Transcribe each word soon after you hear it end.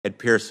Ed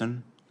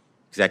Pearson,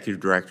 Executive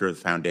Director of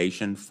the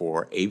Foundation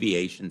for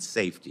Aviation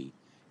Safety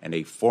and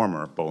a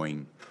former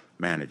Boeing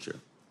manager.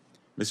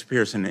 Mr.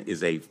 Pearson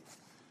is a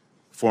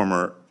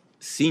former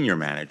senior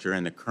manager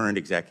and the current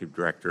Executive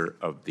Director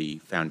of the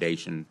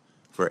Foundation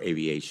for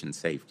Aviation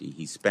Safety.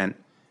 He spent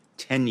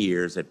 10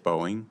 years at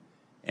Boeing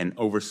and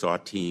oversaw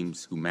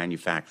teams who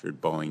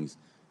manufactured Boeing's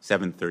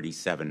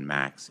 737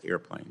 MAX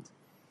airplanes.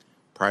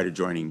 Prior to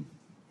joining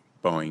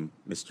Boeing,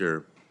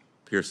 Mr.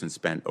 Pearson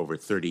spent over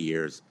 30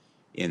 years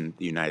in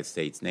the United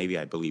States Navy.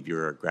 I believe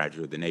you're a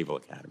graduate of the Naval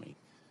Academy.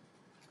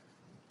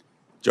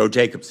 Joe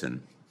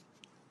Jacobson.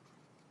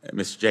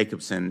 Mr.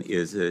 Jacobson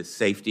is a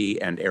safety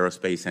and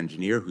aerospace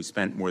engineer who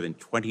spent more than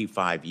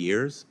 25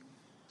 years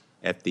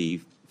at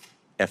the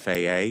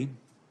FAA.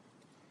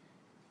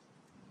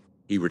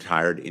 He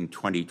retired in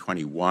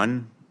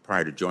 2021.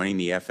 Prior to joining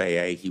the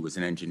FAA, he was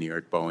an engineer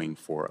at Boeing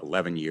for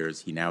 11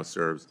 years. He now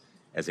serves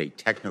as a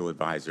technical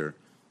advisor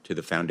to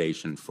the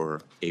Foundation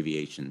for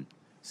Aviation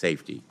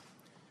Safety.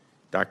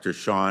 Dr.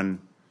 Sean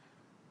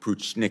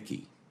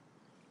Pruchnicki.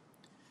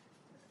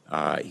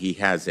 He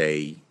has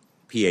a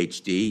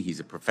PhD. He's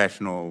a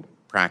professional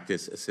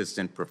practice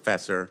assistant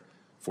professor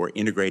for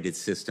integrated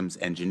systems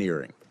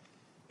engineering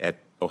at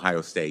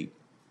Ohio State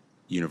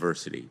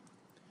University.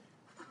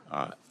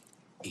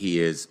 He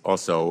is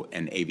also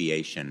an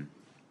aviation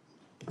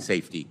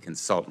safety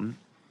consultant.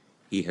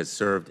 He has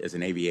served as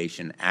an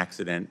aviation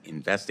accident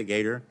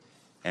investigator,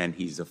 and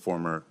he's a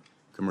former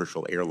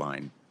commercial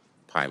airline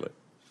pilot.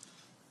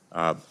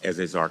 As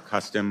is our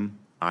custom,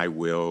 I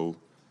will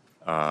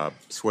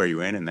swear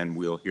you in, and then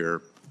we'll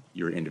hear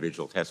your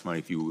individual testimony.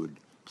 If you would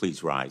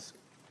please rise.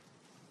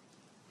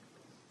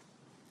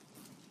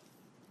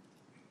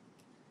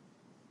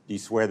 Do you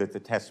swear that the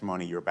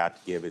testimony you're about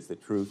to give is the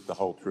truth, the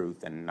whole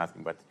truth, and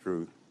nothing but the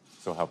truth?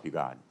 So help you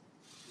God.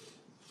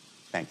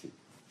 Thank you.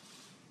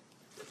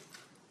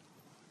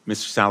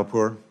 Mr.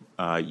 Salapur,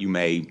 you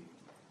may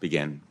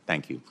begin.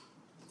 Thank you.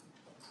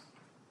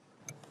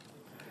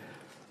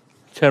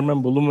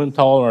 Chairman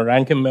Blumenthal,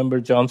 Ranking Member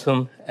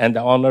Johnson, and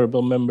the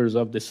honorable members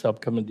of this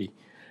subcommittee,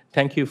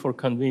 thank you for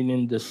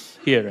convening this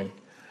hearing.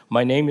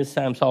 My name is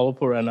Sam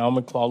Salapur, and I'm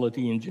a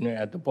quality engineer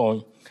at the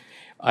Boeing.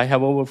 I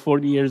have over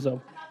 40 years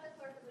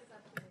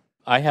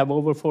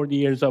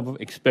of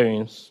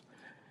experience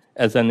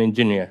as an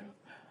engineer.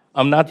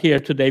 I'm not here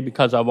today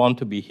because I want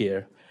to be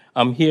here.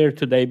 I'm here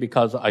today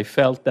because I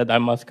felt that I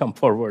must come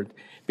forward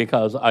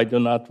because I do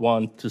not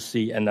want to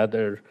see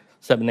another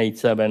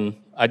 787.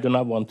 I do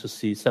not want to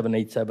see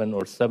 787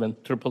 or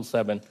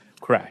 777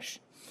 crash.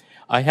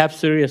 I have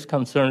serious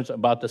concerns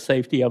about the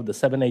safety of the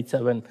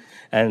 787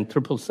 and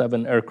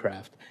 777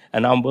 aircraft,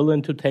 and I'm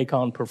willing to take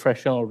on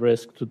professional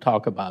risk to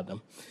talk about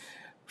them.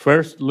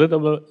 First,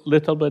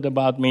 little bit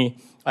about me.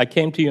 I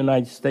came to the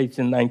United States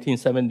in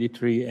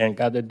 1973 and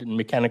got a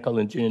mechanical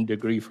engineering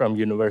degree from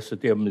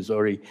University of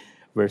Missouri,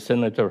 where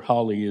Senator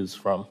Hawley is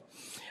from.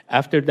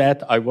 After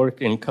that, I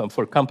worked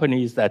for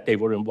companies that they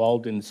were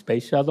involved in the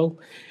space shuttle.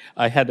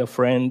 I had a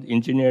friend,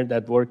 engineer,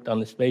 that worked on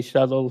the space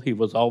shuttle. He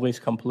was always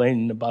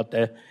complaining about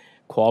the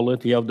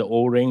quality of the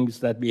O-rings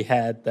that we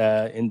had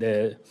in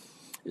the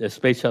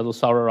space shuttle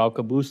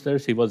Sauraraka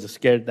boosters. He was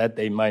scared that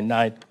they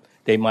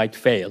might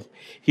fail.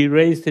 He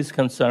raised his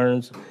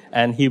concerns,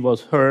 and he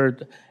was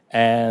heard,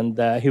 and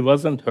he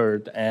wasn't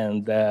heard.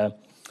 And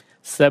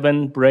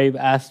 7 brave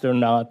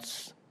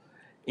astronauts,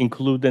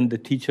 including the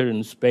teacher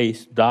in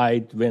space,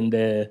 died when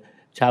the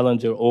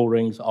Challenger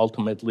O-rings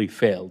ultimately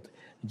failed,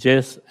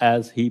 just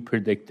as he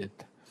predicted.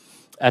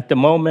 At the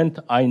moment,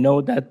 I know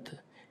that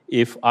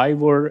if I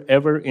were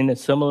ever in a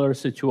similar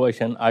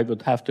situation, I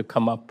would have to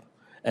come up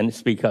and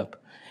speak up.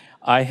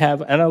 I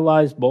have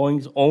analyzed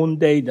Boeing's own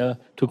data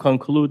to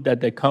conclude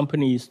that the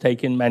company is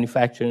taking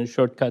manufacturing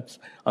shortcuts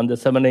on the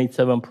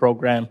 787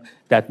 program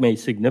that may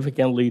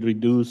significantly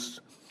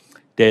reduce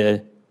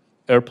the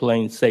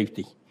airplane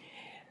safety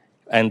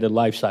and the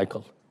life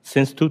cycle.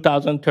 Since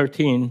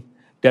 2013,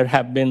 there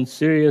have been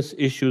serious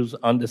issues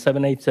on the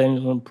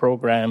 787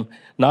 program,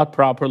 not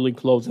properly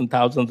closing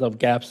thousands of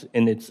gaps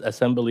in its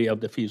assembly of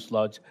the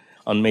fuselage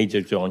on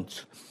major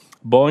joints.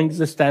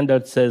 Boeing's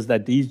standard says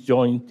that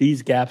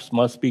these gaps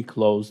must be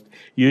closed,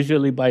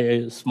 usually by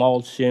a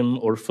small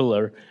shim or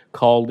filler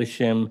called a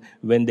shim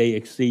when they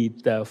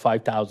exceed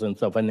 5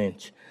 thousandths of an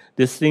inch.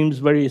 This seems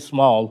very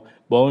small.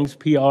 Boeing's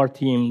PR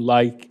team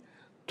like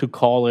to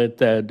call it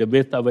the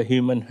width of a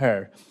human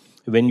hair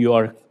when you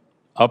are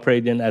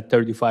operating at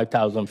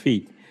 35,000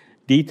 feet.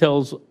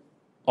 Details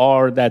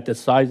are that the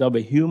size of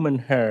a human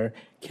hair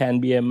can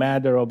be a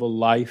matter of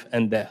life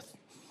and death.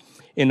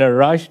 In a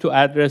rush to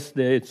address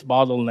its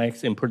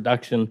bottlenecks in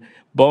production,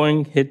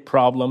 Boeing hit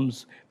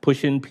problems,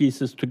 pushing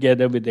pieces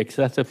together with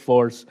excessive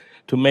force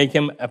to make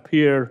them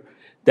appear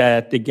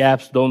that the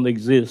gaps don't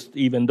exist,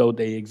 even though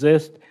they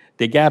exist.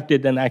 The gap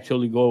didn't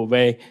actually go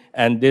away,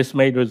 and this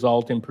may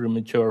result in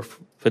premature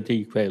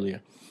fatigue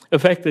failure.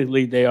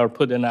 Effectively, they are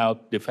putting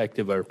out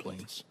defective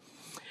airplanes.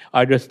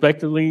 I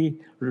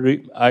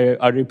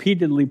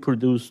repeatedly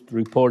produced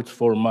reports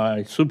for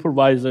my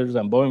supervisors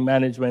and Boeing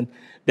management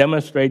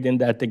demonstrating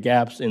that the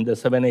gaps in the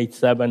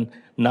 787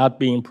 not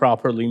being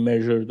properly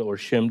measured or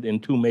shimmed in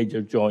two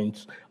major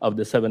joints of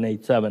the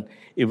 787.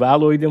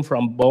 Evaluating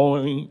from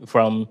Boeing,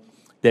 from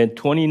the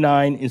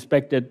 29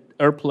 inspected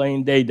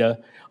airplane data,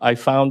 I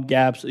found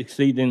gaps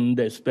exceeding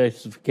the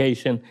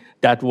specification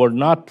that were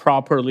not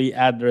properly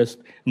addressed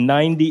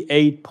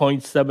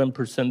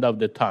 98.7% of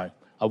the time.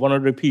 I want to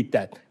repeat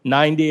that.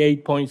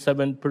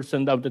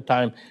 98.7% of the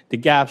time, the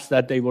gaps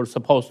that they were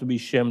supposed to be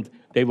shimmed,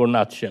 they were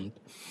not shimmed.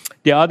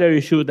 The other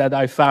issue that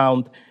I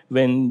found,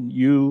 when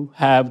you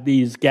have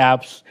these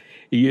gaps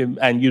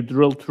and you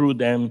drill through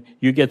them,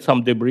 you get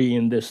some debris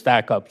in the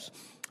stack-ups.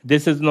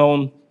 This is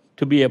known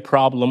to be a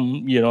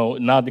problem,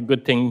 not a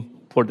good thing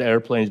for the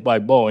airplanes by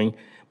Boeing.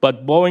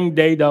 But Boeing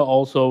data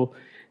also,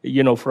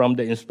 from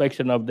the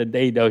inspection of the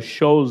data,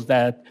 shows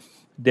that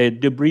the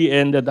debris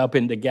ended up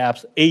in the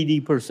gaps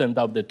 80%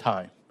 of the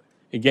time.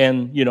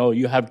 Again,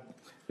 you have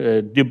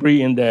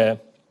debris in the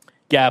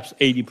gaps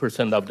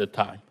 80% of the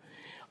time.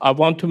 I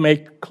want to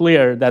make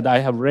clear that I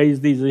have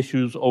raised these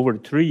issues over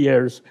 3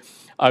 years.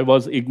 I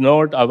was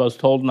ignored. I was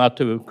told not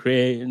to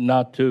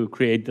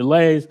create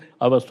delays.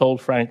 I was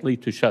told, frankly,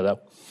 to shut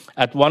up.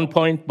 At one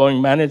point,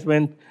 Boeing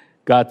management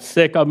got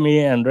sick of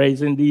me and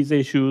raising these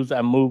issues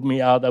and moved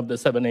me out of the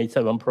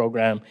 787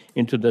 program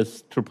into the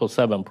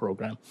 777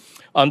 program.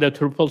 On the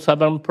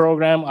 777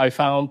 program, I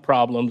found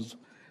problems.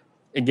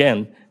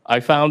 Again, I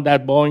found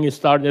that Boeing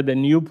started a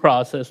new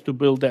process to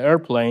build the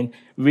airplane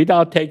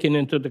without taking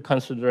into the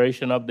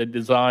consideration of the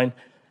design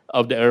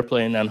of the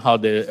airplane and how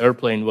the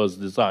airplane was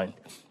designed.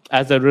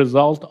 As a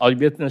result, I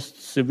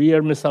witnessed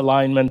severe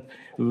misalignment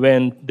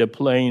when the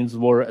planes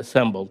were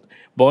assembled.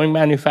 Boeing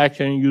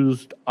manufacturing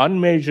used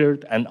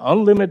unmeasured and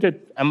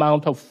unlimited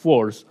amount of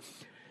force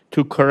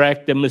to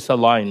correct the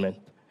misalignment.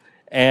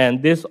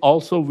 And this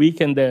also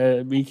weakens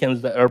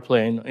the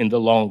airplane in the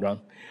long run.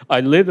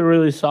 I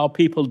literally saw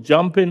people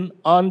jumping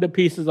on the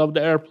pieces of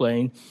the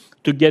airplane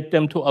to get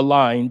them to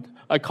align.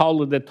 I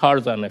call it the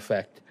Tarzan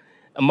effect,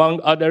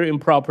 among other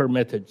improper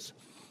methods.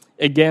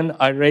 Again,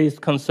 I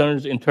raised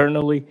concerns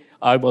internally.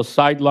 I was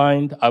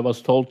sidelined. I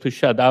was told to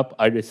shut up.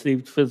 I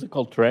received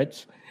physical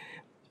threats.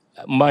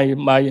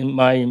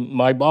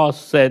 My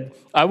boss said,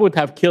 I would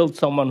have killed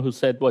someone who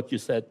said what you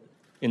said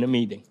in a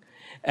meeting.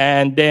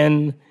 And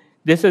then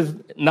this is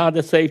not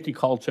a safety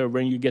culture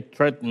when you get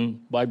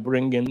threatened by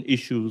bringing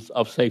issues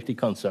of safety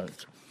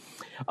concerns.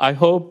 I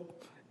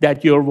hope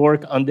that your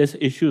work on this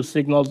issue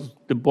signals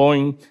to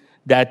Boeing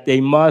that they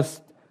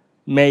must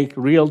make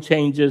real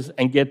changes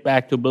and get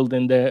back to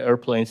building the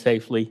airplane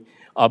safely.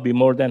 I'll be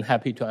more than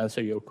happy to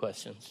answer your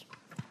questions.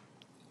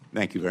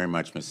 Thank you very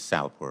much, Mrs.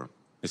 Salapur.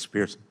 Mr.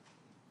 Pearson.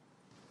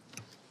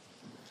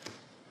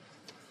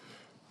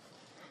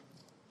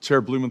 Chair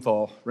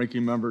Blumenthal,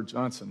 Ranking Member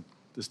Johnson,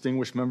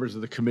 distinguished members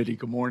of the committee,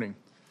 good morning.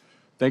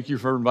 Thank you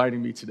for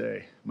inviting me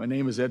today. My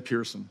name is Ed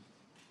Pearson.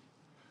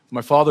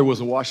 My father was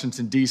a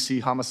Washington, D.C.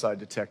 homicide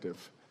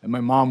detective, and my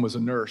mom was a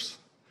nurse.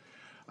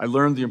 I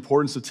learned the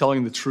importance of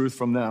telling the truth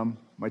from them,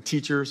 my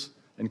teachers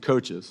and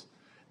coaches,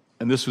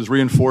 and this was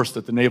reinforced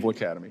at the Naval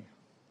Academy.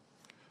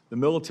 The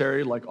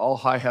military, like all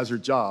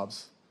high-hazard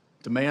jobs,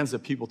 demands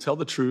that people tell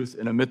the truth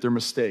and admit their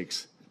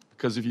mistakes,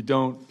 because if you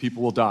don't,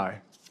 people will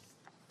die.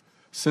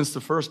 Since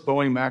the first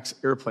Boeing MAX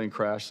airplane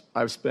crash,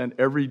 I've spent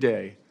every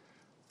day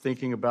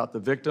thinking about the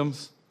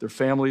victims, their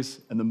families,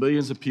 and the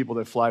millions of people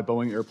that fly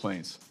Boeing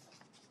airplanes.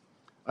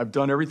 I've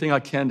done everything I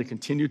can to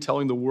continue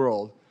telling the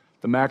world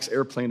the MAX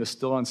airplane is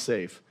still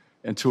unsafe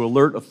and to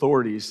alert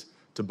authorities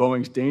to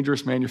Boeing's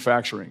dangerous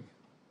manufacturing.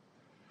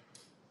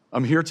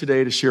 I'm here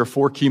today to share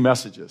 4 key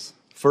messages.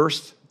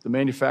 First, the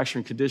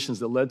manufacturing conditions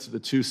that led to the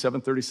 2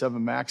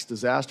 737 MAX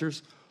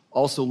disasters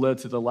also led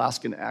to the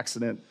Alaskan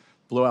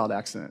blowout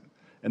accident.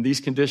 And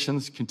these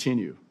conditions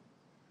continue.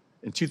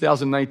 In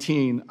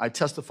 2019, I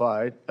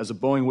testified as a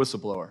Boeing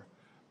whistleblower.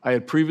 I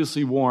had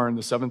previously warned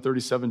the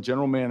 737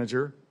 general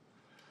manager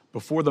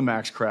before the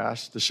MAX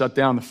crash to shut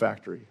down the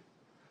factory.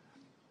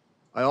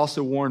 I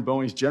also warned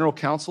Boeing's general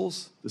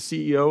counsels, the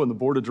CEO, and the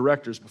board of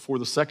directors before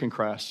the second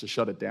crash to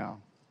shut it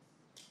down.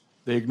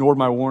 They ignored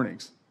my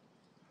warnings.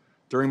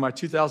 During my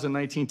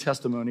 2019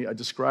 testimony, I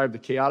described the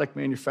chaotic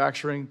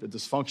manufacturing, the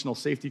dysfunctional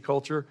safety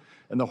culture,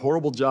 and the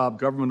horrible job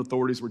government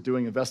authorities were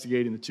doing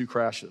investigating the 2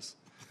 crashes.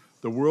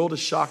 The world is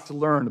shocked to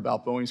learn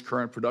about Boeing's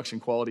current production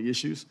quality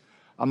issues.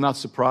 I'm not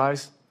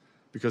surprised,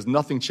 because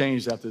nothing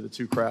changed after the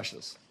 2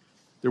 crashes.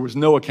 There was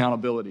no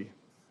accountability.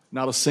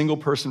 Not a single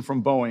person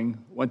from Boeing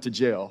went to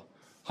jail.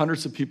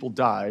 Hundreds of people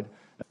died.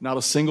 Not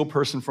a single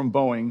person from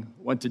Boeing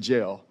went to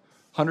jail.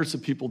 Hundreds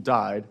of people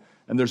died,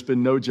 and there's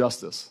been no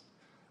justice.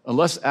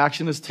 Unless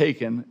action is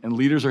taken and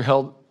leaders are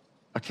held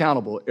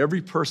accountable,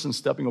 every person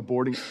stepping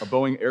aboard a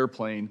Boeing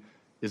airplane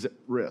is at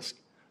risk.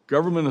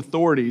 Government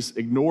authorities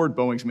ignored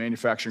Boeing's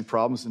manufacturing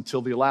problems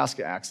until the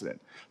Alaska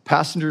accident.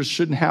 Passengers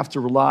shouldn't have to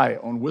rely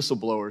on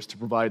whistleblowers to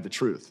provide the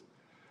truth.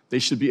 They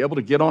should be able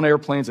to get on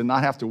airplanes and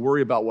not have to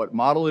worry about what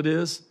model it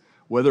is,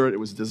 whether it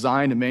was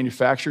designed and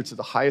manufactured to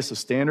the highest of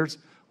standards,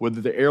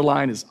 whether the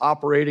airline is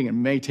operating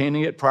and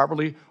maintaining it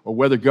properly, or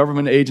whether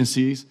government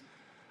agencies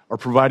are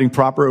providing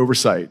proper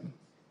oversight.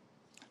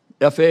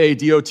 FAA,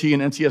 DOT,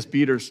 and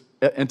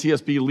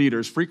NTSB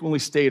leaders frequently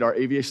state our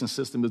aviation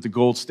system is the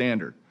gold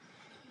standard.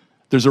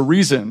 There's a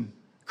reason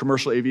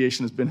commercial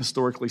aviation has been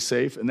historically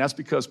safe, and that's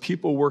because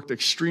people worked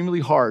extremely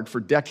hard for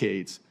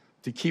decades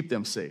to keep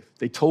them safe.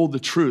 They told the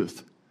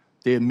truth.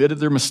 They admitted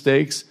their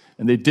mistakes,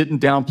 and they didn't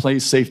downplay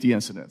safety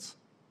incidents.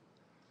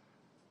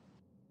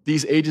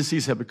 These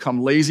agencies have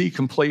become lazy,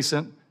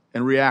 complacent,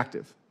 and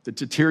reactive. The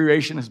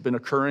deterioration has been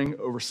occurring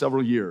over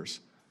several years.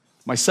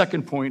 My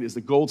second point is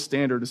the gold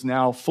standard is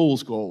now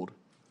fool's gold,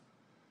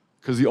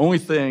 because the only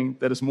thing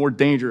that is more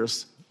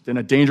dangerous than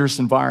a dangerous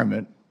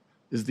environment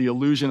is the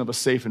illusion of a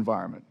safe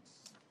environment.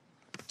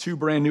 2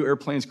 brand new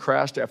airplanes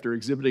crashed after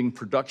exhibiting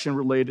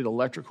production-related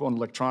electrical and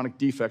electronic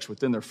defects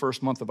within their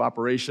first month of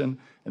operation,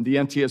 and the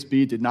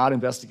NTSB did not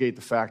investigate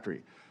the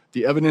factory.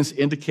 The evidence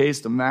indicates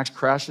the MAX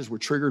crashes were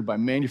triggered by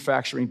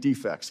manufacturing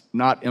defects,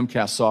 not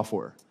MCAS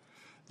software.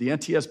 The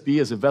NTSB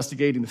is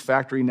investigating the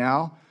factory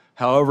now.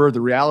 However,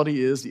 the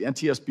reality is the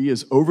NTSB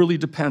is overly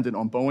dependent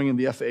on Boeing and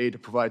the FAA to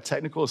provide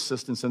technical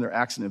assistance in their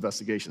accident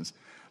investigations.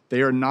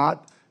 They are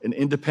not an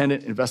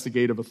independent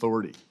investigative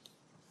authority.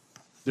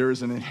 There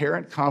is an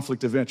inherent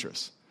conflict of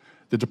interest.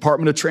 The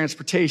Department of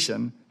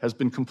Transportation has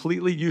been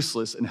completely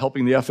useless in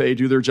helping the FAA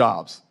do their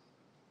jobs.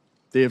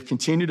 They have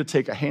continued to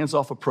take a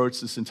hands-off approach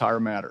to this entire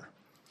matter.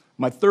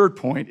 My third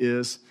point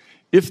is,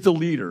 if the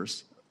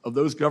leaders of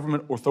those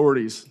government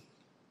authorities,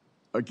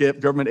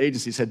 government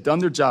agencies had done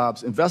their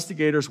jobs,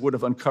 investigators would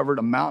have uncovered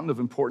a mountain of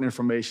important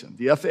information.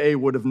 The FAA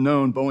would have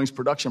known Boeing's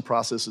production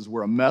processes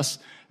were a mess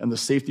and the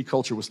safety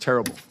culture was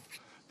terrible.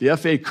 The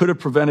FAA could have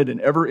prevented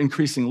an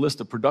ever-increasing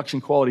list of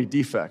production quality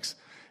defects.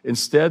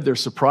 Instead, they're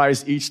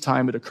surprised each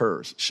time it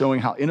occurs,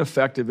 showing how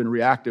ineffective and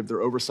reactive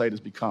their oversight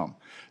has become.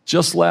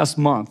 Just last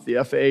month,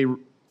 the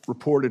FAA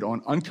reported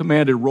on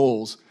uncommanded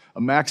rolls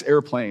of MAX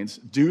airplanes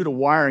due to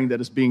wiring that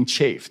is being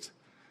chafed.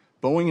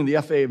 Boeing and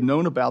the FAA have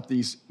known about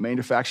these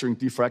manufacturing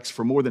defects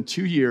for more than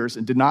 2 years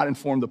and did not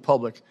inform the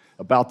public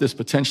about this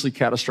potentially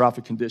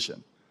catastrophic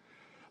condition.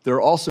 There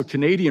are also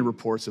Canadian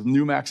reports of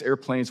new MAX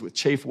airplanes with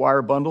chafed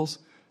wire bundles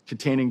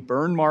containing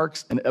burn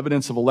marks and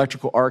evidence of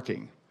electrical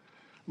arcing.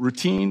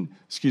 Boeing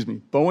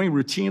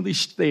routinely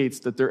states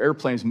that their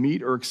airplanes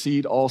meet or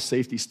exceed all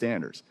safety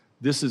standards.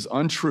 This is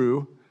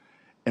untrue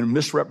and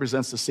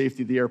misrepresents the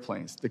safety of the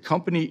airplanes. The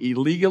company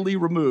illegally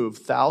removed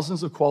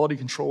thousands of quality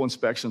control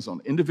inspections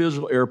on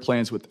individual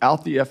airplanes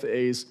without the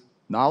FAA's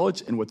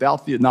knowledge and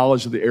without the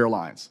knowledge of the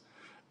airlines.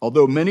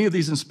 Although many of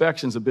these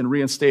inspections have been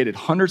reinstated,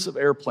 hundreds of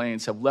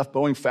airplanes have left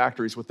Boeing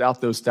factories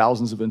without those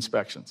thousands of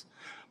inspections.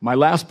 My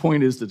last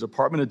point is the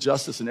Department of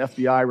Justice and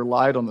FBI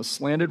relied on the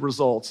slanted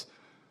results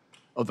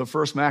of the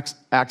first MAX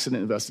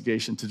accident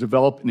investigation to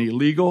develop an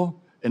illegal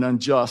and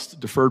unjust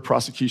deferred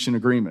prosecution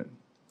agreement.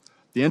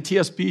 The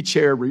NTSB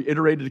chair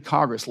reiterated to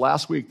Congress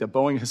last week that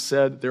Boeing has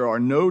said there are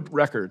no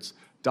records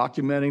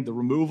documenting the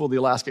removal of the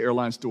Alaska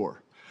Airlines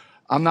door.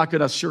 I'm not going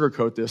to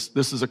sugarcoat this.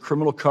 This is a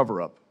criminal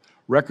cover-up.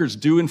 Records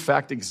do, in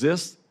fact,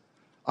 exist.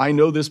 I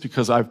know this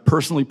because I've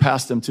personally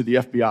passed them to the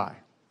FBI.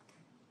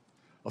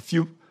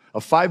 A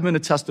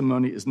 5-minute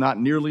testimony is not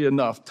nearly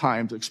enough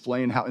time to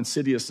explain how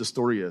insidious the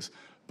story is.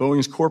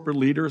 Boeing's corporate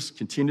leaders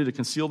continue to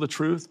conceal the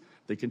truth.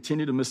 They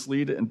continue to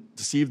mislead and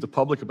deceive the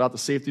public about the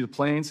safety of the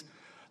planes.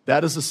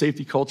 That is the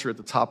safety culture at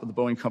the top of the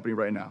Boeing company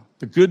right now.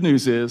 The good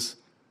news is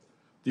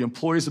the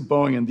employees of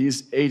Boeing and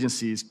these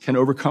agencies can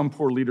overcome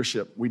poor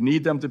leadership. We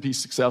need them to be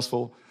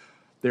successful.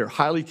 They're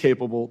highly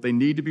capable. They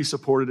need to be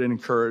supported and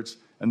encouraged.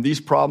 And these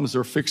problems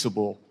are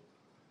fixable,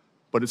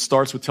 but it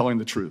starts with telling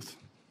the truth.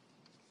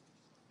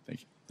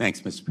 Thank you.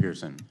 Thanks, Mr.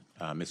 Pearson.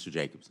 Mr.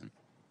 Jacobson.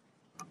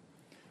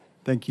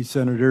 Thank you,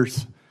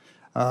 Senators.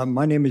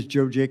 My name is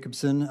Joe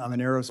Jacobson. I'm an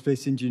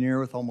aerospace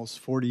engineer with almost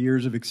 40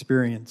 years of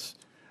experience.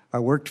 I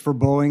worked for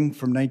Boeing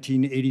from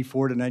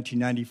 1984 to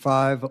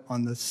 1995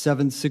 on the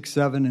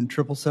 767 and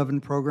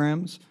 777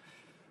 programs.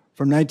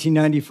 From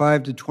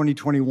 1995 to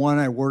 2021,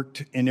 I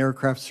worked in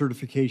aircraft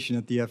certification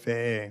at the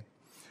FAA.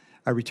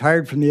 I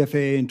retired from the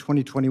FAA in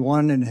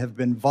 2021 and have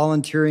been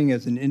volunteering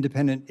as an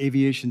independent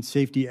aviation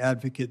safety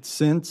advocate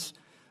since,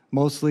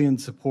 mostly in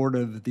support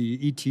of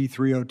the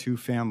ET-302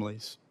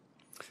 families.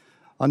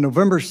 On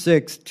November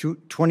 6,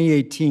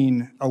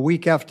 2018, a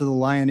week after the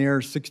Lion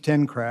Air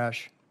 610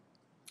 crash,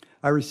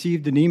 I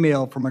received an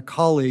email from a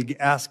colleague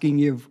asking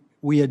if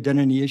we had done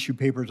any issue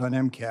papers on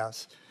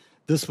MCAS.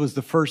 This was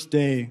the first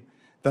day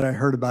that I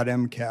heard about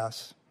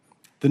MCAS.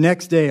 The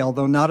next day,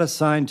 although not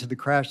assigned to the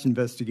crash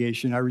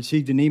investigation, I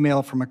received an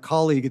email from a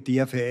colleague at the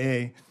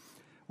FAA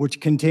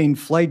which contained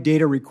flight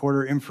data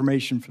recorder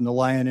information from the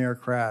Lion Air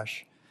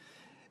crash.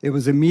 It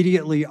was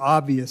immediately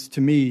obvious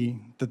to me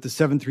that the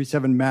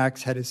 737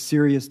 MAX had a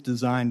serious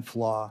design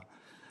flaw.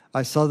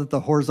 I saw that the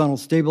horizontal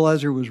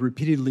stabilizer was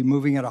repeatedly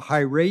moving at a high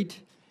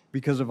rate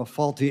because of a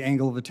faulty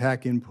angle of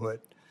attack input.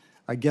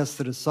 I guessed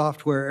that a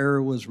software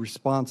error was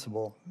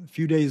responsible. A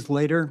few days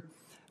later,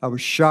 I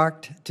was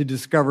shocked to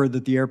discover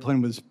that the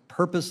airplane was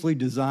purposely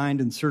designed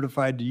and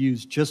certified to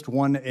use just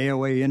one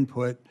AOA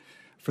input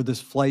for this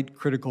flight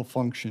critical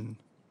function.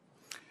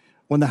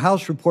 When the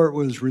House report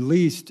was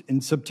released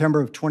in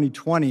September of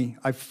 2020,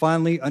 I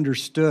finally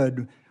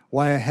understood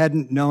why I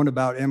hadn't known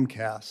about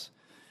MCAS.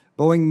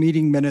 Boeing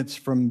meeting minutes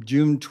from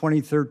June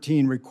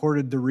 2013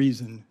 recorded the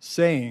reason,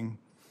 saying,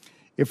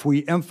 if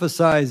we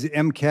emphasize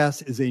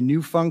MCAS as a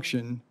new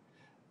function,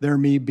 there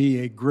may be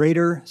a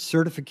greater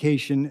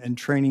certification and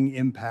training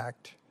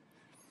impact.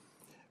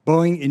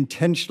 Boeing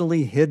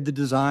intentionally hid the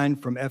design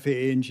from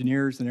FAA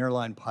engineers and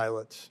airline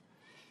pilots.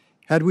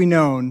 Had we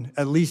known,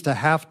 at least a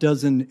half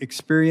dozen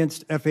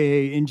experienced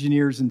FAA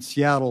engineers in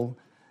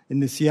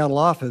the Seattle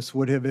office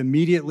would have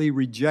immediately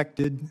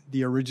rejected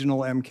the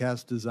original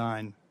MCAS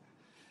design.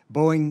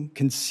 Boeing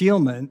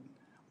concealment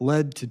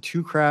led to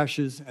 2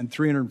 crashes and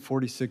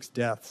 346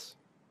 deaths.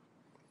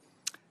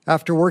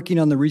 After working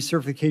on the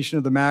recertification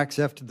of the MAX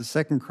after the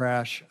second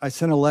crash, I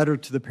sent a letter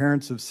to the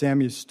parents of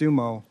Sammy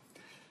Stumo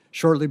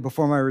shortly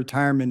before my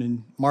retirement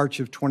in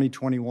March of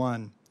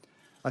 2021.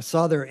 I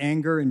saw their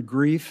anger and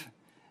grief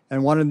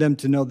and wanted them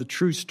to know the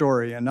true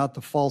story and not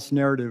the false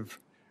narrative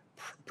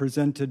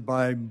presented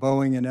by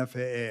Boeing and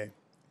FAA.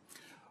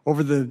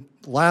 Over the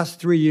last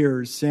 3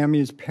 years,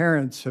 Sammy's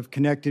parents have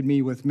connected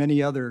me with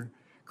many other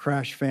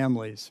crash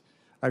families.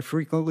 I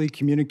frequently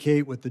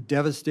communicate with the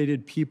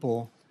devastated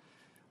people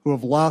who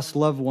have lost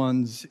loved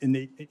ones in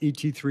the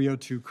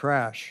ET-302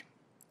 crash.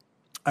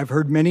 I've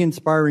heard many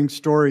inspiring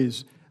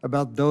stories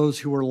about those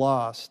who were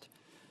lost.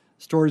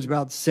 Stories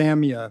about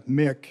Samia,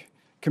 Mick,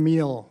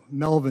 Camille,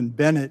 Melvin,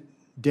 Bennett,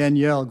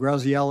 Danielle,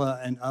 Graziella,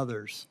 and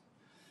others.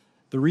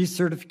 The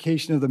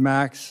recertification of the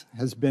MAX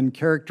has been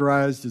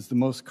characterized as the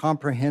most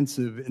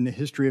comprehensive in the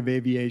history of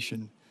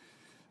aviation.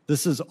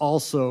 This is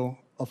also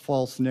a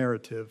false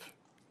narrative.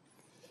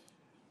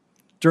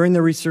 During the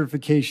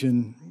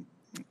recertification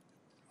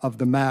of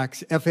the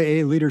MAX,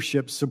 FAA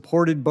leadership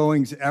supported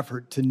Boeing's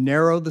effort to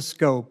narrow the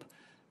scope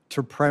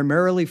to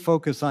primarily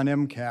focus on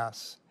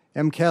MCAS.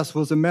 MCAS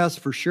was a mess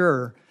for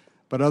sure,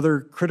 but other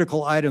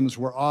critical items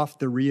were off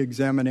the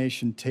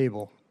re-examination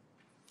table.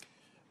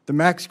 The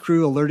MAX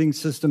crew alerting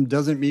system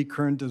doesn't meet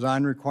current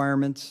design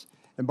requirements,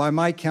 and by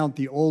my count,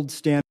 the old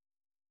standard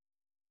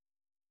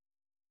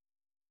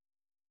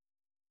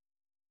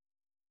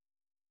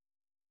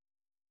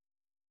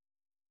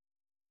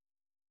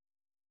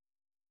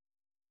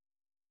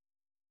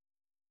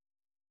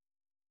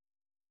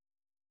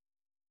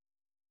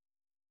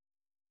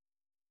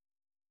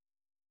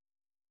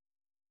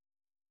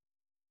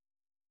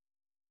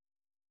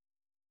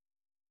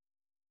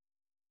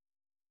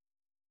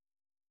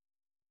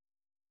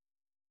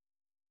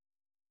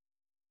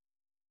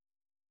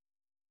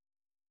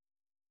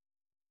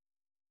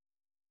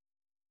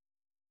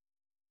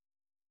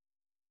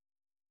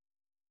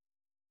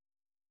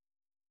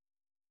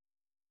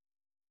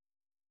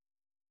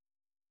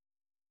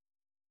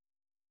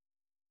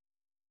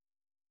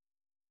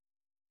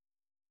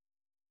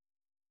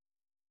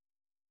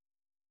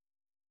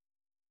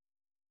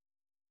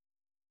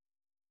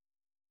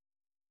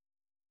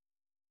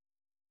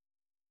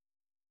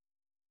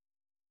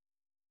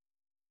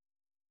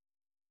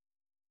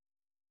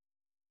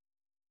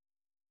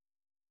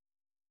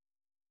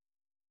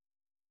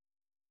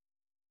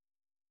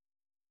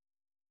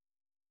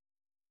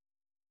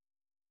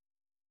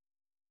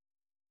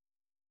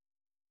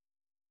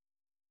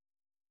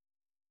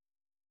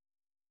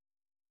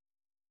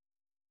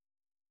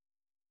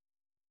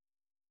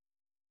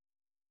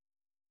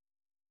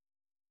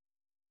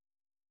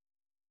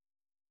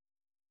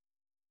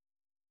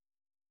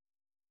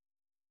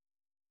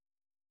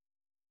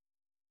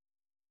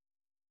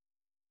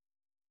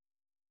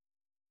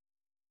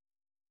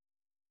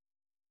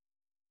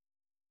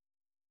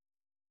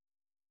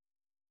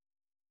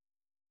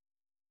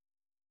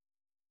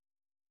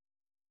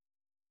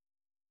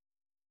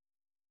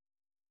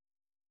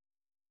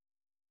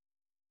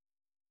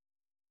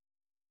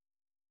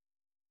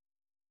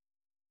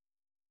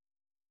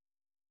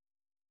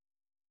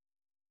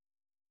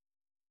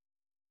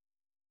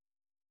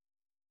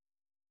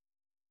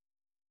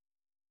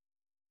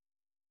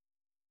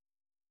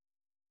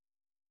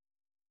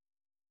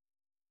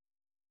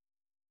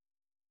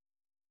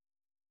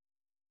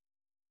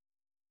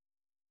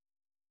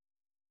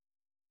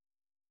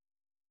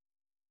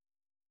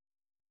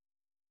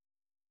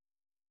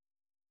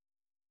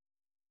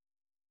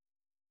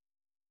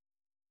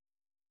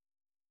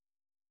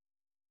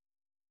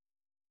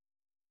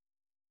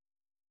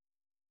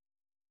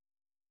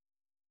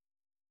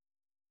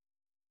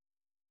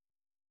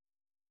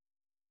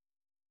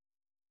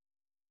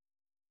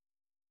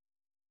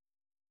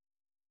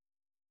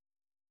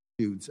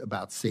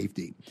about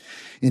safety.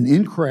 An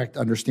incorrect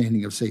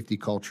understanding of safety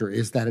culture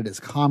is that it is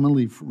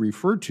commonly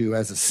referred to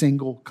as a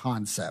single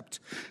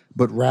concept,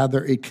 but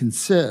rather it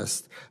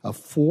consists of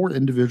 4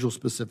 individual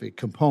specific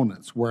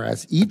components,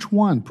 whereas each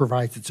one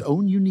provides its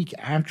own unique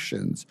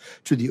actions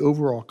to the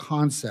overall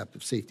concept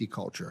of safety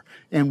culture.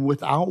 And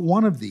without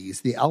one of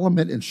these, the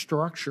element and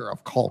structure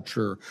of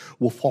culture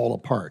will fall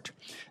apart.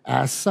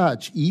 As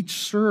such, each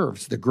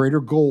serves the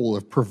greater goal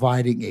of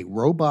providing a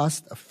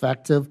robust,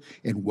 effective,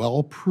 and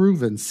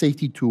well-proven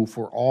safety tool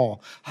for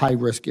all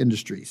high-risk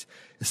industries.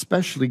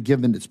 especially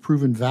given its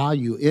proven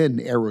value in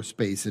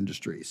aerospace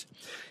industries.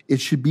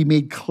 It should be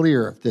made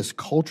clear this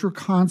culture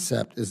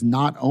concept is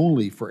not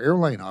only for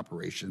airline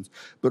operations,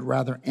 but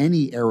rather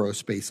any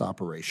aerospace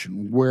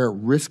operation where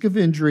risk of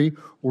injury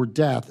or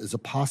death is a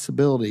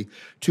possibility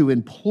to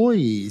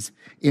employees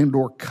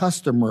and/or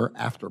customer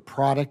after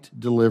product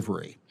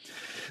delivery.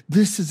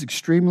 This is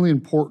extremely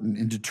important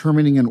in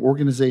determining an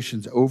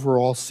organization's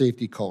overall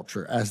safety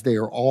culture as they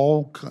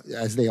all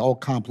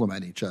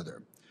complement each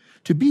other.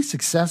 To be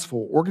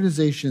successful,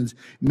 organizations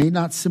may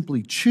not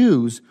simply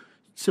choose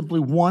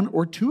one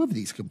or two of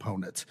these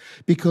components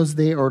because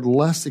they are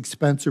less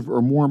expensive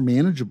or more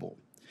manageable.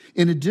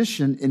 In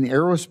addition, in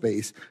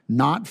aerospace,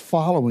 not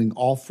following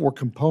all four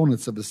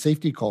components of a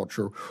safety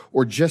culture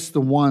or just the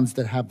ones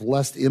that have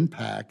less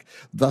impact,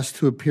 thus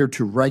to appear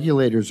to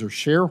regulators or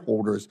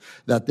shareholders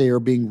that they are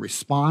being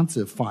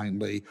responsive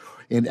finally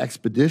and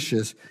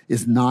expeditious,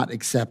 is not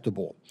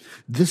acceptable.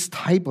 This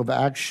type of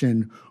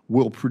action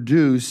will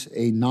produce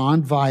a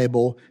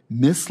non-viable,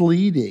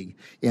 misleading,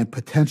 and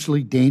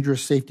potentially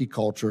dangerous safety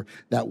culture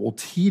that will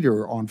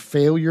teeter on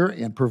failure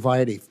and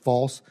provide a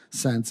false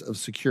sense of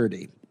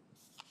security.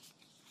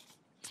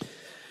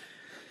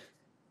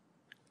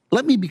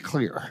 Let me be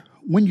clear.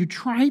 When you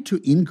try to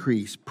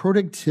increase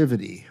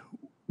productivity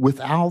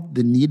without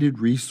the needed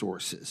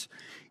resources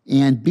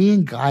and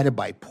being guided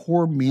by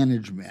poor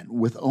management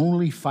with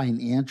only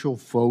financial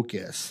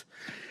focus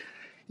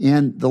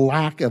and the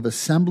lack of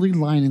assembly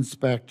line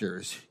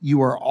inspectors,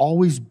 you are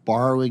always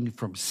borrowing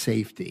from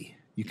safety.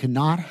 You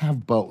cannot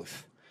have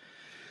both.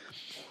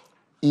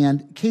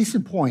 And case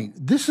in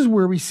point, this is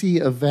where we see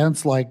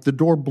events like the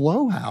door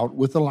blowout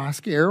with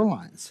Alaska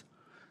Airlines.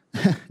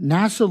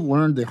 NASA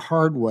learned the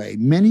hard way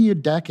many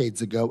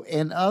decades ago,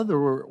 and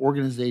other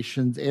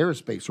organizations,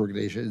 aerospace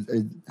organizations,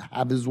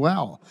 have as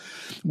well,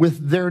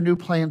 with their new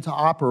plan to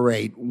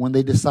operate when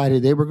they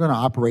decided they were going to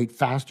operate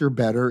faster,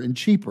 better, and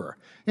cheaper.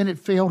 And it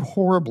failed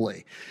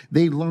horribly.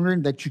 They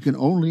learned that you can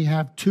only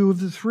have two of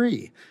the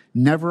three,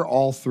 never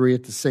all three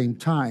at the same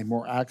time,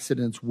 or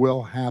accidents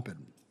will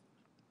happen.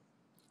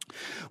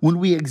 When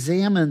we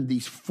examine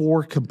these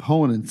four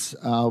components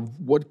of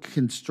what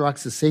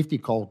constructs a safety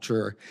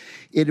culture,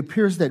 it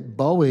appears that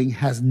Boeing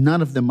has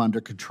none of them under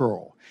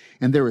control,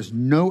 and there is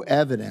no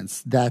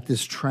evidence that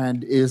this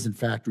trend is, in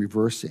fact,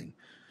 reversing.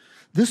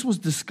 This was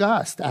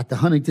discussed at the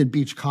Huntington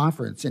Beach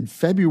Conference in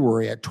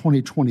February at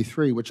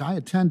 2023, which I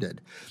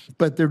attended,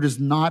 but there does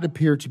not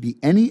appear to be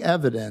any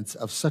evidence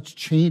of such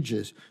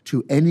changes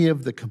to any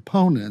of the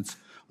components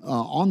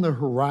on the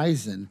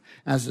horizon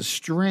as a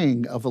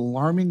string of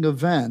alarming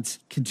events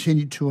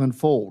continue to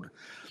unfold.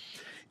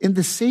 In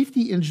the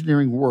safety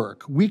engineering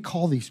work, we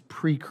call these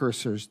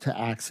precursors to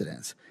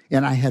accidents.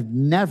 And I have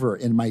never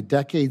in my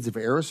decades of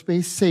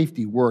aerospace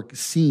safety work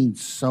seen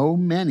so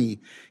many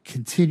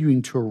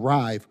continuing to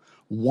arrive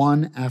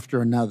one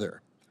after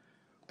another.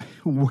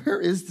 Where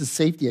is the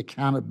safety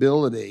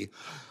accountability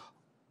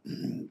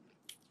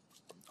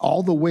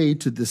all the way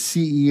to the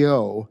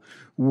CEO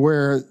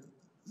where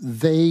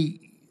they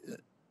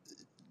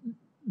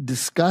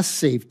discuss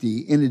safety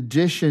in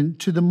addition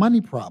to the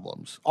money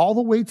problems, all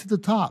the way to the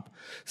top?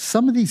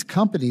 Some of these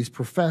companies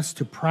profess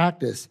to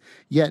practice,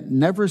 yet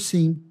never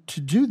seem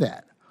to do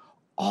that.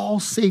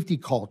 All safety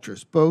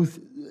cultures, both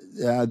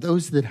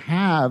those that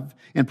have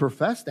and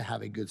profess to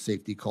have a good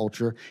safety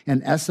culture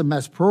and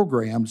SMS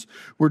programs,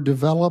 were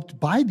developed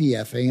by the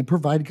FAA and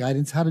provide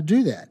guidance how to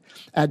do that.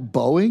 At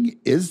Boeing,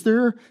 is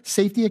there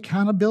safety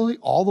accountability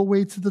all the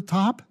way to the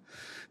top?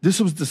 This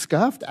was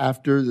discussed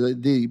after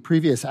the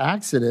previous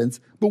accidents,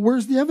 but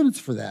where's the evidence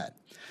for that?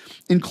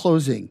 In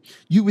closing,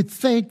 you would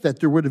think that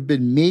there would have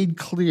been made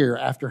clear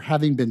after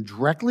having been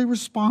directly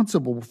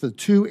responsible for the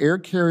two air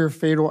carrier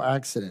fatal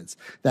accidents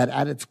that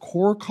at its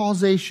core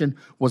causation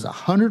was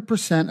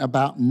 100%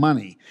 about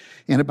money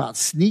and about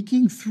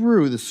sneaking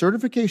through the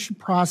certification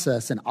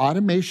process and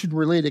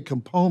automation-related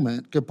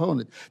component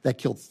that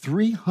killed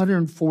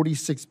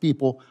 346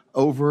 people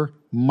over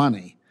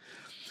money.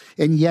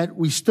 And yet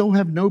we still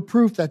have no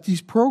proof that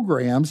these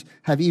programs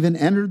have even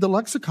entered the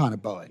lexicon of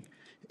Boeing.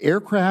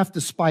 Aircraft,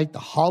 despite the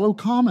hollow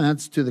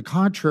comments to the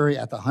contrary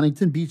at the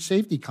Huntington Beach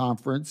Safety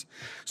Conference.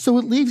 So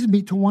it leaves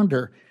me to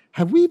wonder,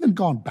 have we even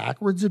gone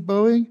backwards at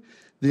Boeing?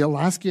 The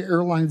Alaska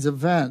Airlines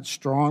event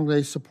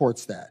strongly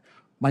supports that.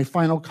 My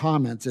final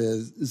comment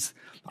is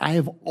I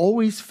have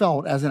always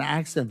felt as an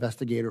accident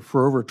investigator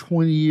for over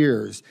 20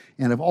 years,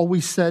 and I've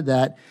always said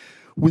that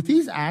with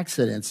these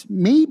accidents,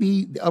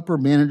 maybe the upper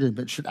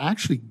management should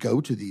actually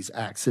go to these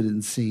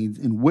accident scenes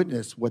and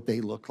witness what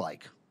they look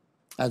like,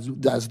 as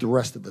the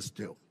rest of us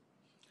do.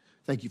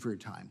 Thank you for your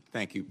time.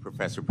 Thank you,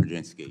 Professor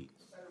Brzezinski.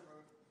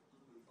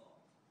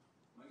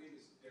 My name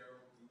is Daryl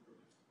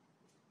Cooperman.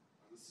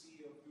 I'm the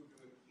CEO of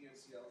Cooperman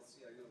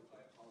PNCLC.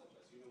 I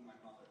apologize. You know my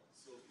mother,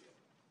 Sylvia.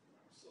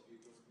 Sylvia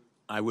Cooperman.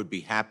 I would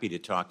be happy to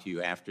talk to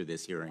you after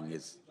this hearing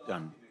is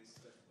done.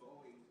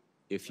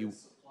 If you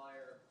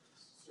supplier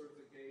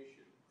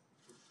certification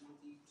for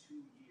 22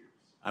 years.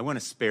 I want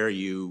to spare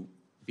you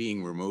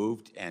being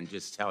removed and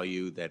just tell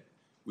you that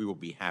we will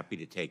be happy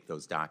to take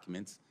those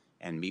documents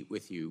and meet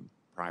with you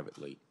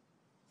privately.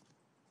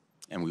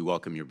 And we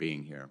welcome your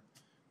being here.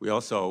 We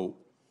also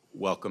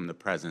welcome the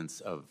presence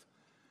of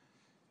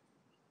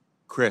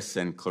Chris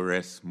and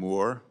Clarisse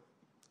Moore,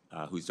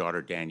 whose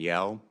daughter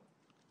Danielle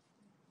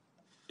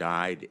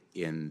died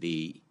in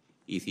the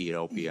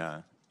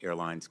Ethiopia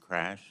Airlines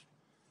crash.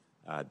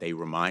 They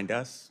remind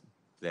us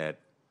that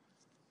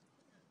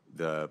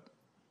the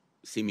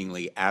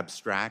seemingly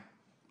abstract,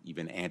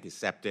 even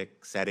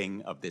antiseptic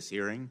setting of this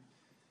hearing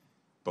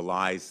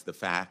belies the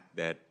fact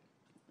that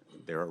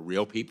there are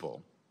real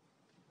people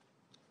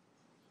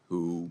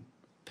who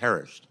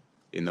perished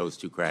in those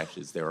two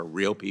crashes. There are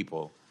real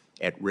people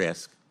at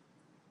risk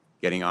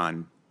getting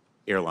on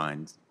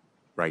airlines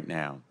right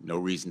now. No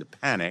reason to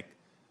panic,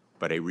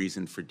 but a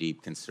reason for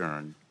deep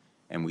concern.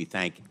 And we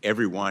thank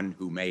everyone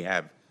who may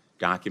have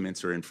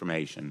documents or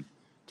information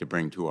to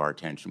bring to our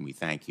attention. We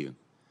thank you.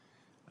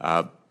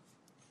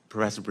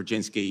 Professor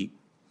Brzezinski,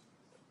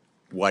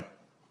 what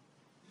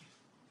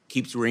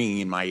keeps ringing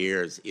in my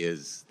ears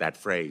is that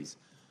phrase,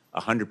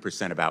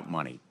 100% about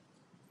money.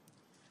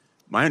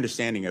 My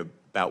understanding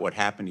about what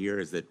happened here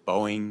is that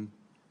Boeing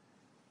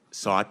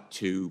sought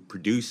to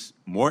produce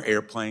more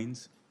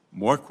airplanes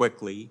more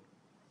quickly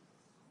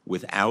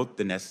without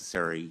the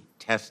necessary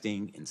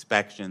testing,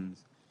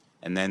 inspections,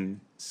 and then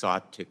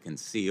sought to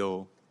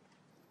conceal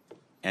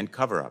and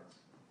cover up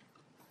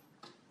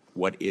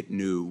what it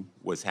knew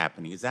was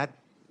happening. Is that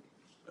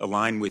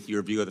aligned with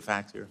your view of the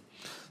facts here?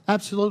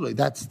 Absolutely.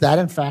 That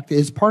in fact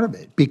is part of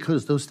it,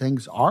 because those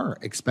things are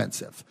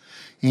expensive.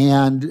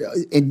 And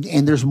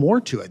there's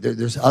more to it.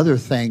 There's other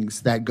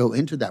things that go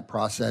into that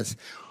process.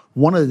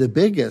 One of the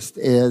biggest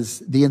is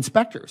the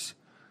inspectors.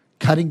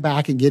 Cutting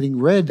back and getting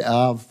rid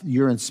of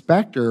your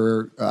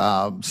inspector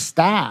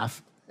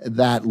staff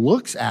that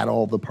looks at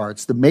all the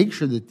parts to make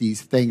sure that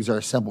these things are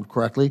assembled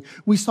correctly.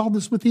 We saw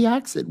this with the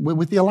accident,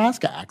 with the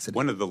Alaska accident.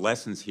 One of the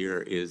lessons here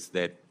is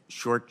that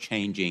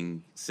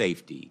shortchanging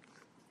safety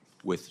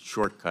with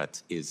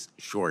shortcuts is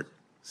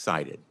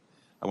short-sighted.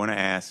 I want to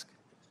ask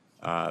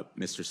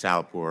Mr.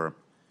 Salapur,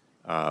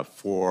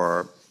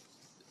 for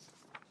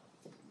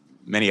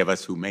many of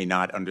us who may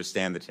not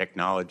understand the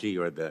technology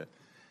or the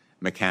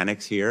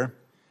mechanics here,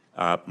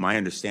 my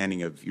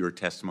understanding of your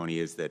testimony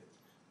is that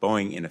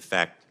Boeing, in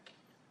effect,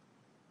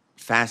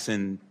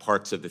 fastened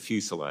parts of the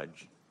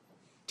fuselage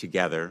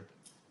together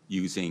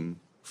using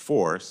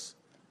force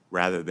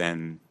rather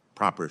than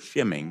proper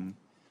shimming,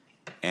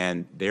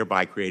 and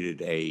thereby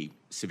created a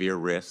severe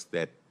risk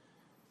that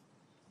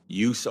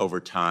use over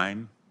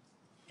time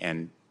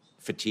and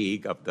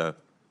fatigue of the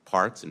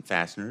parts and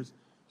fasteners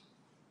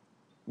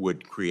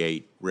would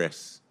create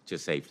risks to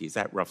safety. Is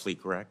that roughly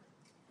correct?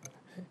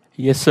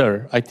 Yes,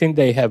 sir. I think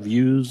they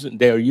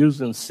are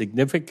using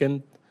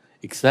significant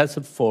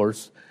excessive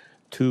force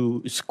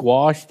to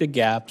squash the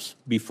gaps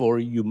before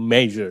you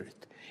measure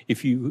it.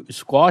 If you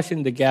squash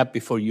in the gap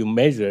before you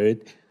measure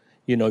it,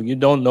 you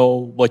don't know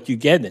what you're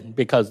getting,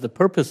 because the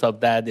purpose of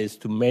that is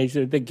to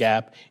measure the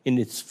gap in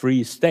its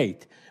free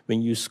state.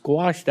 When you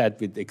squash that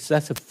with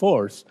excessive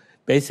force,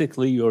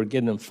 basically you're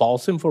getting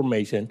false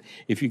information.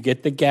 If you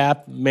get the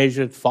gap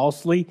measured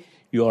falsely,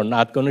 you are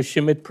not going to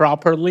shim it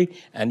properly,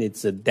 and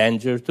it's a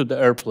danger to the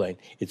airplane.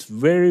 It's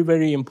very,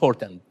 very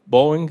important.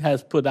 Boeing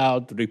has put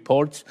out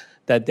reports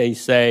that they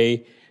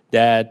say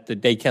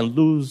that they can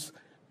lose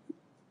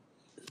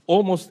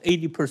almost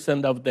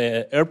 80% of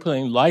the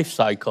airplane life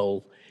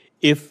cycle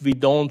if we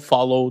don't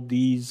follow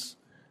these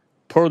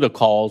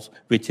protocols,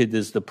 which it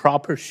is the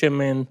proper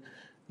shimming,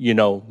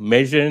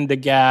 measuring the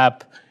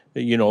gap,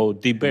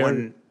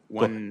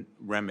 One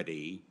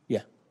remedy,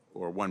 yeah,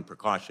 or one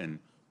precaution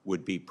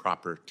would be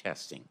proper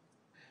testing.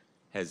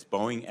 Has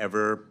Boeing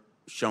ever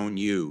shown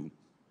you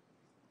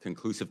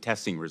conclusive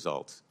testing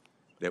results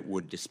that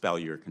would dispel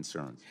your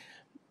concerns?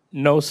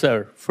 No,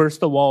 sir.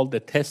 First of all, the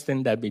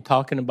testing that we're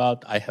talking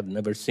about, I have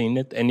never seen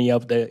it, any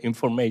of the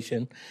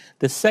information.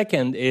 The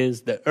second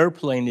is the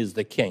airplane is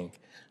the king.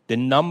 The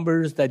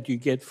numbers that you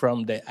get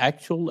from the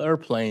actual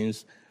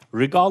airplanes,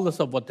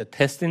 regardless of what the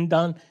testing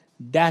done,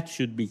 that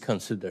should be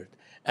considered.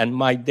 And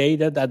my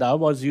data that I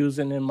was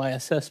using in my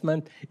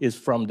assessment is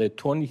from the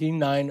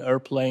 29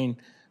 airplane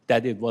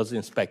that it was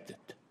inspected.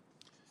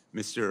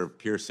 Mr.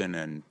 Pearson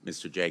and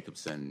Mr.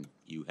 Jacobson,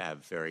 you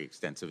have very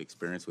extensive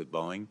experience with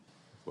Boeing,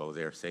 as well as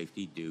air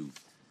safety. Do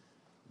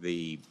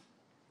the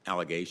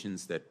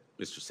allegations that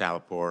Mr.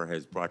 Salapur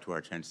has brought to our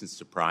attention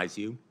surprise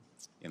you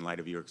in light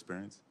of your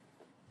experience?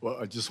 Well,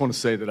 I just want to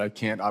say that I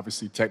can't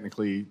obviously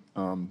technically,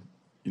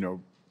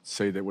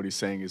 say that what he's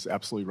saying is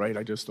absolutely right.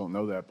 I just don't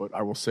know that. But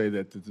I will say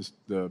that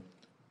the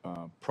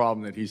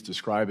problem that he's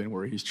describing,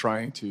 where he's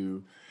trying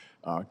to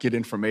get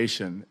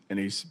information and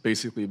he's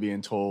basically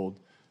being told,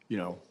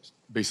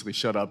 basically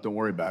shut up, don't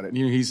worry about it. And,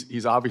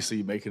 he's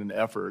obviously making an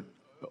effort,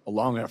 a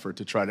long effort,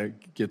 to try to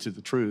get to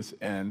the truth.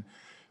 And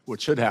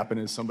what should happen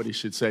is somebody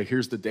should say,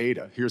 here's the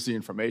data, here's the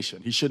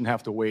information. He shouldn't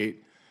have to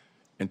wait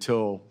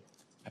until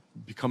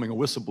becoming a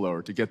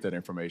whistleblower to get that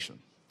information.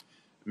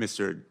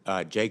 Mr.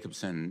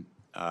 Jacobson,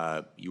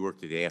 you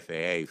worked at the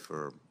FAA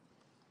for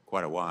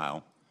quite a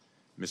while.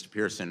 Mr.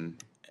 Pearson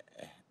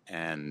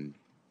and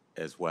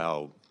as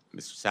well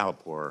Mr.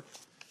 Salapore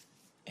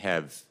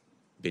have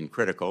been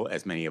critical,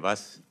 as many of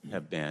us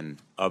have been,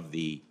 of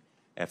the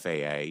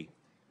FAA.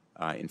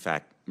 In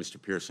fact, Mr.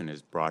 Pearson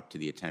has brought to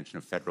the attention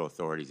of federal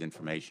authorities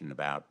information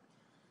about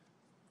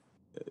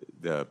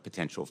the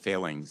potential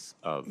failings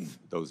of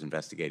those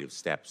investigative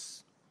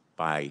steps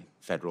by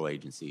federal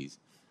agencies.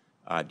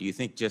 Do you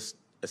think just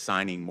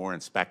assigning more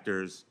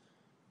inspectors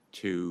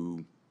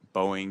to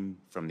Boeing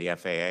from the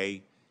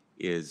FAA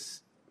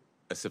is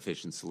a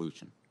sufficient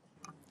solution?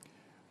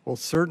 Well,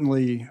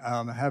 certainly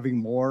having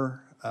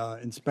more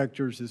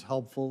inspectors is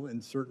helpful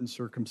in certain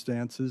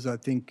circumstances. I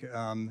think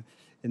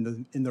in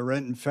the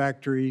Renton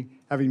factory,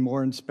 having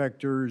more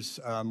inspectors,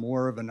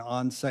 more of an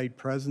on-site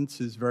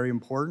presence is very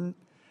important.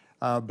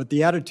 But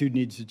the attitude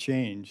needs to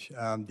change.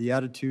 The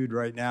attitude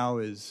right now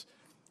is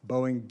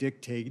Boeing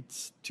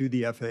dictates to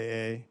the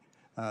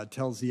FAA,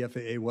 tells the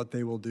FAA what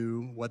they will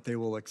do, what they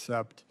will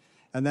accept,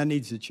 and that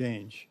needs to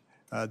change.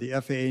 The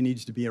FAA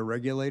needs to be a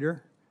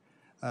regulator.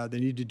 They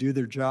need to do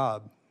their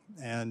job,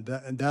 and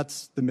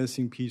that's the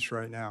missing piece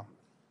right now.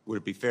 Would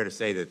it be fair to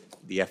say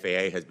that the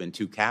FAA has been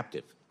too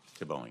captive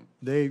to Boeing?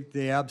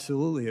 They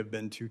absolutely have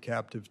been too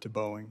captive to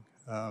Boeing,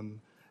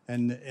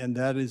 and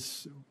that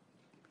is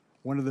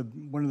one of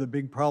the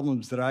big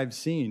problems that I've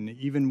seen.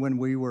 Even when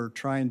we were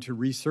trying to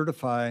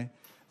recertify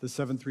the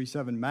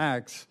 737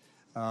 MAX,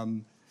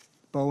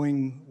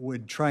 Boeing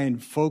would try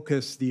and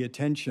focus the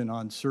attention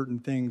on certain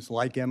things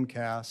like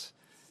MCAS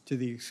to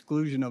the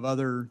exclusion of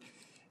other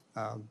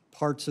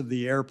parts of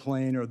the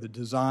airplane or the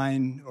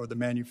design or the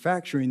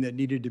manufacturing that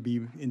needed to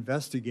be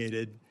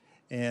investigated,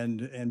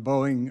 and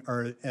Boeing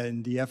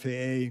and the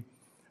FAA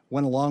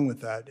went along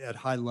with that at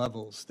high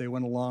levels. They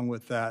went along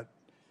with that,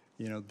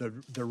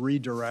 the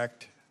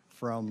redirect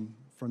from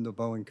the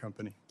Boeing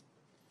company.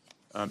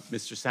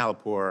 Mr.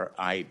 Salapore,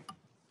 I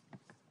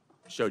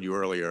showed you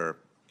earlier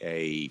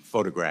a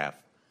photograph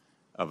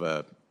of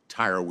a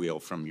tire wheel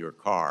from your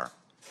car.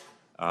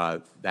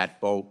 That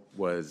bolt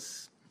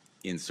was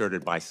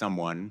inserted by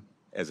someone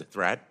as a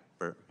threat,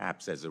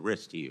 perhaps as a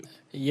risk to you.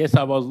 Yes,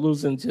 I was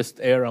losing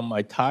just air on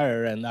my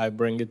tire, and I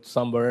bring it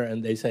somewhere,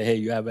 and they say, hey,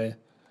 you have a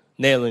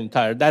nail in the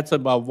tire. That's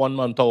about 1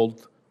 month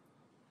old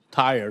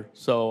tire.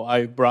 So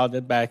I brought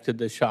it back to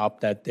the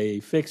shop that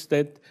they fixed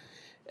it,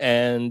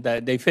 and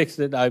they fixed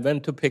it. I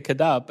went to pick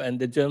it up, and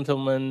the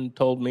gentleman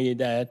told me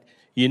that,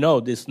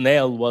 this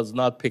nail was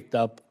not picked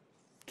up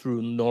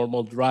through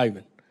normal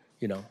driving.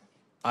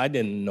 I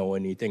didn't know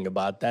anything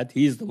about that.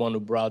 He's the one who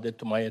brought it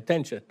to my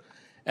attention.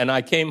 And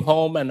I came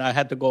home, and I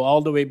had to go all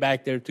the way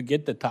back there to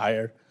get the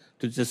tire,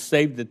 to just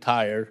save the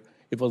tire.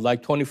 It was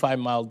like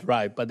 25-mile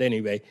drive. But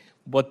anyway,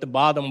 but the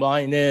bottom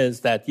line is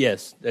that,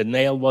 yes, the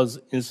nail was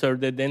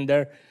inserted in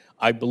there.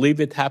 I believe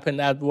it happened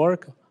at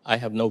work. I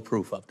have no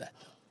proof of that.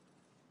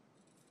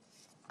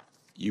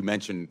 You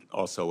mentioned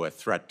also a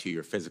threat to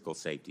your physical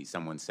safety,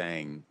 someone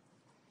saying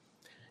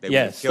they would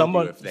Yes, have killed you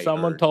if they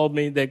someone heard. told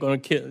me they're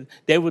going to kill.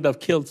 They would have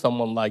killed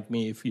someone like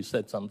me if you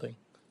said something,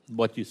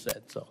 what you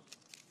said. So,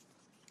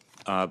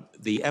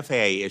 the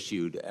FAA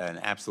issued an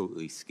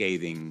absolutely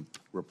scathing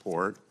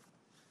report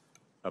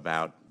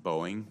about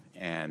Boeing,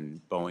 and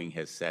Boeing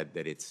has said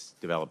that it's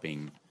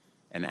developing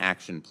an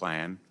action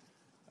plan.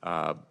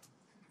 I'd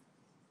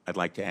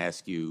like to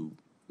ask you,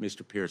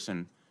 Mr.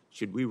 Pearson,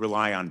 should we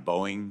rely on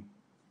Boeing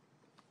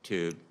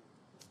to,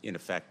 in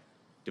effect,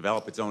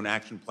 develop its own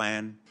action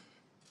plan,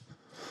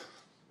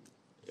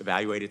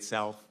 evaluate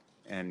itself,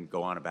 and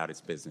go on about its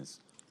business?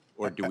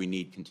 Or do we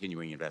need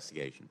continuing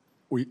investigation?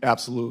 We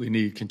absolutely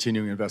need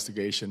continuing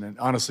investigation. And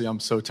honestly, I'm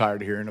so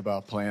tired of hearing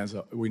about plans.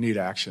 We need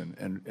action.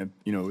 And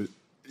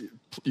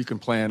you can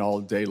plan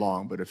all day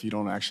long, but if you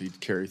don't actually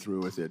carry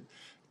through with it,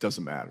 it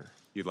doesn't matter.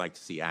 You'd like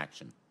to see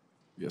action.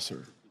 Yes,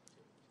 sir.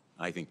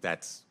 I think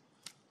that's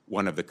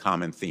one of the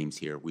common themes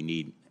here. We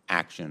need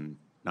action,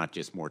 not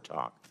just more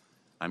talk.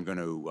 I'm going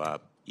to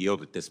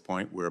yield at this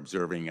point. We're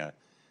observing a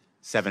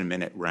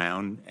 7-minute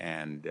round,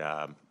 and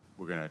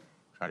we're going to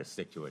try to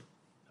stick to it.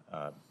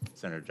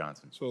 Senator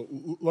Johnson. So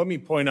let me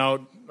point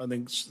out, I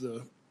think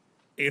the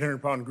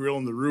 800-pound gorilla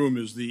in the room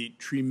is the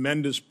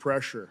tremendous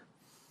pressure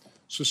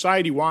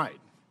society-wide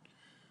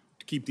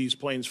to keep these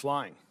planes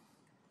flying.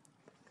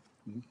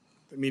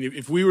 I mean,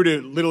 if we were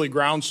to literally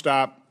ground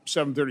stop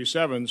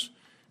 737s,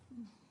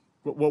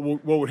 what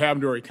would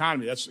happen to our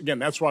economy?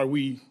 That's why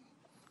we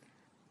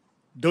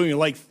don't even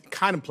like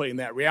contemplating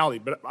that reality.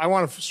 But I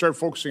want to start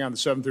focusing on the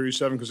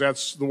 737 because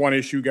that's the one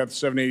issue. You got the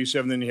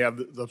 787, then you have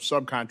the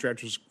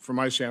subcontractors, from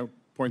my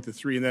standpoint, the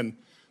three, and then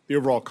the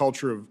overall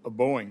culture of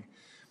Boeing.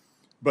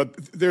 But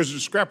there's a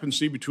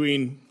discrepancy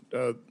between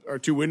our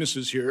two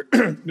witnesses here.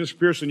 Mr.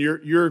 Pearson,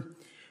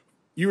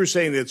 you were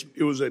saying that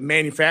it was a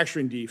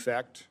manufacturing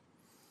defect,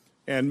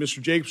 and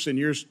Mr. Jacobson,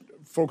 you're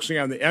focusing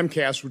on the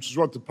MCAS, which is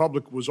what the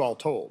public was all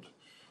told.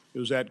 It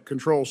was that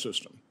control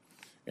system.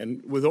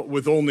 And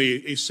with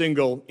only a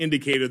single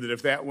indicator that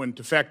if that went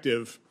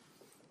defective,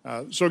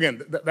 so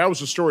again, that was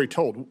the story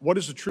told. What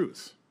is the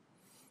truth?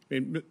 I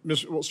mean,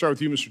 we'll start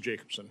with you, Mr.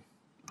 Jacobson.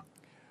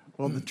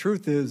 Well, the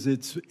truth is,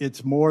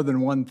 it's more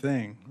than one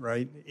thing,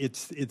 right?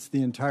 It's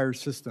the entire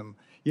system.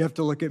 You have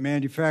to look at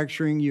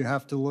manufacturing. You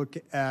have to look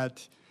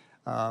at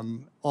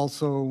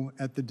also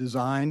at the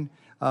design.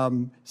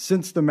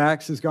 Since the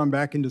MAX has gone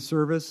back into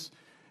service,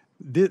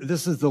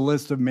 this is the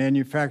list of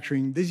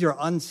manufacturing. These are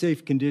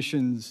unsafe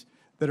conditions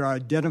that are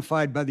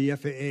identified by the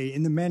FAA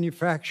in the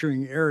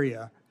manufacturing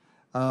area.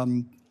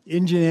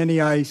 Engine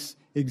anti-ice,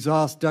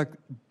 exhaust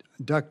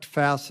duct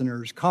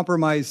fasteners,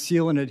 compromised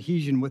seal and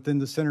adhesion within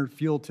the center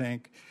fuel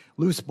tank,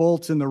 loose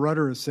bolts in the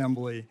rudder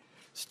assembly,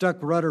 stuck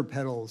rudder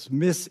pedals,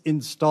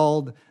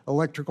 misinstalled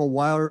electrical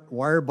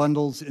wire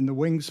bundles in the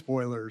wing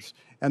spoilers,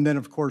 and then,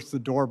 of course, the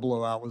door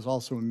blowout was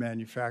also a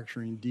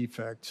manufacturing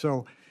defect.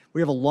 So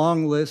we have a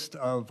long list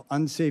of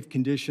unsafe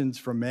conditions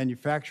from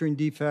manufacturing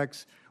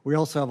defects. We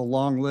also have a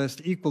long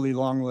list, equally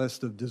long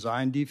list of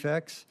design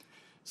defects.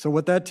 So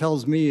what that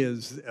tells me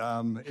is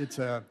it's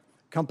a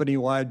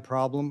company-wide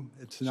problem.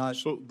 It's not.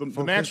 So the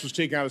MAX was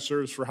taken out of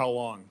service for how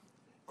long?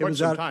 It was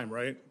some time,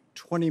 right?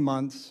 20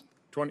 months.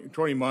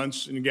 20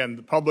 months. And again,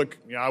 the public,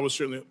 I was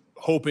certainly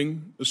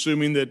hoping,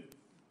 assuming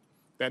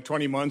that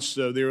 20 months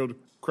they were able to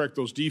correct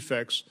those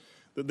defects,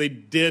 that they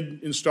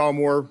did install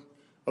more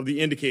of the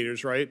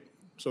indicators, right?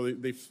 So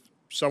they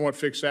somewhat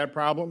fixed that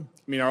problem.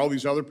 I mean, are all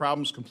these other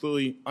problems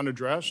completely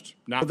unaddressed,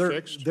 not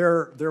fixed?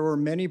 There were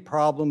many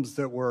problems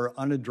that were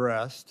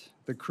unaddressed.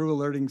 The crew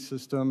alerting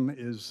system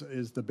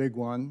is the big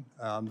one.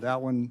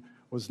 That one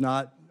was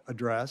not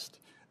addressed.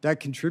 That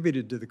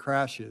contributed to the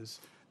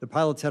crashes. The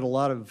pilots had a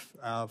lot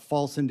of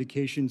false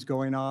indications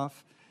going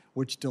off,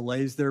 which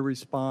delays their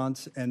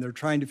response, and they're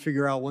trying to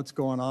figure out what's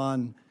going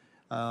on.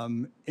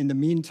 In the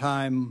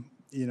meantime,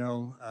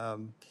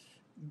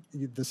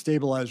 the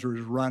stabilizer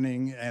is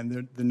running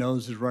and the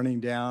nose is running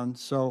down.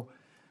 So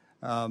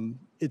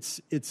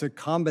it's a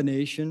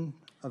combination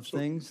of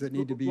things that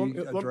need to be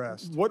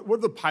addressed. What do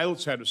the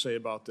pilots had to say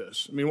about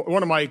this? I mean,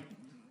 one of my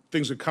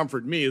things that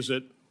comfort me is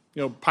that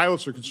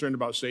pilots are concerned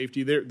about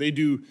safety. They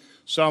do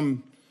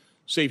some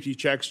safety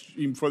checks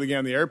even before they get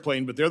on the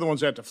airplane, but they're the ones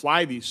that have to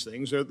fly these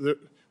things.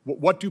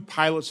 What do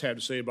pilots have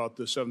to say about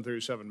the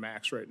 737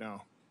 MAX right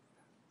now?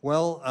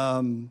 Well,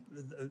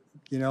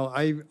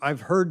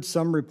 I've heard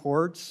some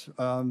reports.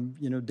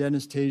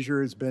 Dennis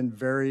Tazier has been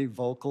very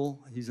vocal.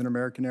 He's an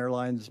American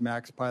Airlines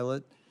MAX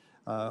pilot.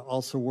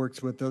 Also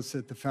works with us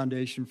at the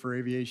Foundation for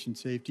Aviation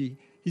Safety.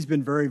 He's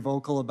been very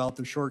vocal about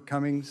the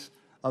shortcomings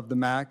of the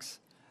MAX.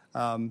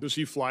 Does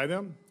he fly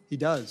them? He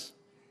does.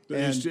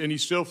 And he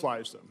still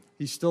flies them?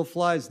 He still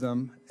flies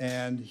them,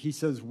 and he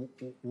says,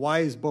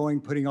 why is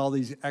Boeing putting all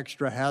these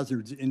extra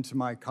hazards into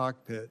my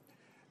cockpit?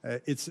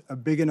 It's a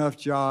big enough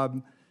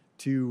job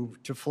to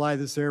fly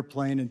this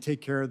airplane and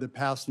take care of the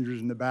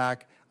passengers in the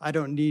back. I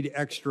don't need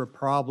extra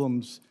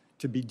problems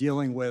to be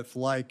dealing with,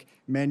 like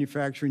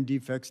manufacturing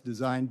defects,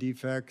 design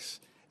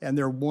defects, and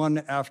they're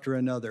one after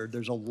another.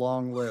 There's a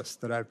long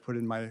list that I've put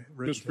in my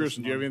written Mr.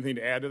 Pearson, do you have anything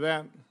to add to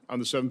that on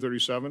the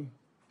 737?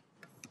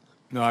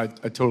 No, I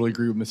totally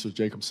agree with Mr.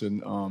 Jacobson.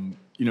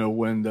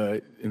 When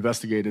they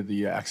investigated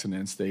the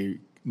accidents, they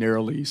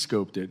narrowly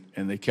scoped it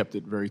and they kept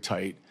it very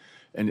tight.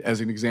 And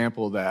as an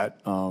example of that,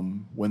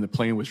 when the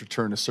plane was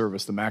returned to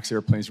service, the MAX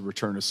airplanes were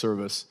returned to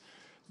service,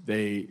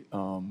 they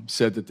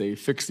said that they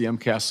fixed the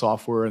MCAS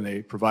software and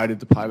they provided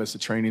the pilots the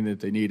training that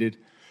they needed.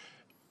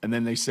 And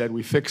then they said,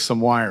 we fixed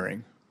some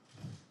wiring,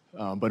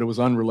 but it was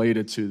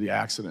unrelated to the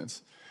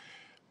accidents.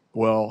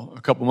 Well,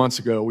 a couple months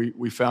ago,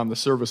 we found the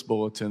service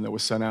bulletin that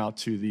was sent out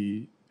to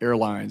the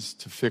airlines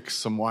to fix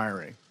some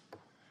wiring.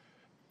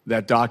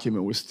 That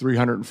document was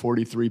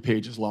 343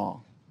 pages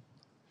long.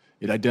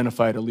 It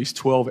identified at least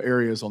 12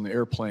 areas on the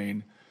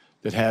airplane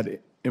that had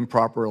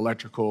improper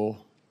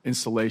electrical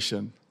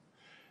installation.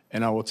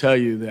 And I will tell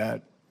you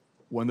that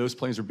when those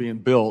planes were being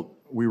built,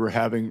 we were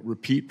having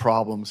repeat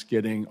problems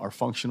getting our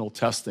functional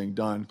testing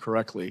done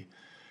correctly.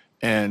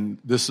 And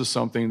this is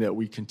something that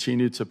we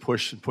continued to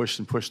push and push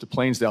and push the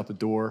planes out the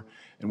door,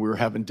 and we were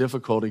having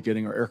difficulty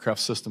getting our aircraft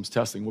systems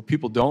testing. What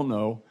people don't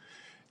know,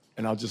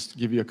 and I'll just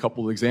give you a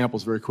couple of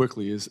examples very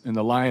quickly, is in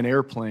the Lion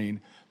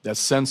airplane, that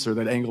sensor,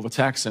 that angle of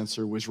attack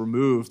sensor, was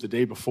removed the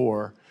day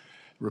before,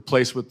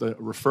 replaced with the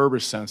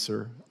refurbished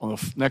sensor. On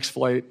the next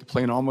flight, the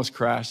plane almost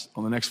crashed.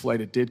 On the next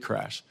flight, it did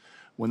crash.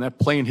 When that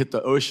plane hit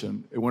the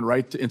ocean, it went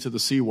right into the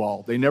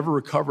seawall. They never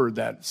recovered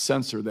that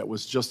sensor that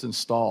was just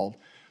installed,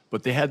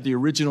 but they had the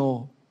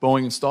original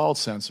Boeing installed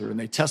sensor, and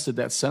they tested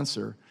that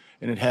sensor,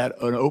 and it had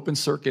an open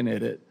circuit in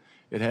it.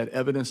 It had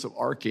evidence of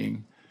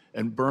arcing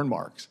and burn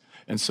marks.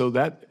 And so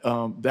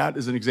that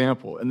is an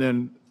example. And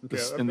then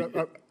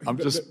I'm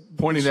just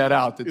pointing that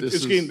out. That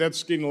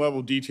that's getting a level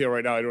of detail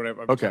right now. I don't have.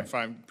 Okay.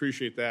 Fine.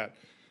 Appreciate that.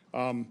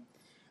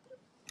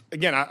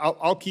 Again,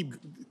 I'll keep.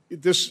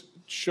 This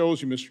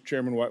shows you, Mr.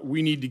 Chairman, what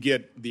we need to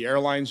get the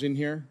airlines in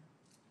here,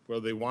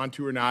 whether they want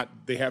to or not.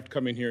 They have to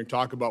come in here and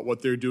talk about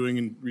what they're doing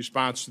in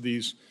response to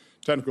these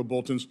technical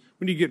bulletins.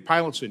 We need to get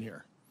pilots in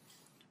here.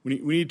 We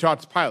need to talk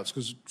to pilots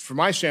because, from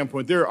my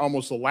standpoint, they're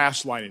almost the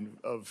last line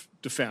of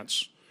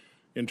defense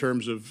in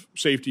terms of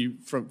safety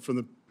from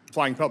the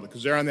flying public,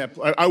 because they're on that.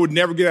 I would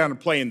never get on a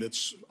plane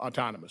that's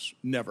autonomous.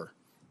 Never.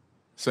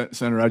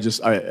 Senator,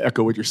 I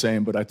echo what you're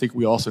saying, but I think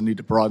we also need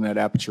to broaden that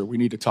aperture. We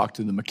need to talk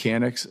to the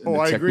mechanics and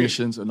the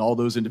technicians and all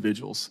those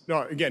individuals.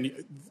 No, again,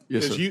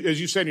 Yes, as sir.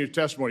 you said in your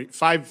testimony,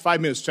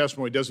 five minutes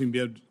testimony doesn't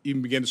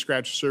even begin to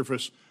scratch the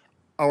surface.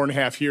 Hour and a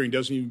half hearing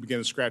doesn't even begin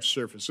to scratch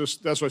the surface.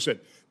 That's what I said.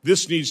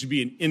 This needs to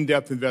be an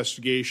in-depth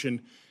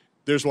investigation.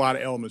 There's a lot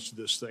of elements to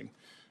this thing.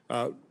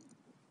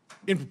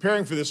 In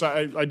preparing for this,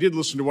 I did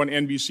listen to one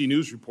NBC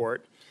News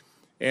report,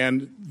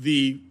 and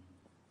this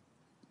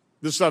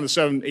is on the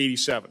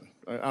 787,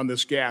 on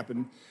this gap.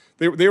 And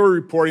they were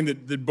reporting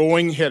that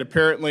Boeing had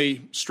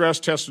apparently stress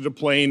tested a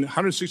plane,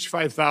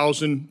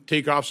 165,000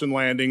 takeoffs and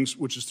landings,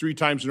 which is 3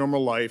 times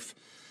normal life.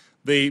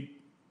 They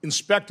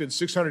inspected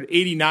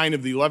 689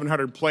 of the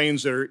 1,100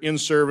 planes that are in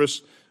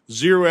service,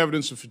 0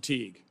 evidence of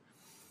fatigue.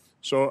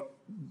 So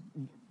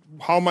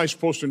how am I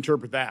supposed to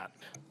interpret that?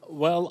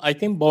 Well, I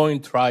think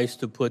Boeing tries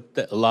to put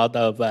a lot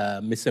of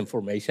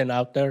misinformation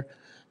out there.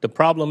 The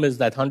problem is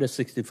that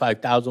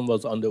 165,000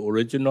 was on the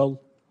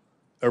original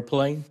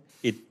airplane.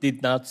 It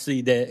did not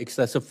see the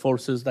excessive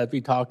forces that we're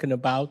talking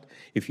about.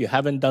 If you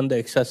haven't done the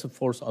excessive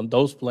force on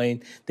those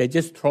planes, they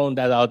just thrown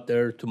that out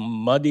there to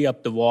muddy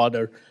up the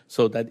water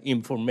so that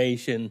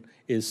information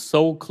is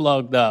so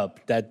clogged up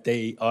that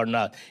they are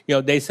not.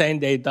 They're saying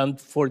they've done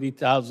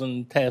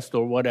 40,000 tests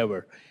or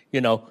whatever.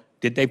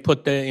 Did they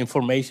put the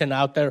information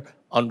out there?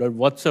 Under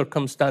what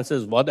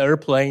circumstances, what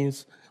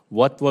airplanes,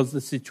 what was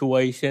the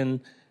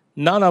situation?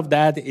 None of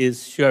that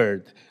is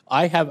shared.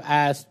 I have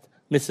asked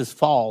Mrs.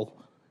 Fall,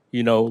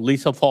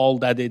 Lisa Fall,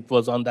 that it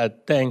was on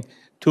that thing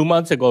 2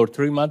 months ago or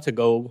 3 months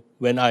ago.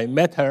 When I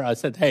met her, I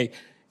said, hey,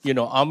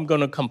 I'm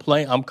going to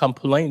complain. I'm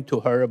complaining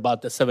to her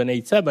about the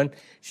 787.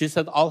 She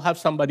said, I'll have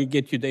somebody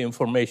get you the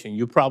information.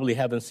 You probably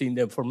haven't seen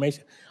the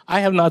information.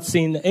 I have not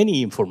seen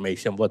any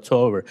information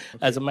whatsoever. Okay.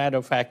 As a matter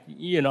of fact,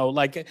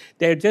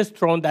 they're just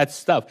throwing that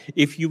stuff.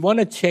 If you want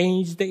to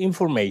change the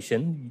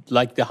information,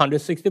 like the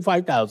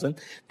 165,000,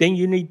 then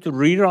you need to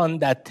rerun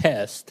that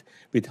test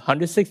with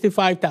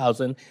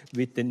 165,000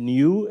 with the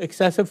new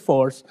excessive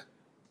force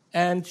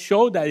and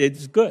show that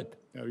it's good.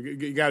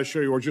 You got to show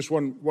you. Or just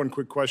one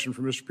quick question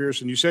for Mr.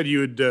 Pearson. You said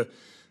you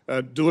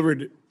had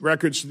delivered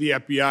records to the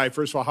FBI.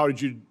 First of all, how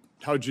did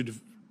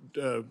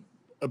you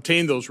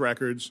obtain those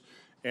records,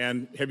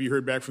 and have you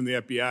heard back from the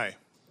FBI?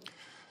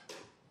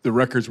 The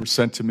records were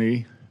sent to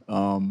me,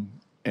 and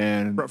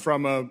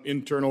from an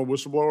internal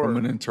whistleblower. From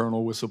an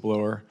internal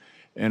whistleblower,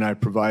 and I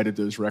provided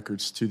those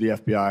records to the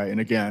FBI. And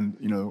again,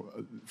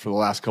 for the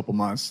last couple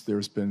months,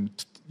 there's been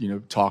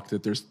talk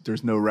that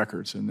there's no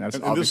records, and that's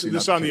obviously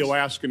this not on the the case.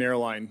 Alaskan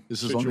airline.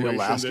 This is on the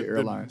Alaska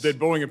Airlines. That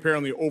Boeing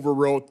apparently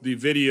overwrote the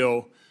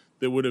video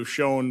that would have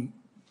shown.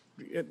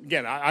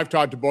 Again, I've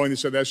talked to Boeing. They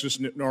said that's just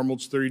normal.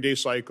 It's a 30-day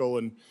cycle,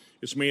 and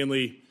it's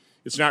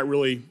not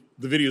really,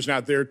 the video's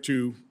not there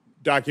to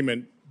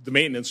document the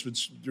maintenance.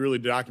 It's really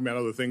to document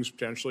other things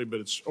potentially,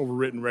 but it's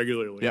overwritten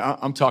regularly. Yeah,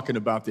 I'm talking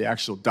about the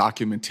actual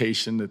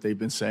documentation that they've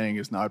been saying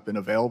has not been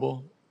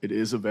available. It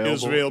is available. It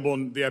is available,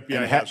 and the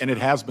FBI and it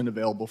has been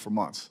available for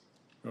months.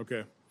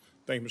 Okay.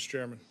 Thank you, Mr.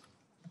 Chairman.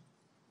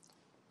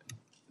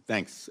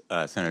 Thanks,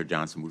 Senator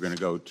Johnson. We're going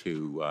to go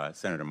to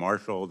Senator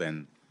Marshall,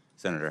 then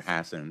Senator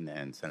Hassan,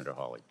 and Senator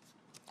Hawley.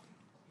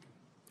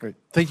 Great.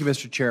 Thank you,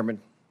 Mr. Chairman.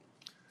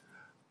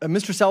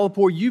 Mr.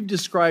 Salapore, you've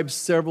described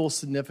several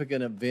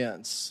significant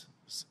events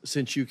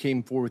since you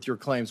came forward with your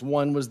claims.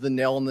 One was the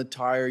nail in the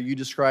tire. You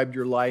described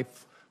your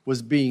life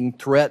was being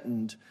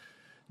threatened.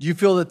 Do you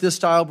feel that this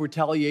style of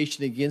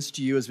retaliation against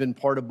you has been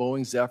part of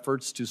Boeing's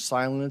efforts to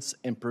silence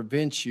and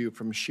prevent you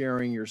from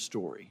sharing your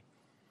story?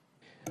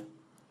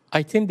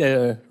 I think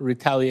the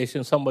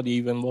retaliation, somebody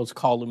even was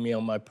calling me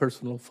on my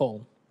personal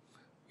phone,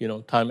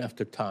 time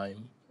after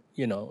time.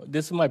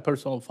 This is my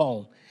personal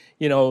phone,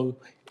 Well,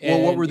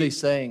 what were they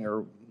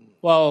saying?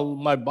 Well,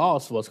 my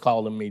boss was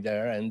calling me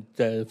there,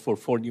 and for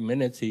 40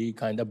 minutes, he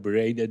kind of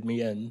berated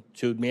me and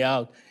chewed me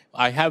out.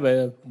 I have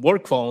a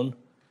work phone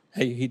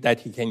that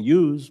he can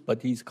use,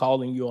 but he's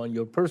calling you on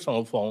your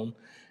personal phone,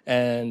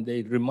 and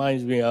it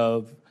reminds me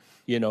of,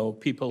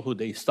 people who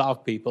they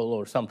stalk people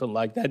or something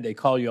like that. They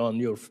call you on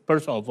your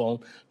personal phone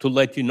to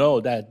let you know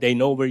that they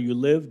know where you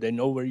live, they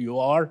know where you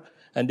are,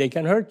 and they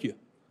can hurt you.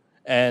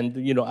 And,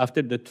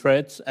 after the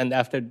threats and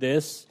after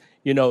this,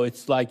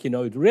 it's like,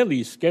 it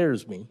really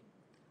scares me,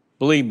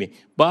 believe me.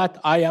 But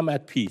I am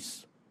at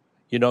peace.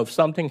 If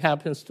something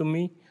happens to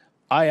me,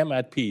 I am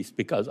at peace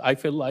because I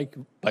feel like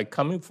by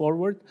coming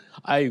forward,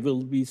 I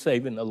will be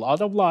saving a lot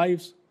of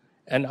lives,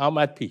 and I'm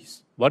at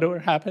peace. Whatever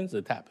happens,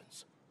 it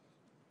happens.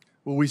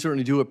 Well, we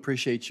certainly do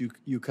appreciate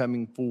you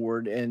coming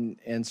forward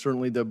and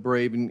certainly the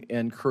brave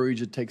and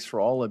courage it takes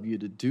for all of you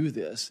to do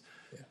this.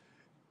 Yeah.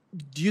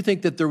 Do you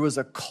think that there was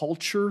a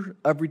culture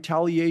of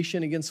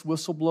retaliation against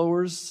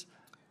whistleblowers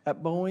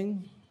at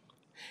Boeing?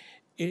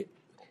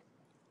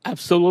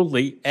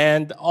 Absolutely.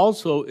 And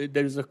also,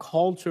 there's a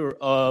culture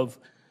of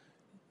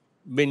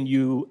when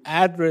you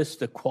address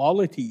the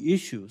quality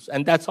issues,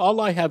 and that's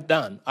all I have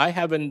done. I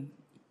haven't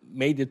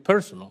made it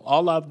personal.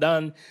 All I've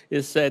done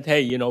is said,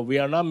 hey, you know, we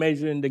are not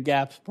measuring the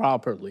gaps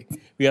properly.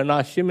 We are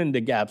not shimming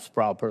the gaps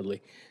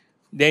properly.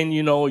 Then,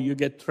 you know, you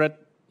get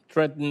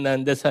threatened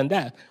and this and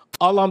that.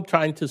 All I'm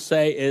trying to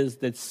say is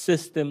that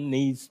system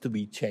needs to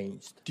be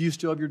changed. Do you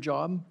still have your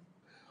job?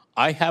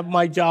 I have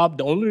my job.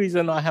 The only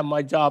reason I have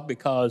my job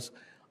because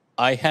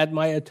I had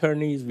my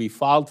attorneys. We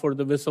filed for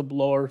the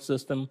whistleblower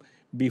system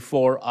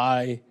before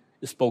I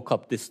spoke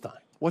up this time.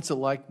 What's it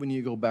like when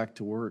you go back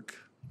to work?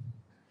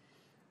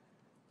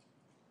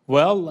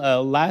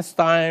 Well, last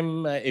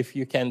time, if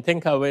you can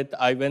think of it,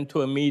 I went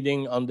to a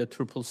meeting on the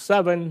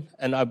 777,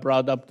 and I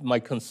brought up my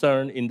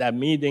concern in that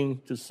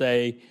meeting to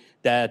say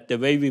that the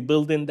way we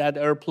build in that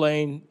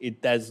airplane,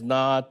 it does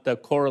not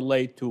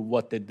correlate to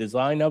what the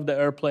design of the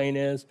airplane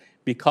is.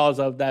 Because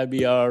of that,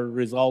 we are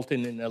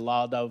resulting in a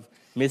lot of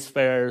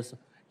misfares,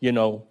 you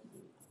know,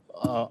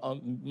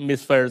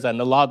 misfares and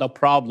a lot of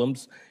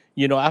problems.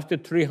 You know, after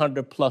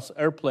 300 plus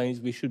airplanes,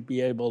 we should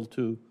be able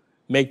to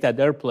make that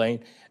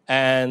airplane.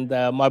 And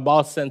my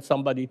boss sent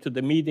somebody to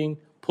the meeting,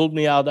 pulled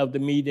me out of the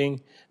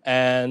meeting,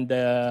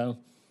 and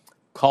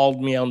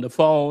called me on the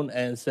phone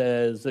and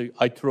says,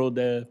 I throw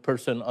the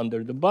person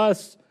under the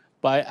bus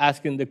by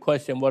asking the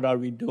question, what are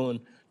we doing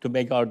to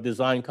make our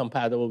design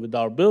compatible with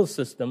our build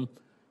system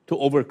to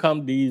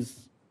overcome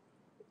these,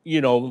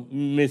 you know,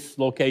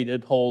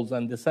 mislocated holes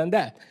and this and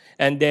that.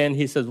 And then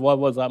he says, what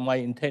was my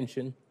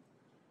intention,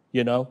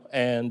 you know,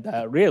 and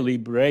really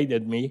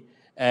berated me.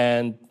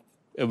 And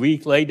a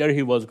week later,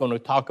 he was going to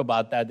talk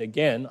about that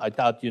again. I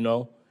thought, you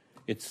know,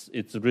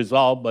 it's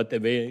resolved, but a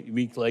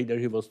week later,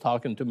 he was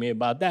talking to me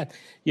about that.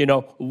 You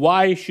know,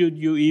 why should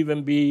you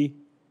even be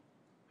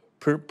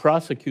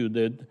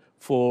prosecuted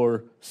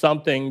for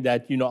something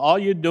that, you know, all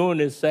you're doing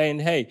is saying,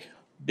 hey,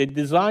 the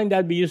design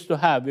that we used to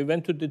have, we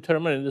went to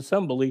determinate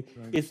assembly,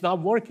 it's not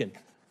working.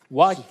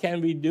 What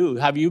can we do?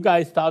 Have you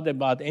guys thought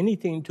about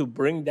anything to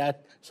bring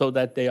that so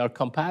that they are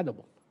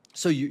compatible?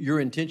 So your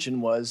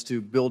intention was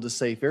to build a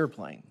safe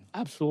airplane?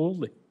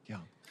 Absolutely. Yeah.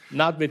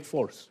 Not with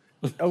force.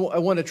 I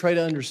want to try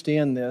to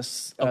understand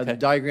this. Okay. The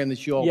diagram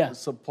that you all Yeah.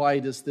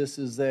 supplied us, this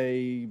is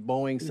a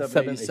Boeing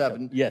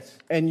 787. Yes.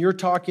 And you're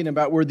talking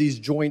about where these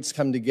joints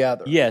come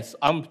together. Yes,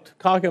 I'm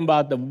talking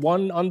about the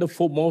one on the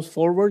most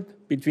forward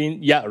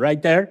between,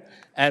 right there,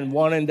 and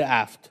one in the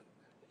aft.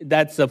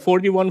 That's a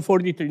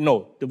 4143.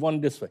 No, the one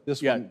this way.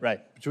 This yeah, one,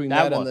 right. between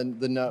that one. and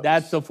the nose.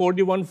 That's a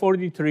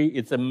 4143.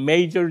 It's a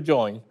major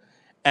joint.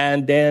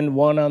 And then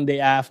one on the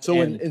aft. So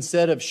end.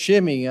 instead of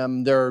shimming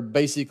them, they're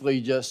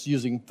basically just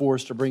using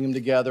force to bring them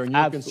together. And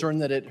you're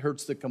concerned that it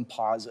hurts the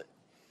composite.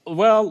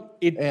 Well,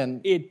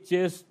 it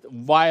just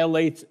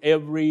violates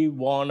every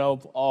one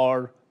of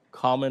our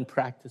common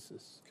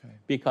practices. Okay.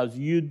 Because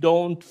you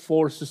don't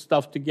force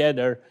stuff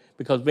together.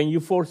 Because when you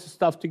force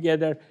stuff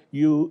together,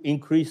 you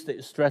increase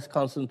the stress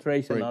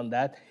concentration on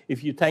that.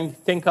 If you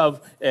think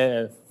of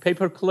a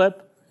paper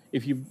clip,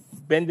 if you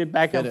bend it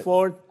back and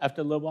forth, after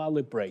a little while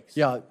it breaks.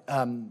 Yeah,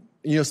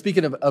 you know,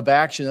 speaking of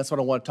action, that's what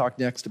I want to talk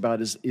next about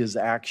is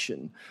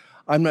action.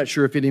 I'm not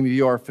sure if any of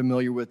you are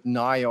familiar with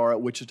NIAR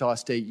at Wichita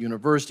State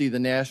University, the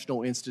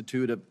National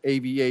Institute of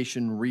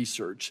Aviation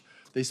Research.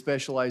 They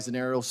specialize in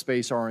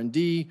aerospace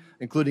R&D,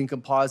 including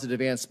composite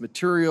advanced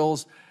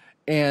materials,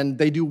 and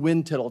they do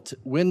wind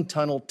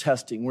tunnel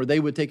testing, where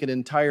they would take an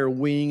entire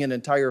wing, an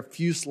entire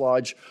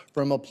fuselage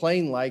from a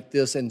plane like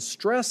this and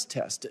stress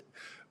test it.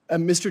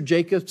 Mr.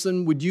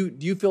 Jacobson, do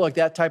you feel like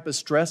that type of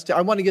stress?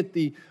 I want to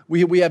get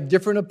we have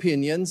different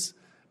opinions,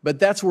 but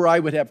that's where I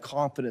would have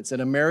confidence,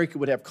 and America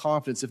would have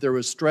confidence if there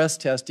was stress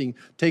testing.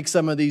 Take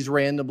some of these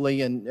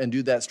randomly and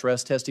do that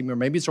stress testing, or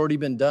maybe it's already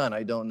been done.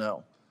 I don't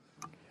know.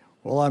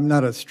 Well, I'm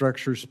not a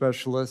structure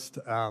specialist,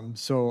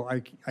 so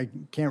I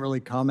can't really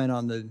comment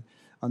on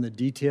the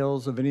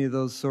details of any of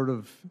those sort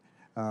of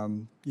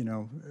you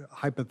know,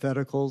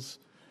 hypotheticals.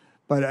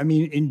 But I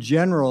mean, in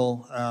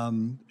general,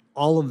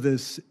 all of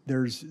this,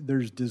 there's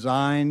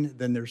design,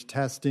 then there's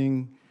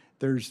testing,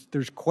 there's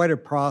quite a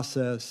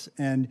process,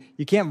 and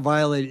you can't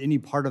violate any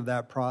part of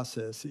that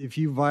process. If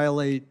you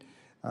violate...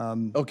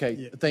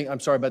 Okay, I'm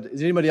sorry, but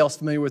is anybody else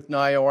familiar with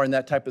NIAR and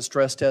that type of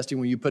stress testing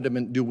where you put them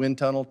in, do wind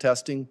tunnel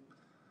testing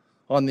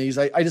on these?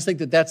 I just think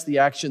that that's the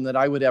action that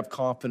I would have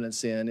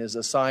confidence in as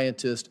a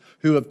scientist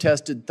who have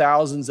tested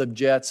thousands of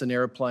jets and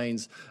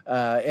airplanes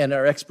and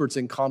are experts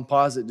in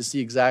composite to see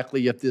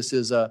exactly if this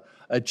is a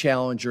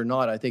challenge or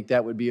not. I think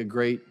that would be a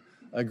great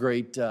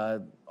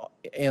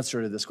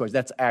answer to this question.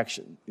 That's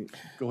action.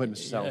 Go ahead,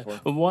 Mr.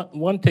 Salvatore.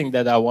 One thing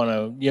that I want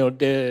to, you know,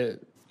 the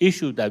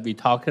issue that we're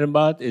talking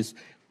about is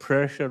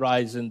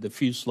pressurizing the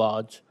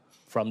fuselage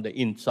from the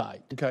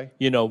inside. Okay.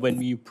 You know,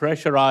 when you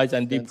pressurize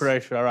and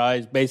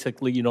depressurize,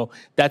 basically, you know,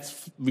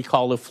 we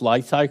call a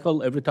flight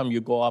cycle. Every time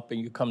you go up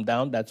and you come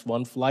down, that's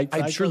one flight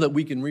cycle. I'm sure that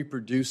we can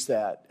reproduce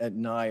that at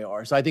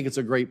NIAR. So I think it's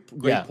a great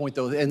point,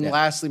 though. And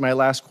lastly, my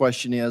last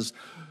question is,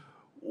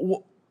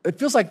 it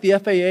feels like the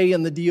FAA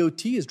and the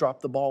DOT has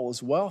dropped the ball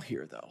as well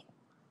here, though.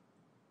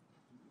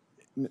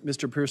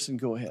 Mr. Pearson,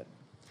 go ahead.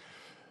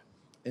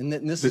 And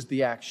this is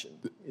the action.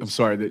 I'm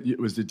sorry, it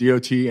was the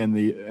DOT and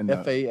the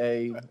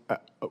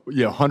FAA.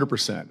 Yeah,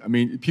 100%. I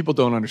mean, people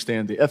don't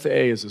understand the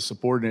FAA is a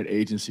subordinate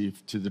agency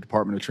to the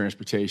Department of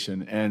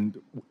Transportation,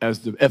 and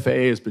as the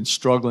FAA has been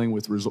struggling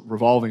with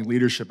revolving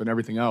leadership and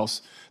everything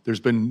else, there's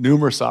been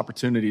numerous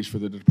opportunities for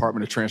the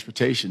Department of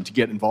Transportation to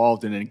get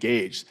involved and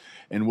engaged.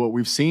 And what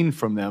we've seen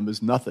from them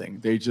is nothing.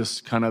 They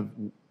just kind of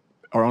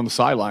are on the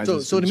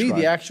sidelines. So to me,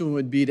 the action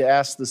would be to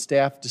ask the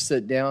staff to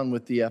sit down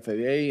with the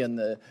FAA and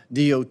the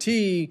DOT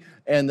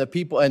and the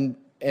people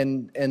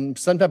and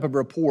some type of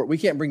report. We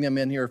can't bring them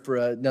in here for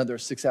another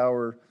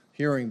 6-hour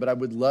hearing, but I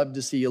would love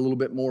to see a little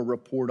bit more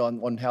report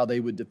on how they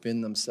would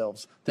defend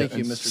themselves. Thank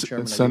you, Mr.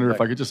 Chairman. Senator, if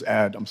I could just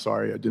add, I'm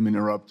sorry, I didn't mean to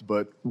interrupt,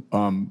 but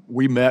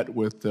we met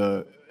with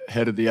the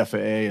head of the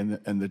FAA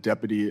and the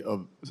Deputy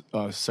of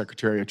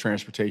Secretary of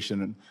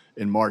Transportation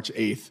in March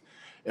 8th.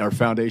 Our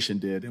foundation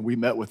did, and we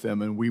met with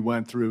them, and we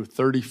went through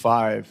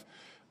 35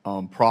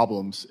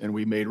 problems, and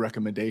we made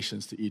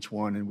recommendations to each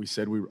one, and we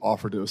said we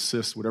offered to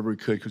assist whatever we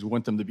could because we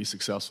want them to be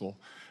successful.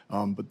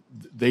 But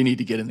they need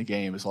to get in the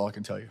game is all I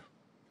can tell you.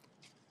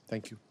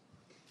 Thank you.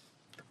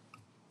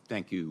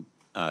 Thank you,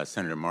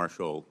 Senator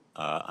Marshall.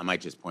 I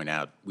might just point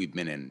out we've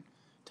been in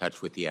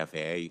touch with the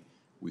FAA.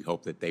 We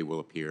hope that they will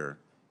appear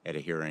at a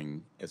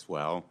hearing as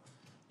well,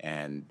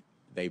 and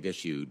they've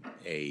issued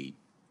a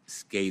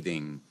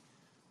scathing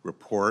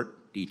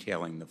report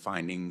detailing the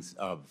findings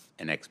of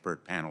an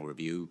expert panel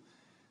review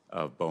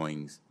of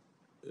Boeing's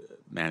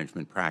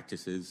management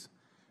practices.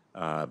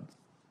 The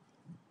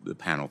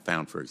panel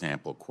found, for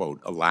example,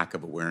 quote, a lack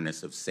of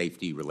awareness of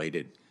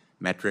safety-related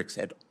metrics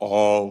at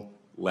all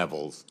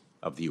levels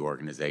of the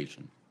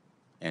organization,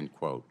 end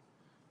quote.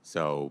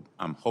 So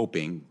I'm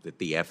hoping that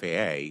the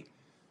FAA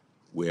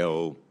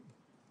will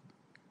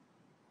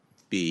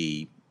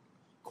be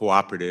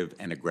cooperative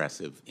and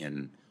aggressive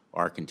in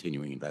our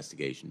continuing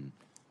investigation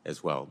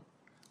as well.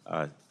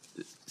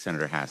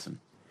 Senator Hassan.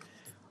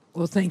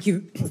 Well, thank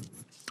you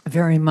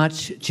very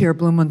much, Chair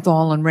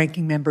Blumenthal and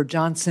Ranking Member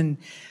Johnson,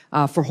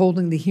 for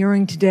holding the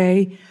hearing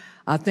today.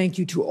 Thank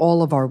you to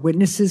all of our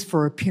witnesses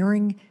for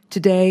appearing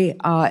today,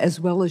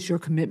 as well as your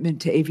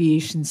commitment to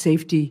aviation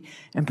safety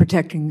and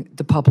protecting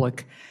the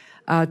public.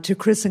 To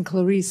Chris and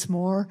Clarice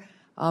Moore,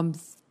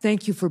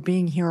 thank you for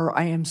being here.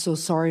 I am so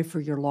sorry for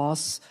your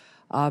loss.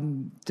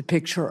 The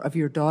picture of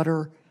your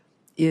daughter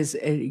is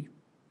a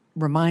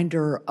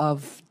reminder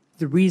of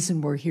the reason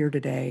we're here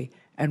today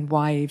and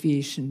why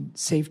aviation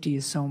safety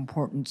is so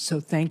important. So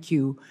thank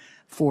you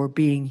for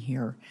being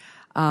here.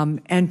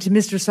 And to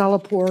Mr.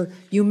 Salahpour,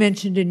 you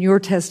mentioned in your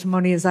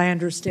testimony, as I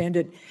understand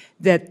it,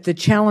 that the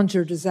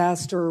Challenger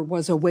disaster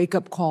was a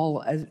wake-up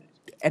call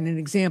and an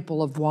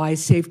example of why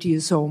safety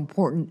is so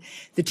important.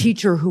 The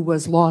teacher who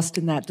was lost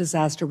in that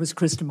disaster was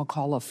Krista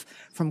McAuliffe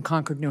from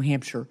Concord, New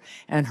Hampshire,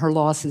 and her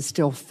loss is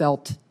still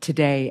felt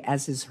today,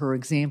 as is her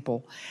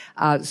example.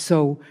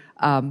 So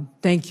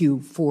thank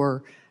you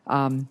for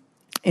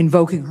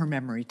invoking her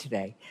memory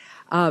today.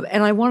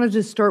 And I wanted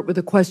to start with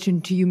a question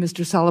to you,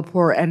 Mr.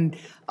 Salahpour, and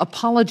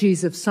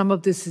apologies if some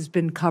of this has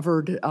been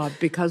covered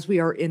because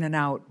we are in and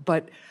out,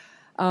 but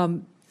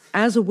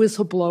as a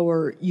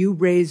whistleblower, you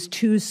raised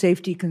 2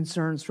 safety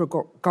concerns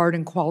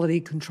regarding quality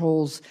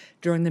controls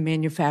during the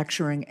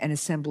manufacturing and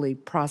assembly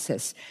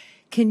process.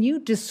 Can you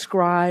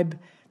describe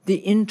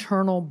the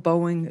internal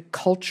Boeing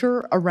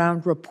culture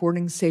around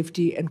reporting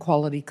safety and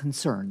quality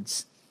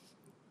concerns?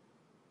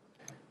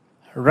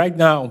 Right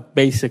now,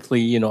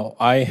 basically,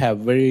 I have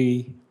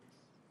very,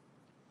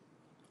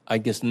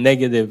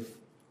 negative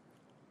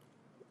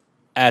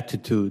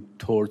attitude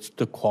towards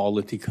the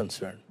quality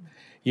concern.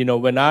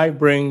 When I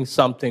bring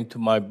something to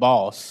my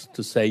boss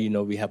to say,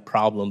 we have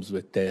problems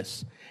with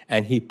this,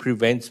 and he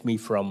prevents me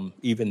from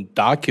even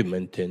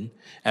documenting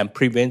and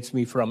prevents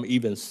me from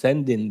even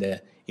sending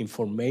the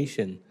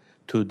information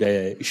to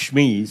the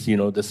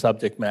SMEs, the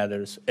subject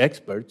matter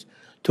experts,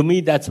 to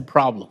me, that's a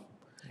problem.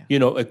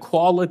 Yeah. A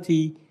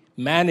quality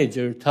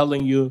manager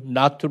telling you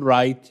not to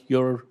write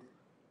your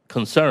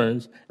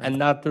concerns and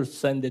not to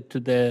send it to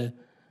the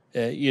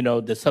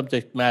the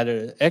subject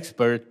matter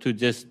expert to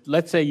just,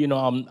 let's say,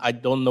 I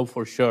don't know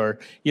for sure,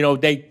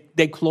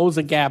 they close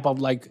a gap of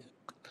like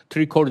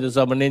 3/4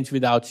 of an inch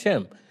without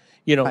shim.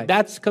 Right.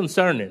 That's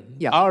concerning.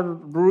 Yeah. Our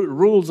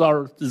rules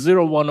are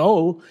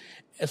 010.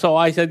 So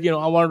I said,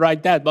 I want to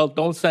write that. Well,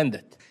 don't send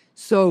it.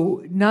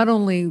 So not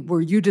only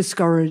were you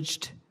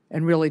discouraged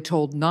and really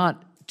told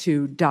not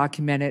to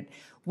document it,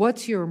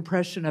 what's your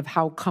impression of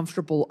how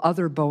comfortable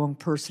other Boeing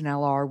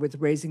personnel are with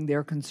raising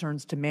their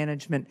concerns to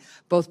management,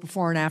 both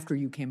before and after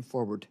you came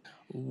forward?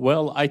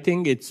 Well, I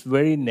think it's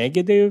very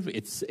negative.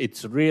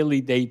 It's really,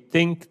 they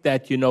think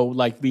that,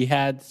 like we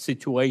had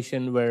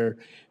situation where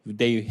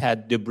they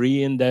had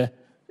debris in the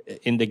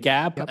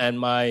gap, yep. And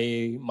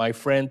my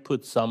friend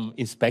put some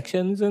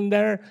inspections in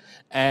there,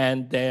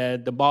 and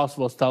the boss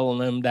was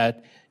telling him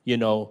that,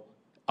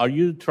 are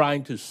you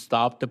trying to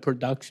stop the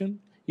production?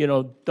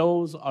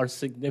 Those are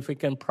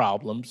significant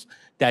problems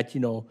that,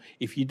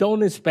 if you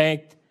don't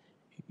inspect,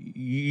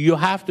 you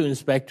have to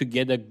inspect to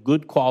get a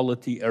good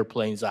quality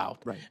airplanes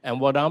out. Right. And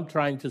what I'm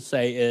trying to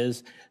say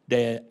is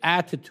the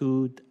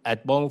attitude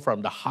at Boeing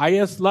from the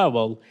highest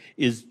level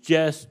is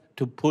just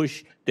to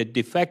push the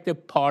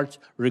defective parts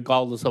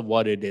regardless of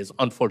what it is,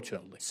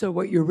 unfortunately. So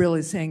what you're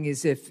really saying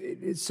is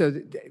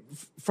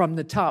from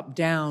the top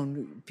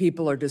down,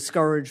 people are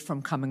discouraged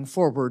from coming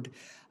forward,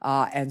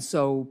 and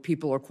so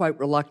people are quite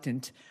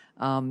reluctant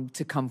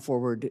to come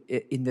forward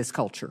in this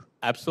culture.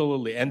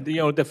 Absolutely. And,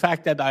 the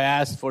fact that I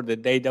asked for the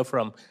data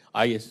from,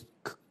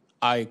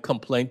 I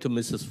complained to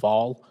Mrs.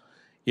 Fall,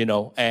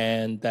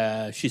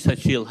 and she said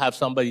she'll have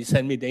somebody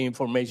send me the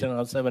information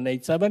on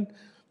 787.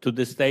 To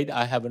this date,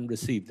 I haven't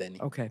received any.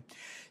 Okay.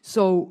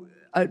 So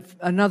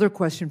another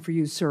question for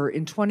you, sir.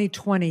 In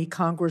 2020,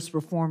 Congress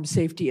reformed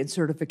safety and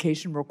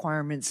certification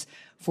requirements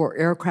for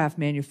aircraft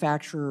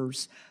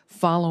manufacturers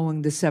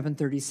following the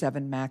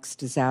 737 MAX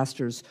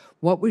disasters.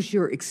 What was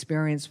your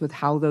experience with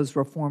how those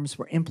reforms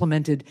were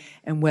implemented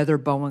and whether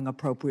Boeing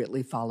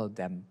appropriately followed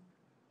them?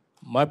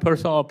 My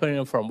personal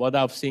opinion, from what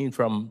I've seen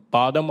from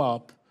bottom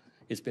up,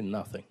 it's been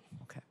nothing.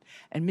 Okay.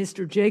 And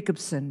Mr.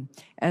 Jacobson,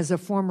 as a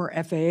former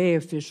FAA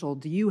official,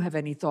 do you have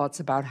any thoughts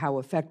about how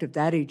effective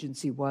that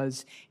agency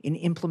was in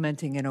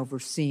implementing and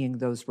overseeing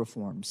those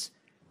reforms?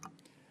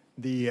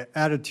 The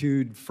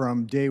attitude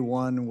from day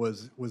one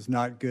was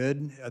not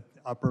good at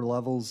upper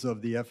levels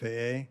of the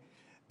FAA.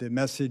 The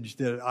message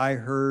that I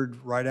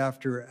heard right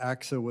after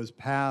AXA was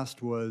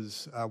passed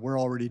was, we're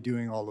already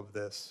doing all of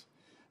this.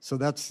 So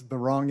that's the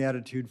wrong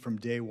attitude from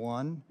day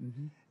one.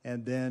 Mm-hmm.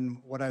 And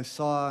then what I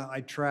saw,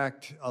 I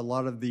tracked a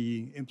lot of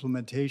the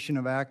implementation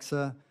of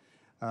AXA,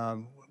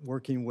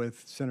 working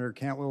with Senator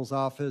Cantwell's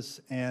office.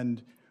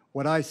 And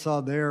what I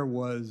saw there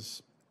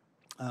was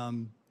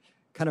kind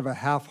of a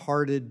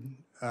half-hearted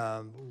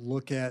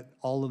look at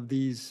all of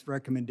these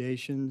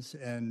recommendations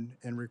and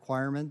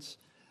requirements.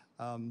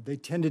 They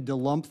tended to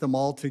lump them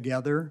all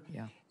together.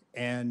 Yeah.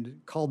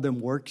 And called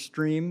them work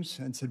streams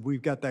and said,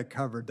 we've got that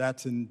covered.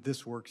 That's in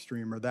this work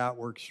stream or that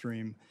work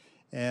stream.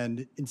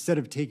 And instead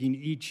of taking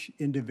each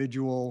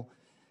individual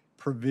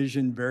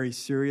provision very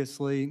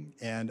seriously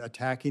and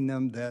attacking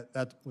them,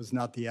 that was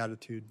not the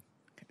attitude.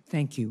 Okay,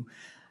 thank you.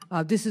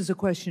 This is a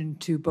question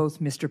to both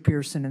Mr.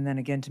 Pearson and then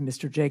again to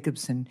Mr.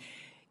 Jacobson.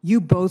 You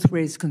both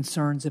raised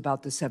concerns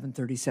about the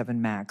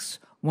 737 MAX,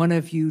 one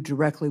of you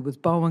directly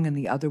with Boeing and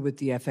the other with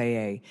the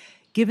FAA.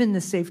 Given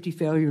the safety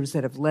failures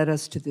that have led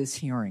us to this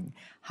hearing,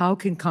 how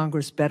can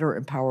Congress better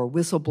empower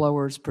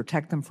whistleblowers,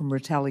 protect them from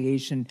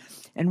retaliation,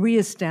 and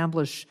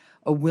reestablish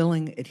a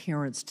willing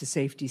adherence to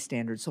safety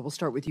standards? So we'll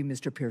start with you,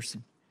 Mr.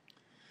 Pearson.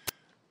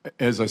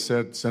 As I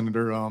said,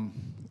 Senator,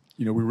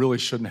 we really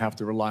shouldn't have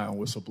to rely on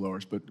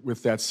whistleblowers. But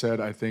with that said,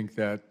 I think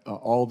that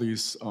all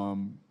these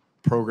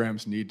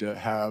programs need to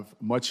have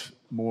much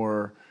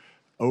more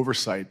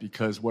oversight,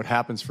 because what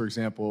happens, for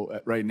example,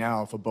 right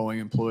now, if a Boeing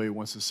employee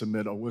wants to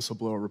submit a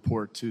whistleblower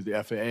report to the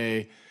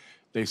FAA,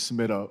 they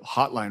submit a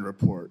hotline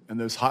report, and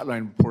those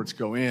hotline reports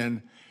go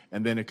in,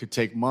 and then it could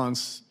take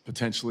months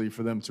potentially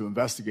for them to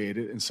investigate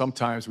it. And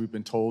sometimes we've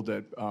been told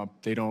that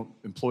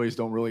employees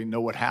don't really know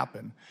what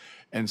happened.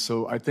 And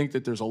so I think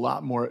that there's a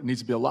lot more, it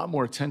needs to be a lot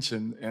more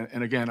attention.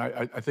 And again,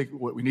 I think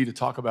what we need to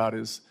talk about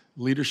is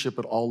leadership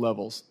at all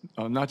levels,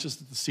 not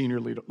just at the senior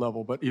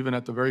level, but even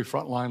at the very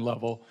frontline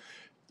level.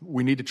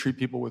 We need to treat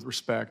people with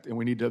respect, and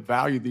we need to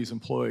value these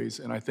employees,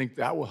 and I think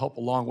that will help a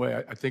long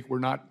way. I think we're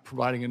not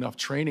providing enough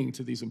training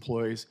to these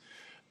employees.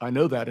 I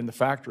know that in the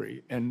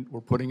factory, and we're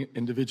putting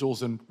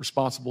individuals in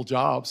responsible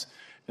jobs,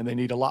 and they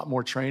need a lot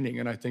more training,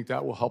 and I think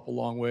that will help a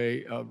long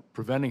way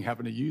preventing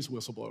having to use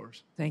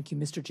whistleblowers. Thank you.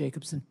 Mr.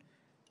 Jacobson.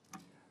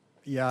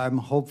 Yeah, I'm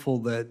hopeful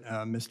that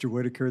Mr.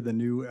 Whitaker, the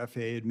new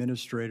FAA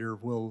administrator,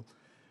 will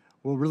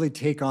really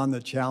take on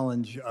the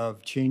challenge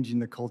of changing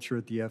the culture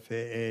at the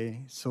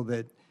FAA so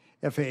that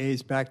FAA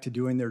is back to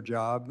doing their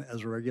job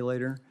as a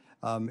regulator.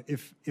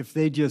 If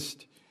they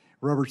just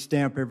rubber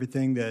stamp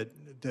everything that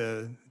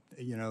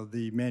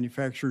the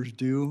manufacturers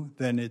do,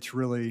 then it's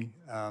really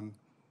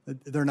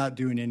they're not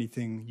doing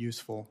anything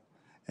useful.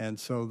 And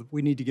so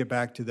we need to get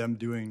back to them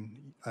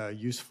doing a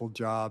useful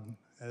job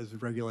as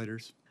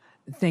regulators.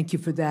 Thank you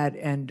for that.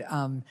 And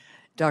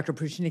Dr.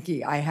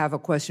 Prushnicki, I have a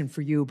question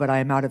for you, but I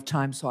am out of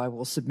time, so I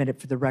will submit it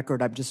for the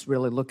record. I'm just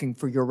really looking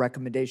for your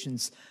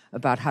recommendations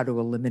about how to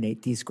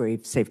eliminate these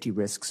grave safety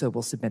risks, so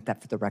we'll submit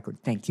that for the record.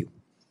 Thank you.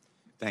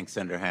 Thanks,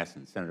 Senator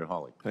Hassan. Senator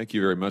Hawley. Thank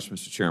you very much,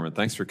 Mr. Chairman.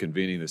 Thanks for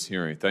convening this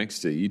hearing. Thanks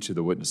to each of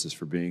the witnesses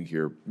for being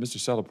here. Mr.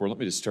 Salapore, let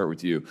me just start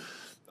with you.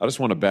 I just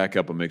want to back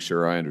up and make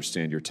sure I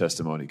understand your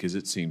testimony, because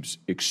it seems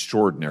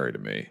extraordinary to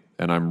me.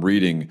 And I'm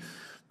reading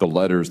the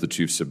letters that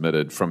you've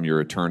submitted from your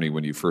attorney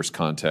when you first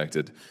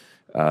contacted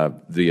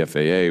the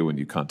FAA, when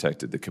you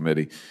contacted the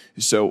committee.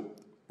 So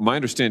my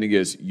understanding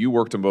is you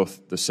worked on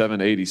both the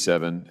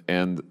 787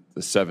 and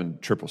the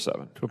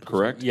 7777,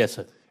 correct? Yes,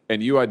 sir.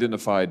 And you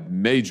identified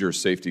major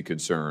safety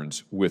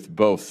concerns with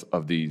both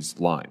of these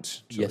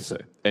lines, yes, sir.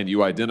 And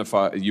you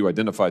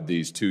identified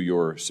these to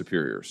your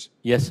superiors.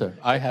 Yes, sir.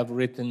 I have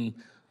written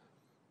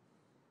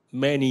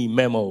many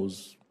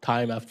memos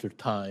time after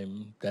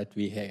time that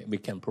we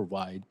can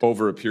provide.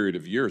 Over a period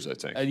of years, I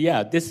think.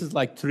 Yeah, this is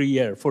like 3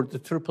 years. For the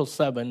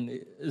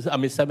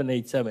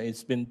 787,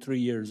 it's been 3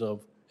 years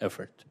of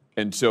effort.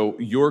 And so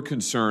your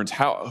concerns,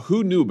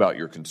 who knew about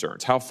your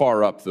concerns? How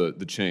far up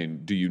the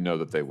chain do you know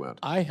that they went?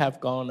 I have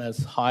gone as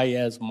high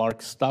as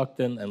Mark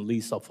Stockton and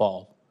Lisa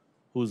Fall,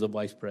 who's the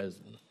vice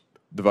president.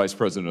 The vice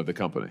president of the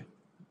company?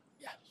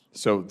 Yes.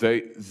 So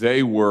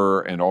they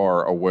were and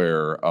are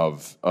aware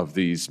of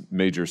these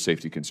major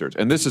safety concerns.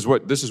 And this is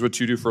what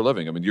you do for a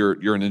living. I mean,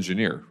 you're an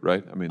engineer,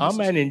 right? I mean, I'm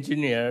an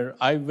engineer.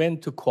 I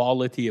went to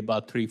quality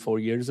about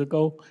 3-4 years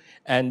ago.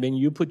 And when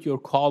you put your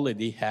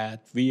quality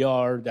hat, we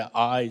are the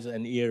eyes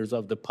and ears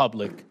of the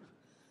public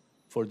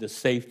for the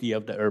safety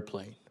of the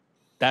airplane.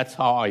 That's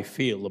how I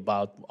feel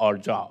about our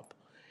job.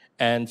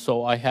 And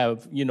so I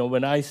have,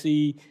 when I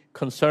see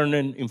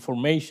concerning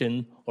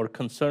information or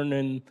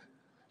concerning,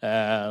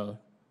 let's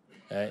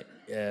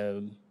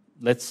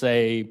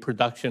say,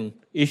 production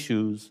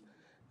issues,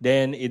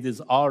 then it is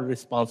our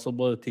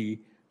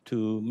responsibility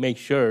to make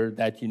sure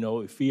that,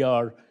 if we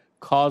are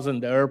causing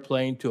the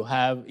airplane to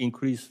have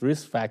increased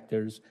risk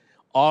factors,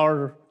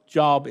 our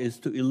job is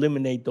to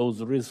eliminate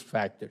those risk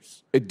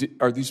factors.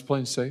 Are these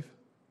planes safe?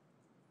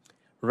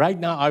 Right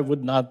now, I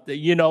would not.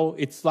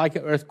 It's like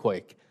an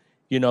earthquake.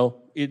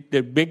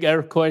 The big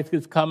earthquake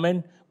is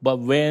coming, but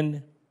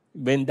when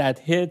that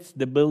hits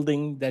the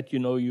building that,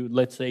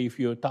 let's say if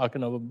you're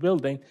talking of a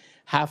building,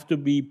 have to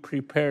be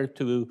prepared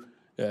to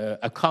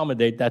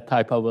accommodate that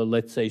type of a,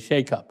 let's say,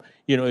 shakeup.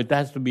 It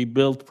has to be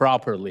built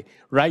properly.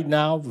 Right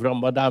now, from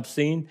what I've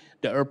seen,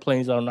 the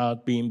airplanes are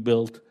not being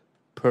built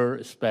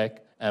per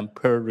spec and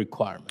per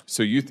requirement.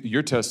 So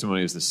your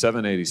testimony is the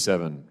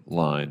 787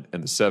 line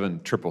and the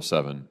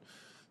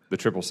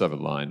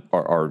 777 line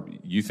are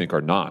you think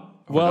are not.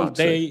 Well,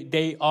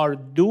 they are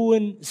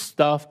doing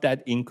stuff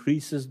that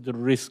increases the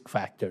risk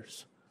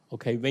factors.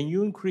 Okay, when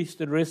you increase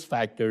the risk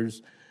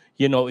factors,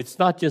 it's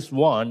not just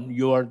one.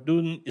 You are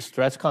doing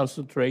stress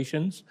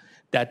concentrations.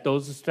 That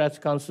those stress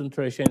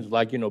concentrations,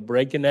 like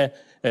breaking a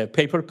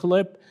paper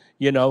clip,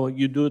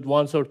 you do it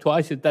once or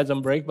twice, it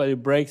doesn't break, but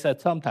it breaks at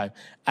some time.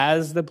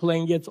 As the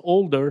plane gets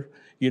older,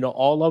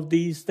 all of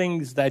these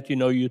things that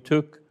you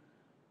took,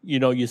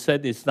 you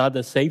said it's not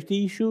a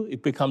safety issue,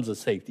 it becomes a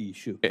safety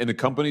issue. And the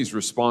company's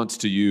response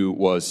to you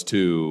was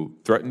to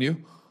threaten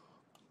you?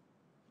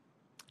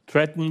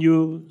 Threaten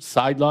you,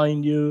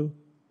 sideline you,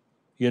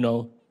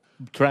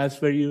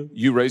 transfer you.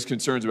 You raised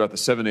concerns about the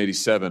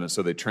 787, and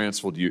so they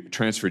transferred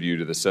you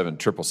to the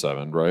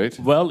 777, right?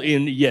 Well,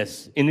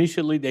 yes.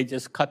 Initially, they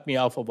just cut me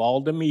off of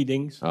all the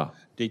meetings.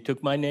 They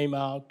took my name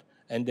out,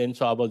 and then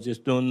so I was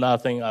just doing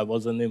nothing. I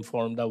wasn't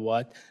informed of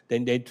what.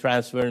 Then they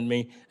transferred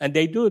me, and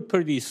they do it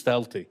pretty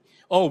stealthy.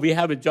 Oh, we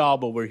have a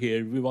job over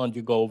here. We want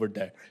you to go over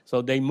there.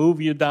 So they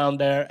move you down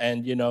there,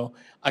 and,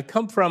 I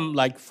come from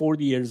like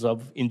 40 years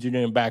of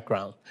engineering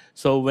background.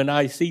 So when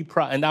I see,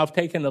 and I've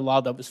taken a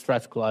lot of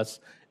stress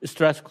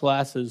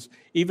classes,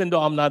 even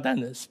though I'm not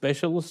a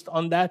specialist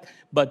on that,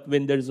 but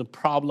when there's a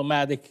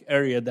problematic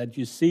area that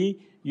you see,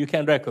 you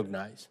can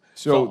recognize.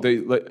 So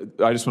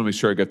I just want to make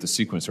sure I got the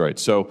sequence right.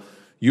 So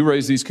you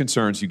raise these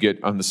concerns, you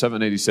get on the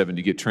 787,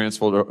 you get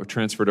transferred over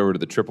to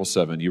the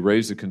 777, you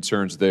raise the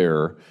concerns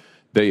there.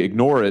 They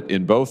ignore it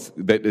in both.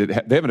 They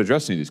haven't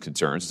addressed any of these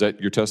concerns. Is that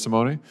your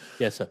testimony?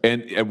 Yes, sir.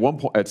 And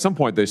at some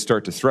point, they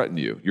start to threaten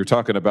you. You're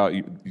talking about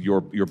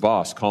your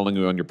boss calling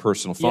you on your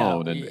personal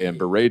phone and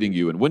berating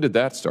you. And when did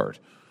that start?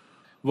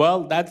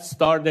 Well, that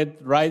started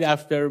right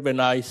after when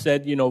I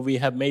said, we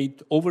have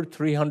made over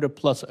 300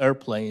 plus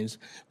airplanes.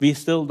 We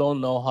still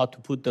don't know how to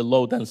put the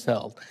load and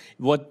sell.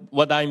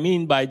 What I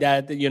mean by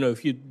that,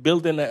 if you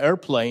build in an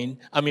airplane,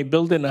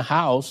 build in a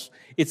house,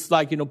 it's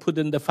like,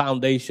 putting the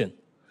foundation.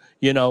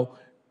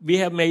 We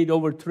have made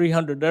over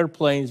 300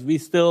 airplanes. We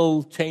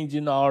still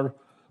changing our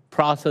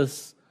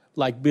process,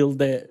 like build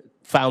the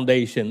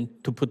foundation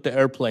to put the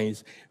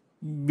airplanes.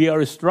 We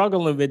are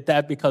struggling with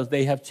that because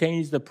they have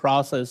changed the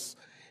process,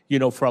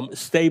 from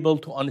stable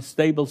to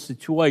unstable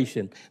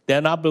situation. They're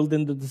not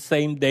building the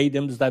same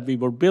datums that we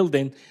were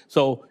building.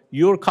 So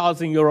you're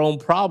causing your own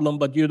problem,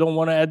 but you don't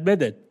want to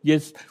admit it.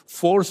 Just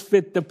force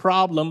fit the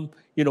problem,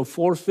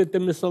 force fit the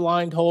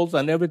misaligned holes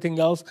and everything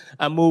else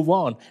and move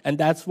on. And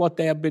that's what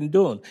they have been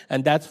doing.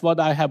 And that's what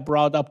I have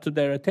brought up to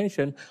their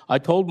attention. I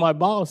told my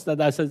boss that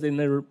I said in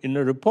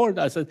the report,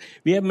 I said,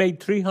 we have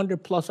made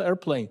 300 plus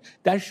airplanes.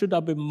 That should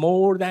have been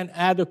more than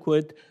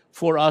adequate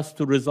for us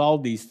to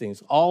resolve these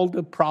things. All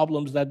the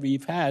problems that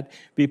we've had,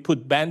 we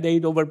put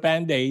Band-Aid over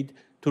Band-Aid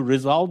to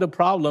resolve the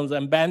problems,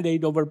 and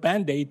Band-Aid over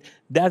Band-Aid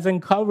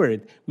doesn't cover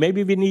it.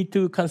 Maybe we need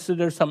to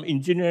consider some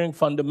engineering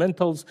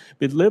fundamentals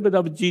with a little bit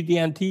of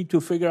GD&T to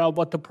figure out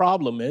what the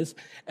problem is.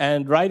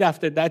 And right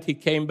after that, he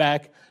came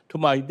back to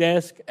my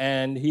desk,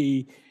 and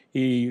he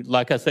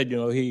like I said,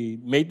 he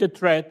made the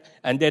threat,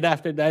 and then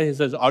after that, he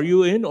says, are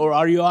you in or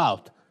are you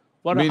out?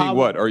 Meaning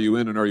what? Are you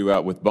in and are you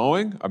out with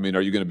Boeing? I mean,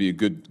 are you going to be a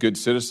good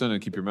citizen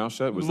and keep your mouth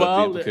shut? Was that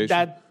the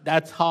implication?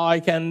 That's how I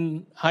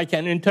can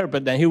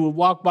interpret that. He would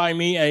walk by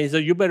me and he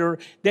said, "You better."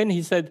 Then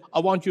he said,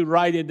 "I want you to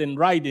write it in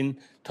writing.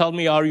 Tell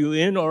me, are you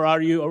in or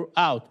are you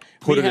out?"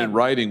 Put it in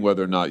writing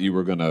whether or not you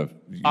were going to.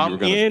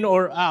 I'm in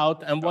or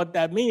out, and what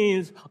that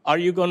means, are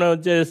you going to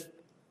just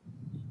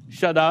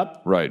shut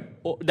up? Right.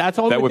 That's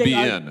the only that would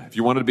thing be in. If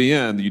you wanted to be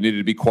in, you needed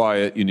to be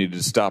quiet. You needed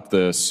to stop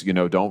this. You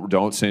know,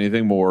 don't say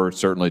anything more.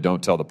 Certainly,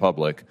 don't tell the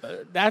public.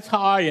 That's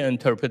how I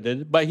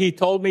interpreted it. But he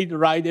told me to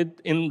write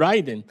it in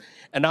writing,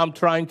 and I'm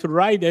trying to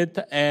write it,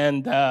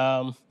 and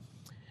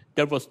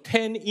there was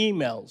 10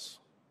 emails.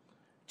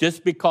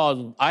 Just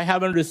because I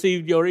haven't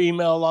received your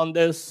email on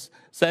this,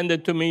 send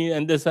it to me,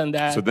 and this and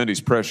that. So then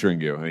he's pressuring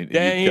you. I mean,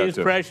 then he's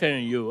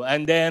pressuring you,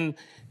 and then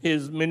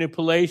his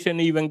manipulation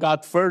even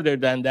got further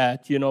than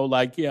that. You know,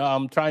 like, yeah,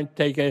 I'm trying to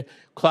take a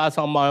class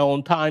on my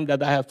own time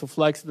that I have to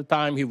flex the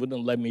time. He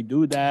wouldn't let me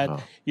do that.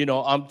 Oh. You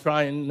know,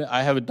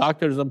 I have a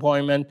doctor's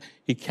appointment.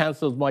 He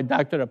cancels my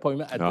doctor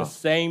appointment at the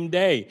same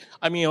day.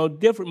 I mean, you know,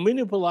 different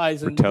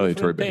manipulating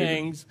different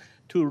things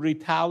to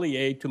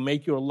retaliate, to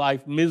make your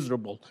life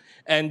miserable.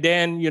 And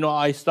then, you know,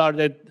 I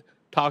started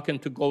talking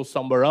to go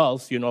somewhere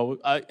else. You know,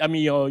 I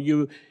mean, you know,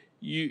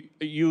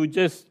 you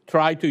just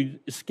try to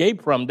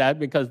escape from that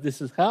because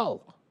this is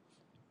hell,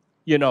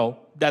 you know,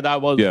 that I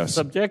was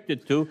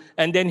subjected to.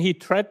 And then he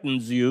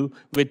threatens you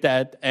with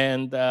that.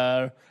 And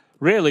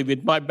really,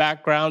 with my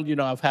background, you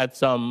know, I've had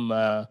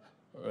some,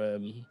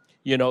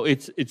 you know,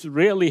 it's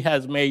really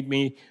has made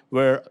me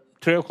where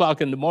 3 o'clock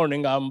in the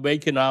morning, I'm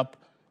waking up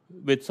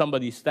with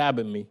somebody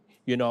stabbing me.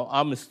 You know,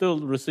 I'm still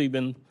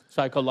receiving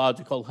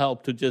psychological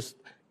help to just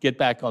get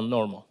back on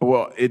normal.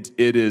 Well, it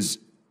is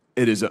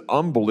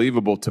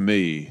unbelievable to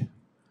me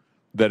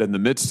that in the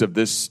midst of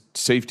this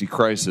safety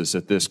crisis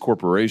at this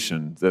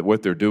corporation, that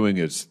what they're doing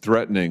is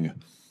threatening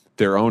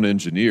their own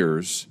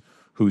engineers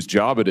whose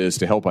job it is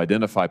to help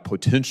identify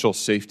potential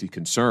safety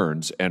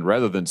concerns. And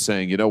rather than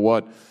saying, you know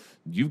what,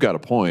 you've got a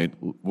point,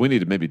 we need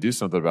to maybe do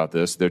something about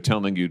this, they're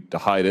telling you to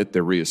hide it,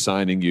 they're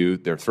reassigning you,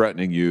 they're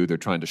threatening you, they're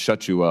trying to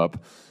shut you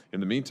up. In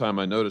the meantime,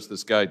 I noticed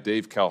this guy,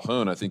 Dave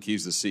Calhoun, I think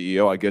he's the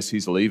CEO. I guess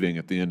he's leaving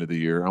at the end of the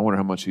year. I wonder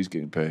how much he's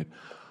getting paid.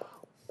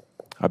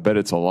 I bet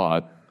it's a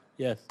lot.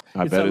 Yes,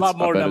 it's a lot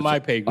more than my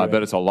pay grade. I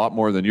bet it's a lot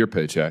more than your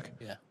paycheck.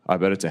 Yeah. I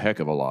bet it's a heck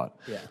of a lot.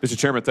 Yeah. Mr.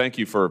 Chairman, thank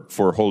you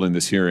for holding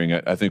this hearing.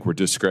 I think we're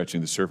just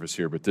scratching the surface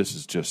here, but this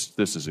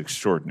is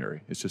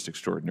extraordinary. It's just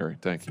extraordinary.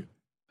 Thank you.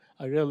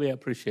 I really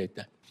appreciate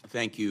that.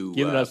 Thank you.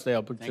 Giving us the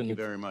opportunity. Thank you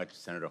very much,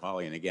 Senator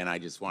Hawley. And again, I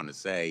just want to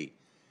say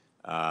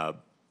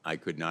I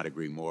could not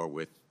agree more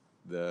with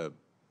the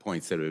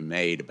points that have been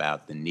made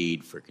about the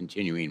need for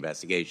continuing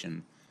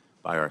investigation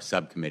by our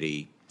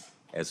subcommittee,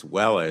 as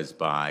well as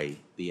by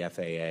the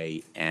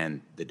FAA and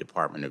the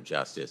Department of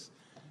Justice.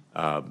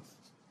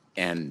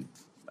 And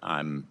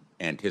I'm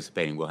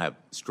anticipating we'll have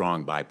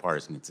strong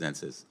bipartisan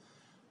consensus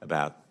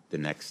about the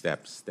next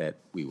steps that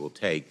we will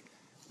take.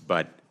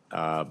 But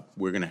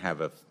we're going to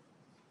have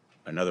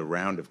another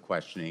round of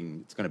questioning.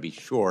 It's going to be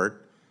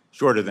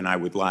shorter than I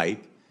would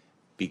like,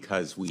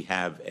 because we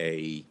have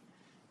a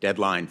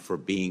deadline for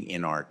being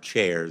in our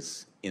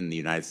chairs in the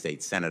United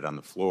States Senate on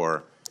the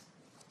floor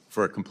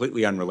for a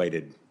completely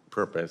unrelated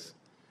purpose.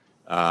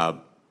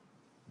 But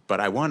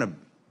I want to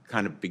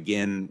kind of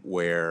begin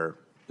where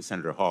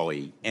Senator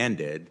Hawley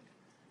ended.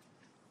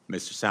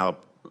 Mr.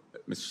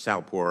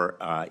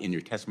 Salapur, in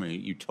your testimony,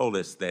 you told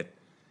us that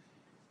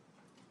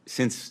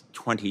since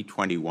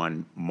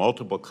 2021,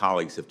 multiple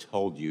colleagues have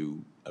told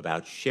you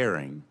about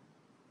sharing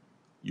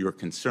your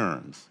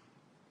concerns.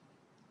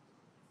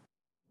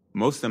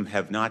 Most of them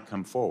have not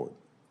come forward.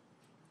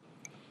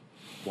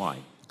 Why?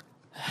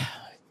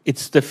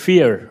 It's the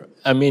fear.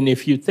 I mean,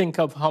 if you think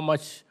of how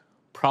much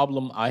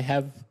problem I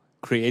have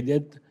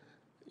created,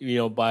 you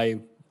know, by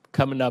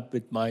coming up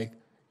with my,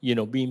 you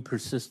know, being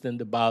persistent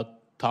about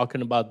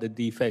talking about the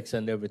defects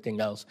and everything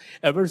else.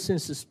 Ever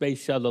since the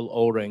space shuttle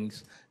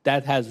O-rings,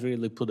 that has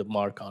really put a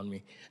mark on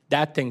me.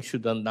 That thing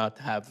should not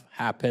have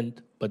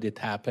happened, but it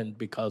happened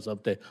because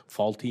of the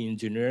faulty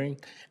engineering.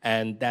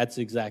 And that's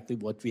exactly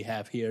what we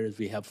have here, is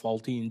we have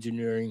faulty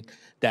engineering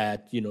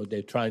that, you know,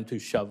 they're trying to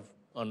shove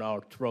on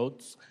our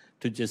throats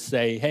to just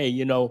say, hey,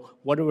 you know,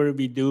 whatever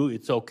we do,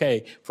 it's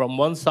okay. From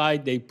one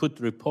side, they put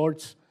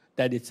reports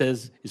that it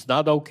says it's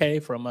not okay.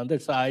 From other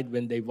side,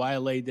 when they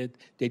violate it,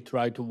 they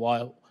try to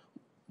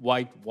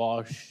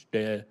whitewash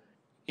the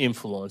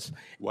influence.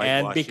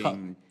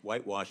 Whitewashing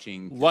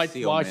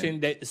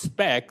the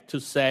spec to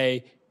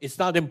say it's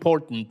not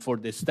important for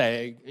this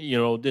spec. You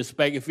know, this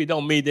spec, if we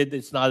don't meet it,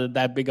 it's not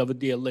that big of a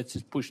deal. Let's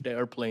just push the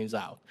airplanes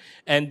out.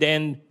 And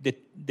then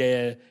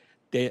the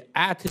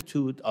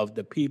attitude of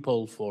the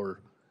people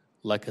for,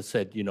 like I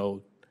said, you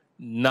know,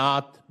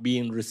 not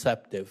being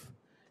receptive,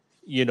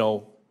 you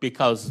know,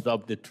 because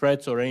of the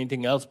threats or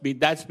anything else.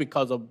 That's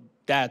because of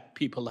that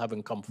people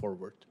haven't come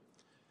forward.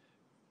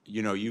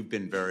 You know, you've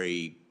been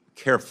very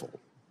careful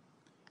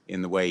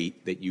in the way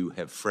that you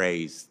have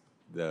phrased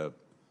the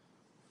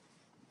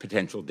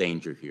potential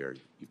danger here.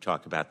 You've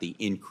talked about the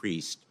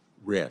increased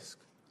risk.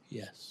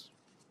 Yes.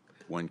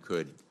 One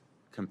could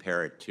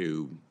compare it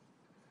to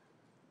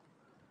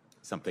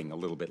something a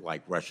little bit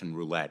like Russian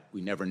roulette.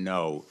 We never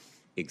know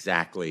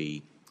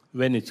exactly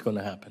When it's going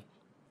to happen.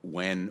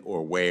 when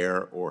or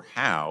where or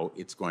how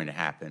it's going to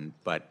happen,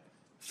 but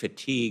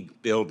fatigue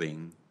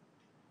building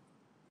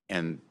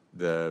and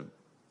the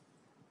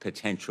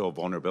potential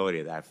vulnerability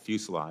of that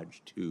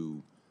fuselage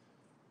to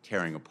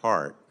tearing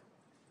apart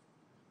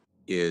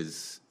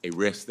is a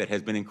risk that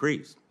has been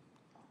increased.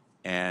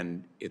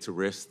 And it's a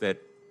risk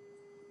that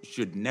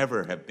should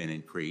never have been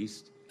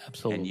increased.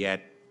 Absolutely. And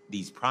yet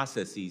these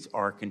processes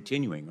are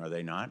continuing, are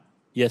they not?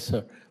 Yes,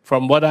 sir.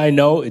 From what I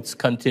know, it's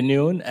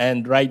continuing.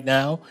 And right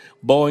now,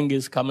 Boeing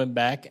is coming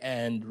back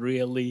and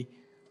really,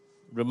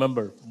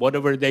 remember,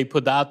 whatever they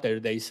put out there,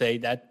 they say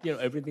that,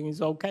 everything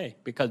is okay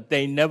because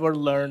they never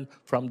learn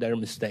from their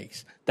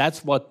mistakes.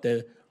 That's what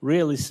the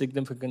really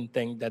significant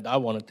thing that I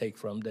want to take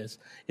from this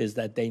is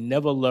that they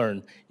never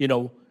learn.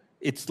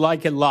 It's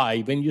like a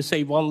lie. When you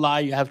say one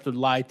lie, you have to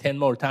lie 10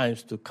 more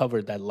times to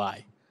cover that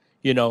lie.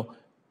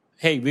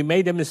 Hey, we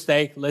made a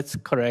mistake, let's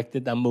correct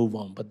it and move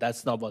on. But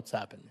that's not what's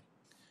happening.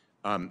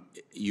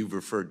 You've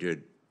referred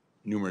to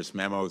numerous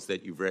memos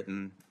that you've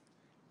written.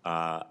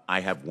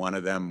 I have one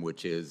of them,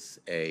 which is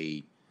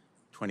a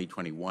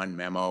 2021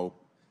 memo.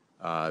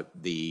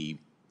 The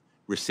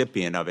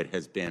recipient of it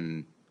has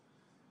been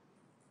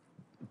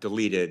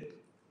deleted,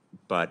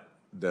 but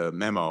the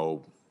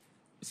memo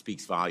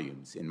speaks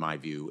volumes, in my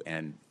view.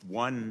 And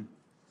one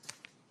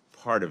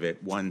part of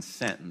it, one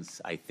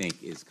sentence, I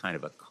think, is kind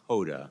of a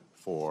coda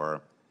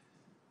for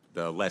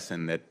the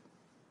lesson that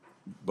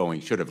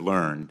Boeing should have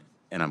learned.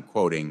 And I'm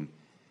quoting,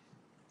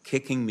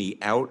 "Kicking me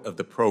out of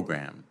the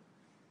program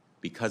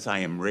because I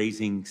am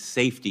raising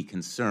safety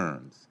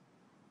concerns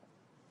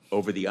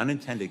over the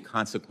unintended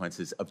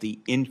consequences of the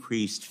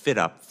increased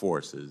fit-up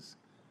forces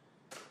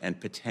and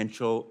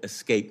potential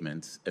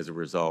escapements as a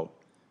result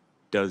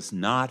does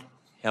not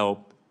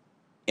help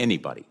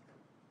anybody."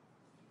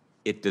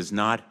 It does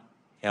not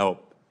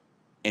help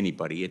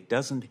anybody. It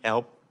doesn't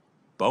help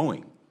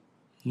Boeing.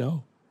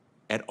 No.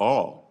 At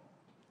all.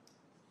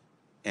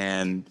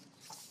 And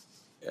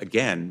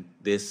again,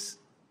 this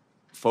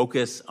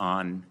focus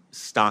on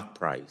stock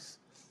price,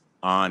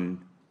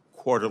 on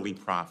quarterly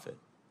profit,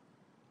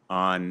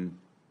 on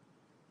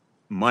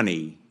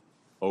money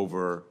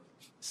over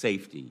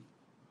safety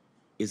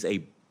is a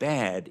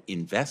bad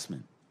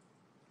investment.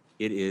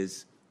 It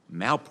is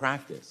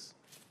malpractice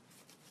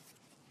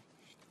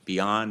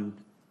beyond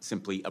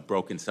simply a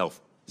broken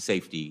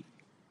safety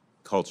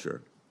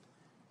culture.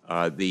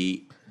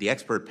 The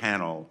expert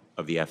panel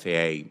of the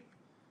FAA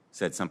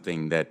said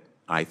something that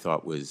I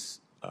thought was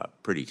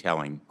pretty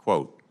telling.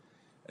 Quote,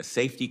 "A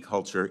safety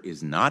culture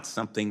is not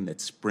something that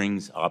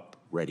springs up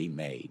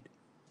ready-made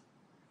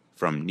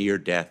from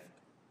near-death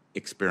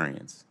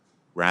experience.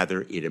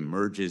 Rather, it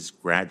emerges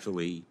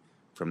gradually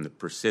from the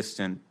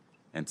persistent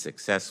and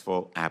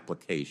successful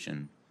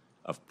application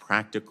of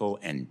practical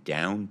and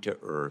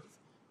down-to-earth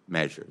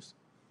measures,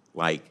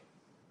 like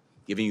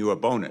giving you a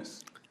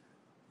bonus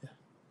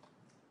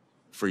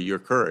for your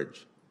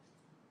courage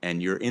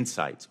and your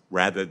insights,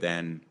 rather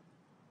than,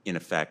 in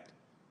effect,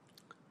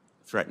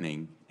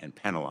 threatening and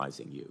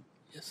penalizing you."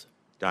 Yes, sir.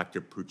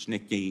 Dr.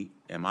 Pruchnicki,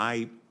 am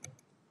I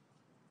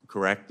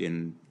correct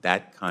in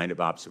that kind of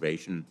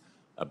observation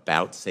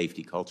about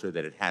safety culture,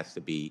 that it has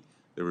to be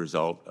the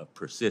result of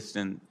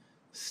persistent,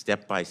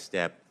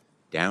 step-by-step,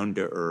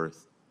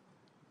 down-to-earth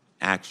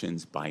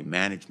actions by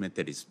management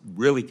that is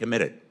really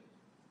committed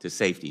to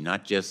safety,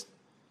 not just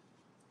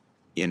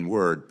in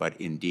word, but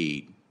in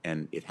deed,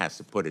 and it has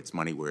to put its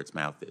money where its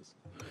mouth is?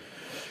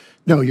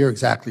 No, you're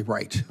exactly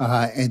right.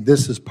 And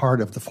this is part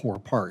of the 4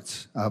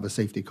 parts of a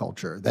safety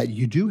culture, that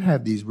you do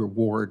have these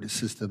reward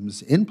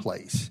systems in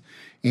place,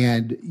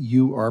 and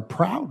you are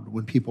proud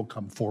when people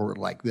come forward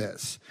like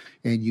this,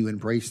 and you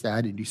embrace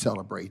that and you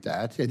celebrate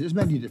that. And there's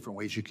many different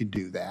ways you can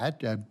do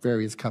that.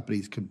 Various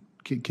companies can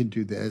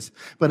do this.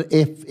 But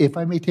if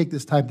I may take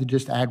this time to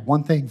just add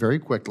one thing very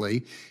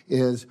quickly,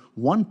 is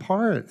one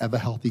part of a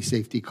healthy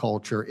safety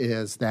culture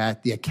is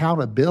that the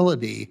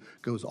accountability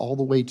goes all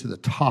the way to the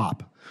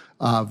top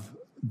of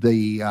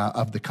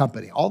the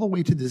company, all the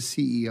way to the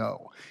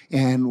CEO.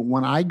 And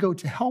when I go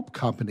to help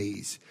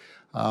companies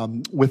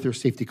with their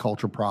safety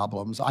culture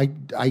problems, I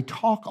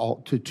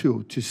talk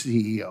to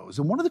CEOs.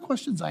 And one of the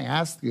questions I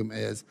ask them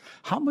is,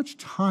 how much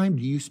time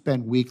do you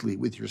spend weekly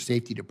with your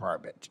safety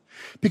department?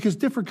 Because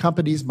different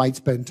companies might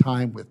spend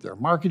time with their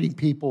marketing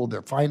people,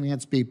 their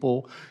finance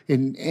people,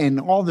 and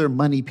all their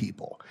money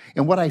people.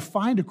 And what I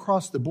find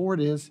across the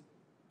board is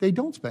they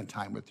don't spend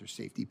time with their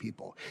safety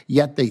people.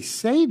 Yet they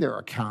say they're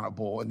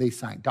accountable and they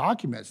sign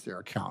documents they're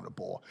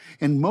accountable.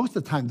 And most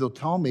of the time they'll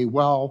tell me,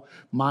 well,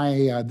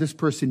 this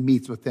person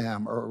meets with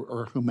them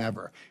or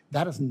whomever.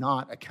 That is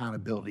not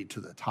accountability to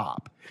the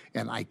top.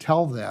 And I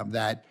tell them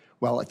that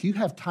Well, if you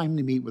have time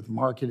to meet with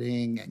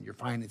marketing and your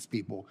finance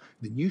people,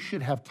 then you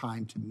should have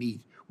time to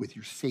meet with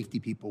your safety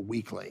people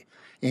weekly.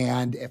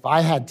 And if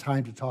I had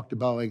time to talk to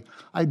Boeing,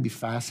 I'd be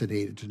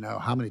fascinated to know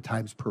how many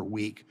times per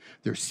week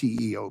their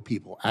CEO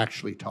people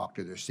actually talk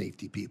to their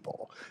safety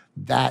people.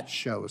 That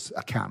shows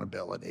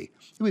accountability.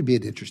 It would be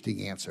an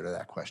interesting answer to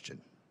that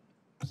question.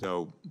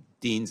 So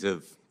deans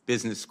of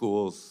business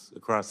schools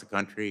across the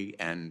country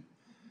and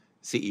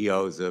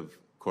CEOs of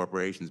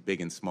corporations,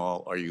 big and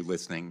small, are you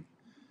listening?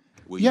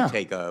 Will you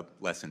take a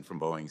lesson from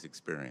Boeing's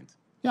experience?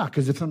 Yeah,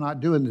 because if they're not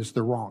doing this,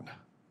 they're wrong,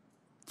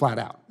 flat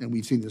out. And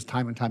we've seen this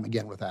time and time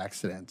again with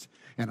accidents.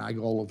 And I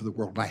go all over the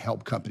world and I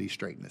help companies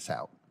straighten this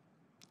out.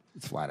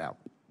 It's flat out.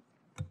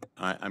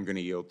 I'm going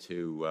to yield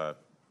to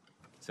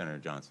Senator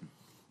Johnson.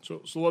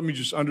 So let me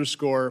just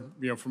underscore,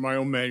 from my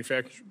own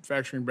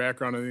manufacturing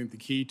background, I think the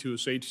key to a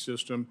safety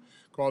system,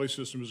 quality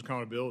system, is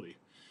accountability.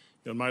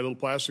 In my little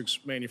plastics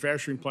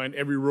manufacturing plant,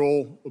 every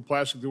roll of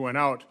plastic that went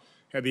out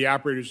had the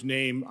operator's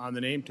name on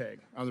the name tag,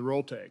 on the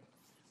roll tag.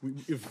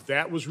 If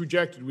that was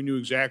rejected, we knew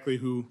exactly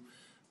who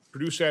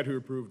produced that, who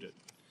approved it.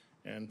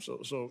 And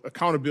so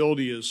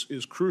accountability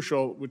is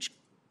crucial, which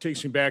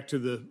takes me back to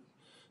the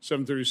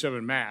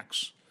 737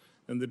 MAX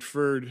and the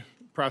deferred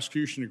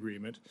prosecution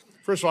agreement.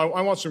 First of all,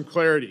 I want some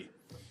clarity.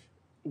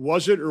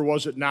 Was it or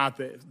was it not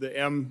the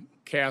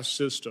MCAS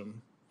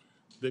system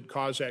that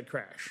caused that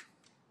crash?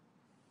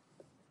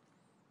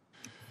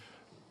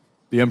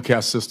 The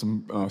MCAS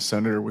system,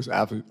 Senator, was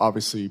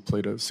obviously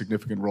played a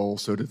significant role.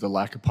 So did the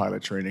lack of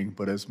pilot training.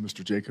 But as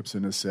Mr.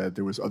 Jacobson has said,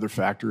 there was other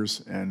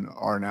factors, and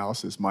our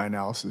analysis, my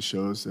analysis,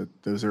 shows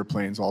that those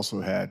airplanes also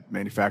had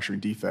manufacturing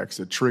defects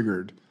that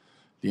triggered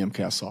the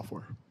MCAS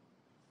software.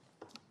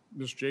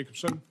 Mr.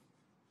 Jacobson?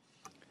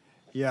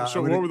 Yeah.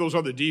 So what were those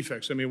other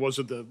defects? I mean, was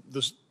it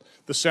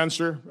the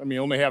sensor? I mean,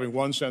 only having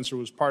one sensor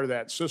was part of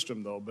that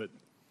system, though. But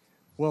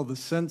Well, the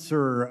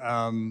sensor,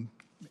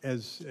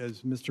 as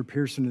Mr.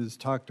 Pearson has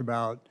talked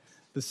about,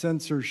 the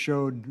sensor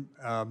showed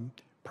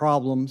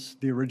problems.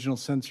 The original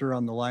sensor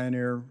on the Lion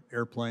Air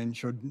airplane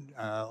showed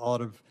a lot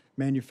of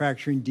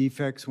manufacturing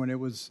defects when it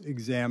was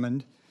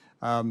examined.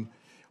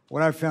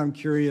 What I found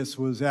curious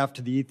was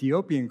after the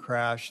Ethiopian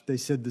crash, they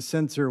said the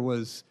sensor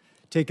was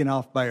taken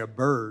off by a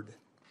bird.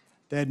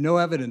 They had no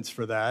evidence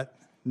for that,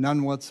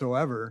 none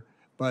whatsoever,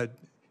 but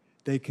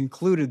they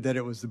concluded that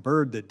it was the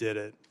bird that did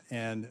it.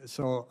 And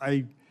so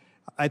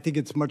I think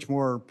it's much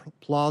more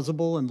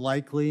plausible and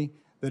likely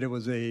that it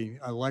was an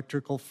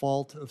electrical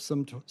fault of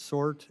some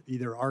sort,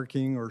 either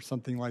arcing or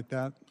something like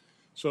that.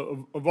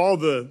 So of all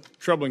the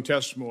troubling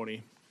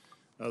testimony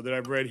that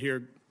I've read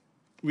here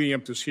leading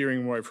up to this hearing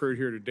and what I've heard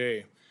here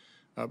today,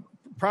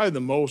 probably the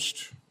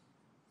most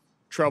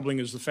troubling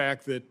is the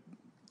fact that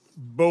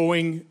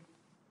Boeing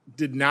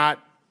did not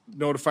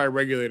notify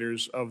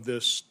regulators of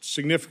this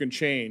significant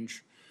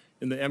change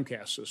in the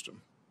MCAS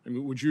system. I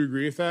mean, would you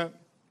agree with that?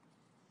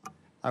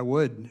 I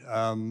would.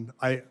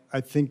 I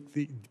think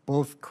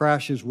both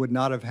crashes would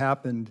not have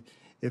happened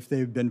if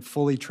they've been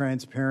fully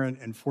transparent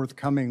and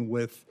forthcoming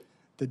with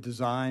the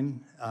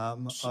design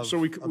So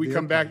we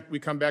come back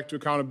to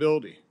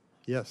accountability.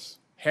 Yes.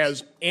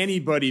 Has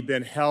anybody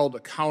been held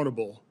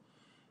accountable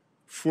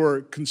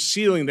for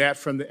concealing that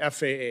from the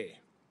FAA?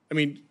 I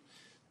mean,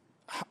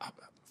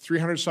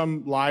 300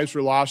 some lives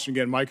were lost.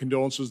 Again, my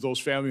condolences to those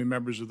family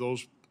members of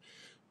those.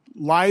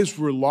 Lives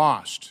were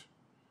lost.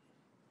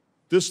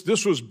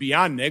 This was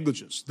beyond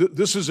negligence.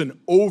 This is an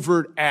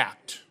overt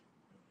act.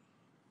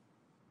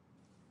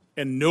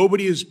 And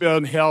nobody has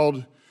been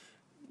held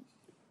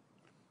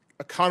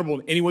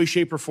accountable in any way,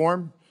 shape, or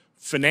form,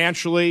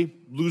 financially,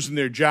 losing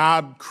their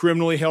job,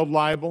 criminally held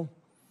liable.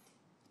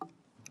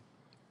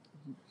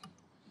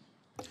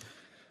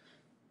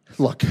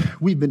 Look,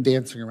 we've been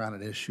dancing around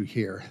an issue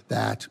here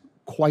that,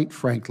 quite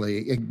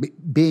frankly,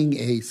 being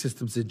a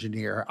systems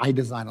engineer, I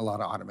design a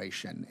lot of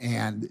automation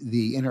and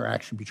the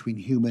interaction between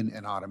human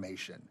and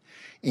automation.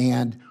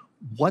 And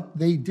what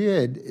they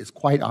did is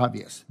quite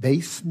obvious. They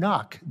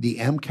snuck the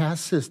MCAS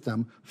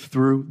system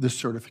through the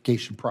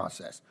certification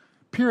process.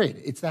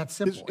 Period. It's that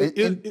simple. But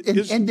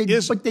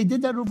they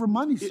did that over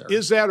money, sir.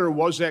 Is that or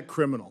was that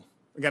criminal?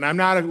 Again, I'm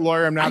not a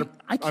lawyer. I'm not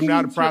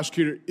a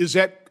prosecutor. Is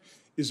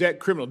that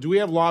criminal? Do we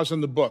have laws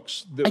on the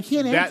books? I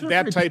can't answer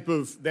that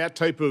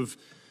type of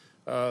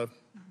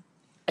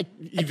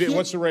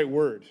what's the right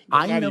word?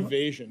 Not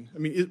evasion. I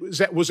mean,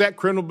 was that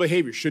criminal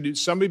behavior? Should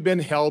somebody been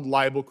held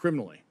liable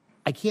criminally?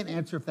 I can't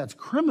answer if that's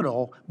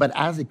criminal, but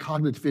as a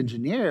cognitive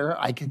engineer,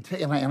 I can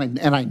tell,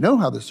 and I know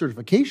how the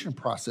certification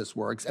process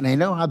works, and I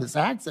know how this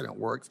accident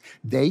works.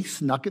 They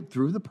snuck it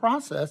through the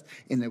process,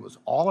 and it was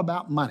all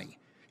about money.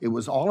 It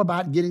was all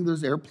about getting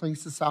those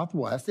airplanes to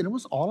Southwest, and it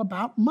was all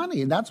about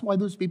money, and that's why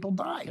those people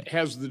died.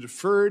 Has the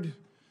deferred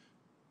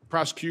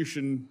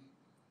prosecution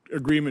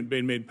agreement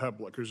been made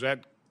public, or is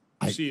that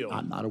sealed?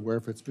 I'm not aware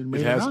if it's been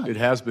made or not. It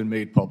has been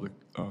made public,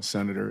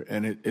 Senator,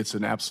 and it's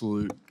an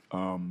absolute,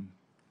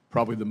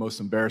 probably the most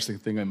embarrassing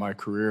thing in my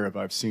career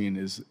I've seen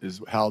is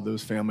how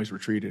those families were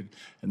treated.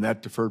 And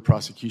that deferred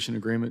prosecution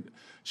agreement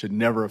should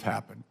never have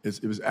happened.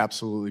 It was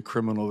absolutely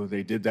criminal that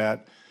they did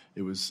that.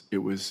 just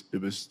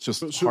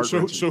So,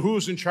 heart-wrenching. so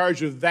who's in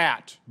charge of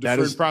that That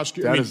deferred is-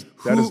 prosecution?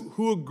 that is-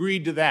 Who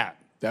agreed to that?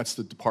 That's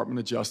the Department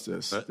of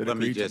Justice that Let me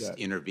agreed to just that.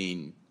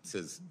 intervene,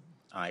 since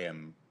I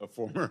am a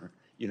former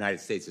United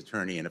States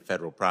attorney and a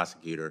federal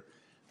prosecutor.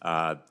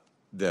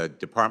 The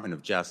Department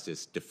of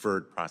Justice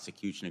deferred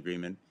prosecution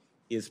agreement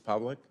is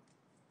public.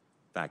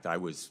 In fact, I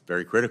was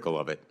very critical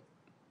of it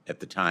at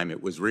the time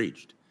it was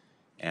reached.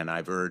 And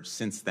I've urged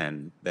since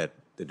then that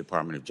the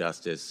Department of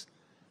Justice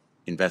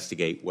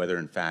investigate whether,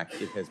 in fact,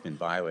 it has been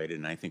violated.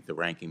 And I think the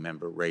ranking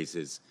member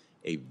raises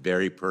a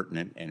very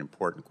pertinent and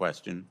important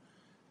question.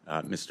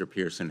 Mr.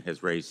 Pearson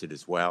has raised it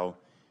as well.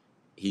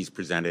 He's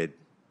presented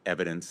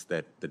evidence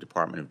that the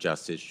Department of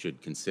Justice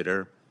should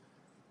consider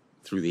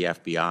through the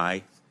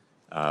FBI.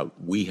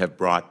 We have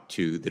brought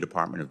to the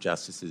Department of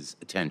Justice's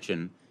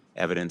attention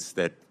evidence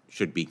that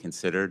should be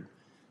considered.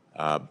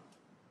 They're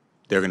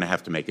going to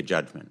have to make a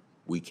judgment.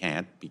 We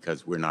can't,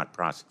 because we're not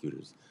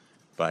prosecutors.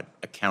 But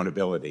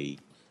accountability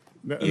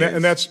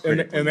And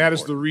that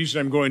is the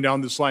reason I'm going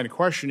down this line of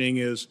questioning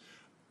is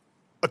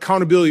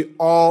accountability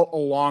all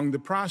along the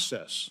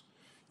process.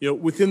 You know,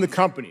 within the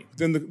company,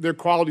 within their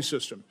quality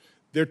system,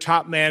 their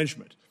top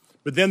management,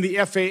 but then the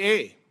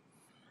FAA,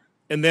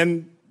 and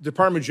then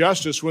Department of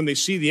Justice, when they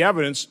see the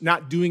evidence,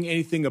 not doing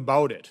anything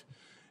about it.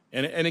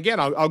 And again,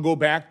 I'll go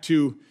back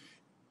to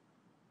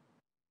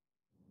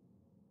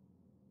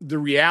the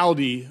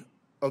reality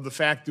of the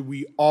fact that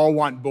we all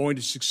want Boeing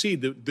to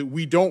succeed, that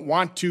we don't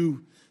want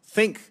to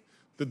think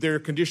that there are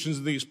conditions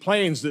in these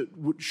planes that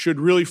should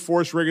really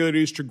force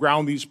regulators to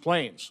ground these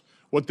planes,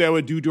 what that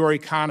would do to our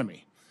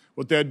economy,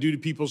 what that would do to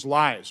people's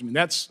lives. I mean,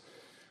 that's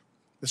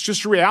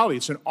just a reality.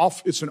 It's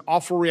an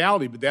awful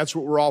reality, but that's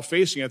what we're all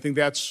facing. I think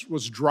that's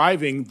what's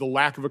driving the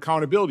lack of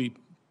accountability.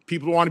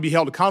 People don't want to be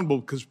held accountable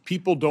because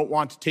people don't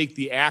want to take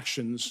the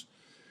actions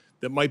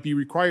that might be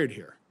required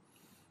here.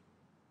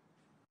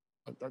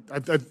 I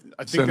think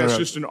Senator, that's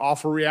just an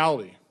awful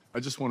reality. I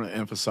just want to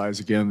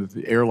emphasize again that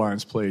the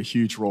airlines play a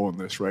huge role in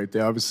this, right? They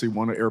obviously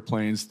want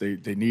airplanes. They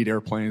need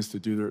airplanes to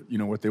do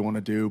their, what they want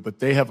to do, but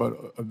they have a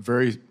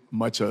very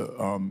much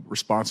a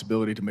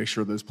responsibility to make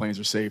sure those planes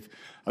are safe.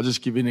 I'll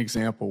just give you an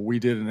example. We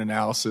did an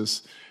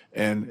analysis,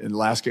 and in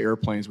Alaska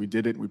Airplanes, we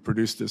did it. We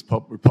produced this.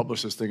 We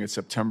published this thing in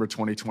September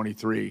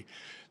 2023.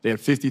 They had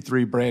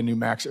 53 brand new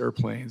MAX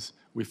airplanes.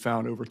 We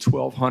found over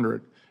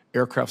 1,200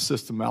 aircraft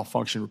system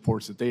malfunction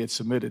reports that they had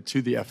submitted to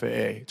the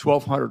FAA,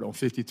 1,200 on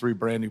 53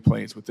 brand new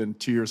planes within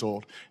 2 years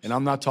old. And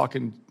I'm not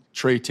talking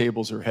tray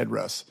tables or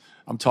headrests.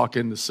 I'm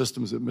talking the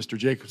systems that Mr.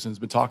 Jacobson's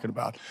been talking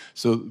about.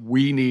 So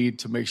we need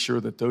to make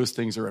sure that those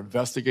things are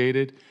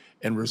investigated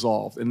and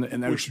resolved, and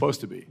they're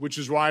supposed to be. Which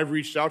is why I've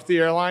reached out to the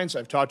airlines.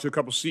 I've talked to a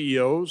couple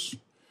CEOs.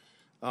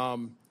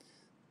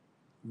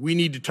 We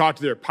need to talk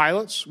to their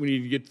pilots. We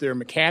need to get their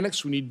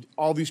mechanics. We need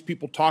all these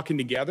people talking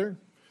together.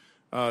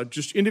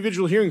 Just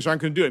individual hearings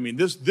aren't going to do it. I mean,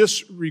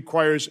 this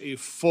requires a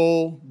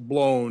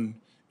full-blown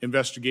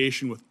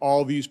investigation with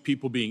all these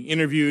people being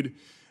interviewed,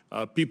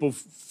 people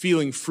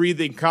feeling free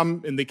they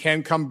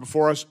can come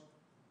before us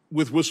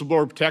with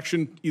whistleblower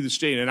protection, either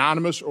staying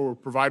anonymous or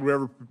provide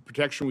whatever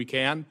protection we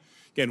can.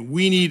 Again,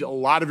 we need a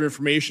lot of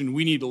information.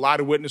 We need a lot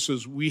of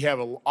witnesses. We have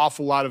an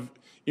awful lot of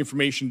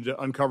information to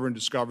uncover and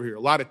discover here, a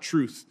lot of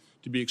truth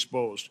to be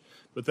exposed.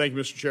 But thank you,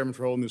 Mr. Chairman,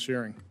 for holding this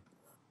hearing.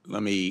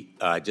 Let me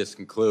just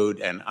conclude,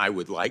 and I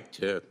would like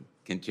to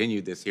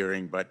continue this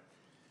hearing, but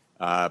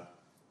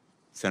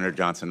Senator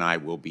Johnson and I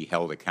will be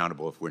held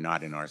accountable if we're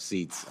not in our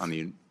seats on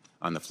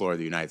the floor of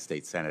the United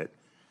States Senate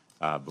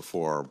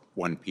before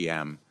 1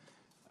 p.m.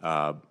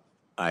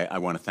 I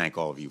want to thank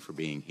all of you for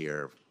being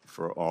here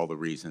for all the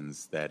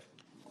reasons that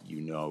you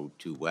know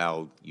too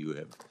well. You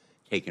have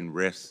taken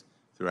risks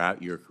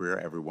throughout your career,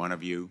 every one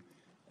of you.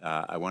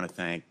 I want to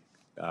thank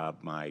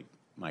my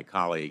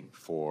colleague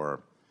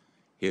for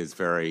his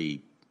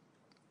very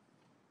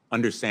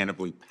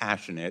understandably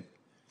passionate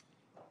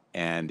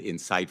and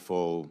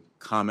insightful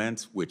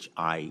comments, which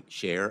I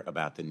share,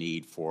 about the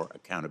need for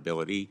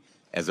accountability.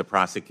 As a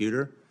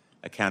prosecutor,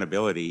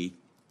 accountability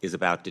is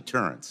about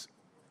deterrence.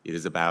 It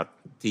is about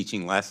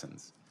teaching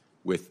lessons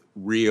with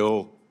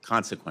real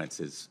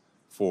consequences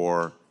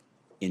for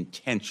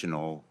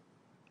intentional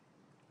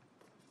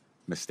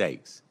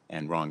mistakes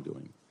and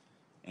wrongdoing.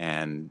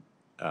 And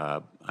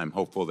I'm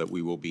hopeful that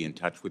we will be in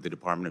touch with the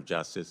Department of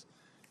Justice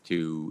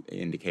to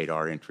indicate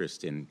our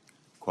interest in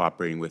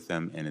cooperating with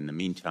them. And in the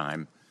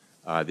meantime,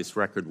 this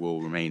record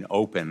will remain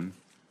open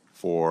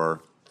for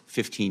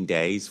 15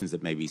 days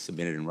that may be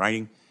submitted in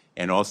writing,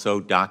 and also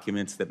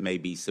documents that may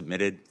be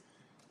submitted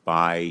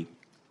by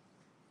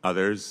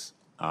others.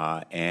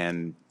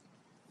 And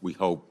we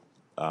hope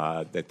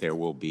that there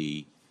will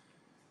be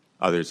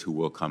others who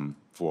will come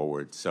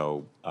forward.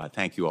 So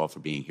thank you all for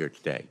being here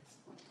today.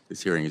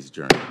 This hearing is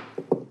adjourned.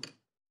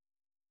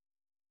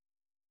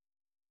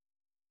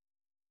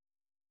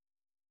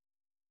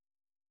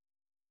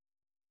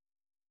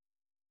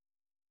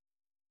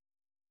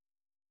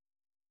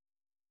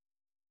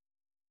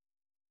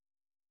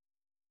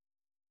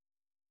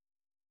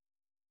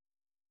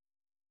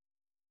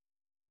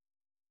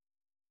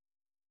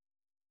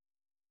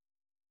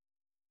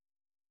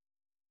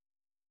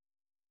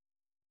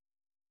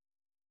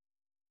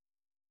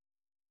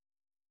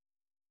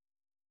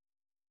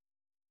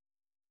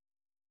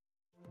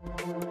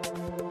 you.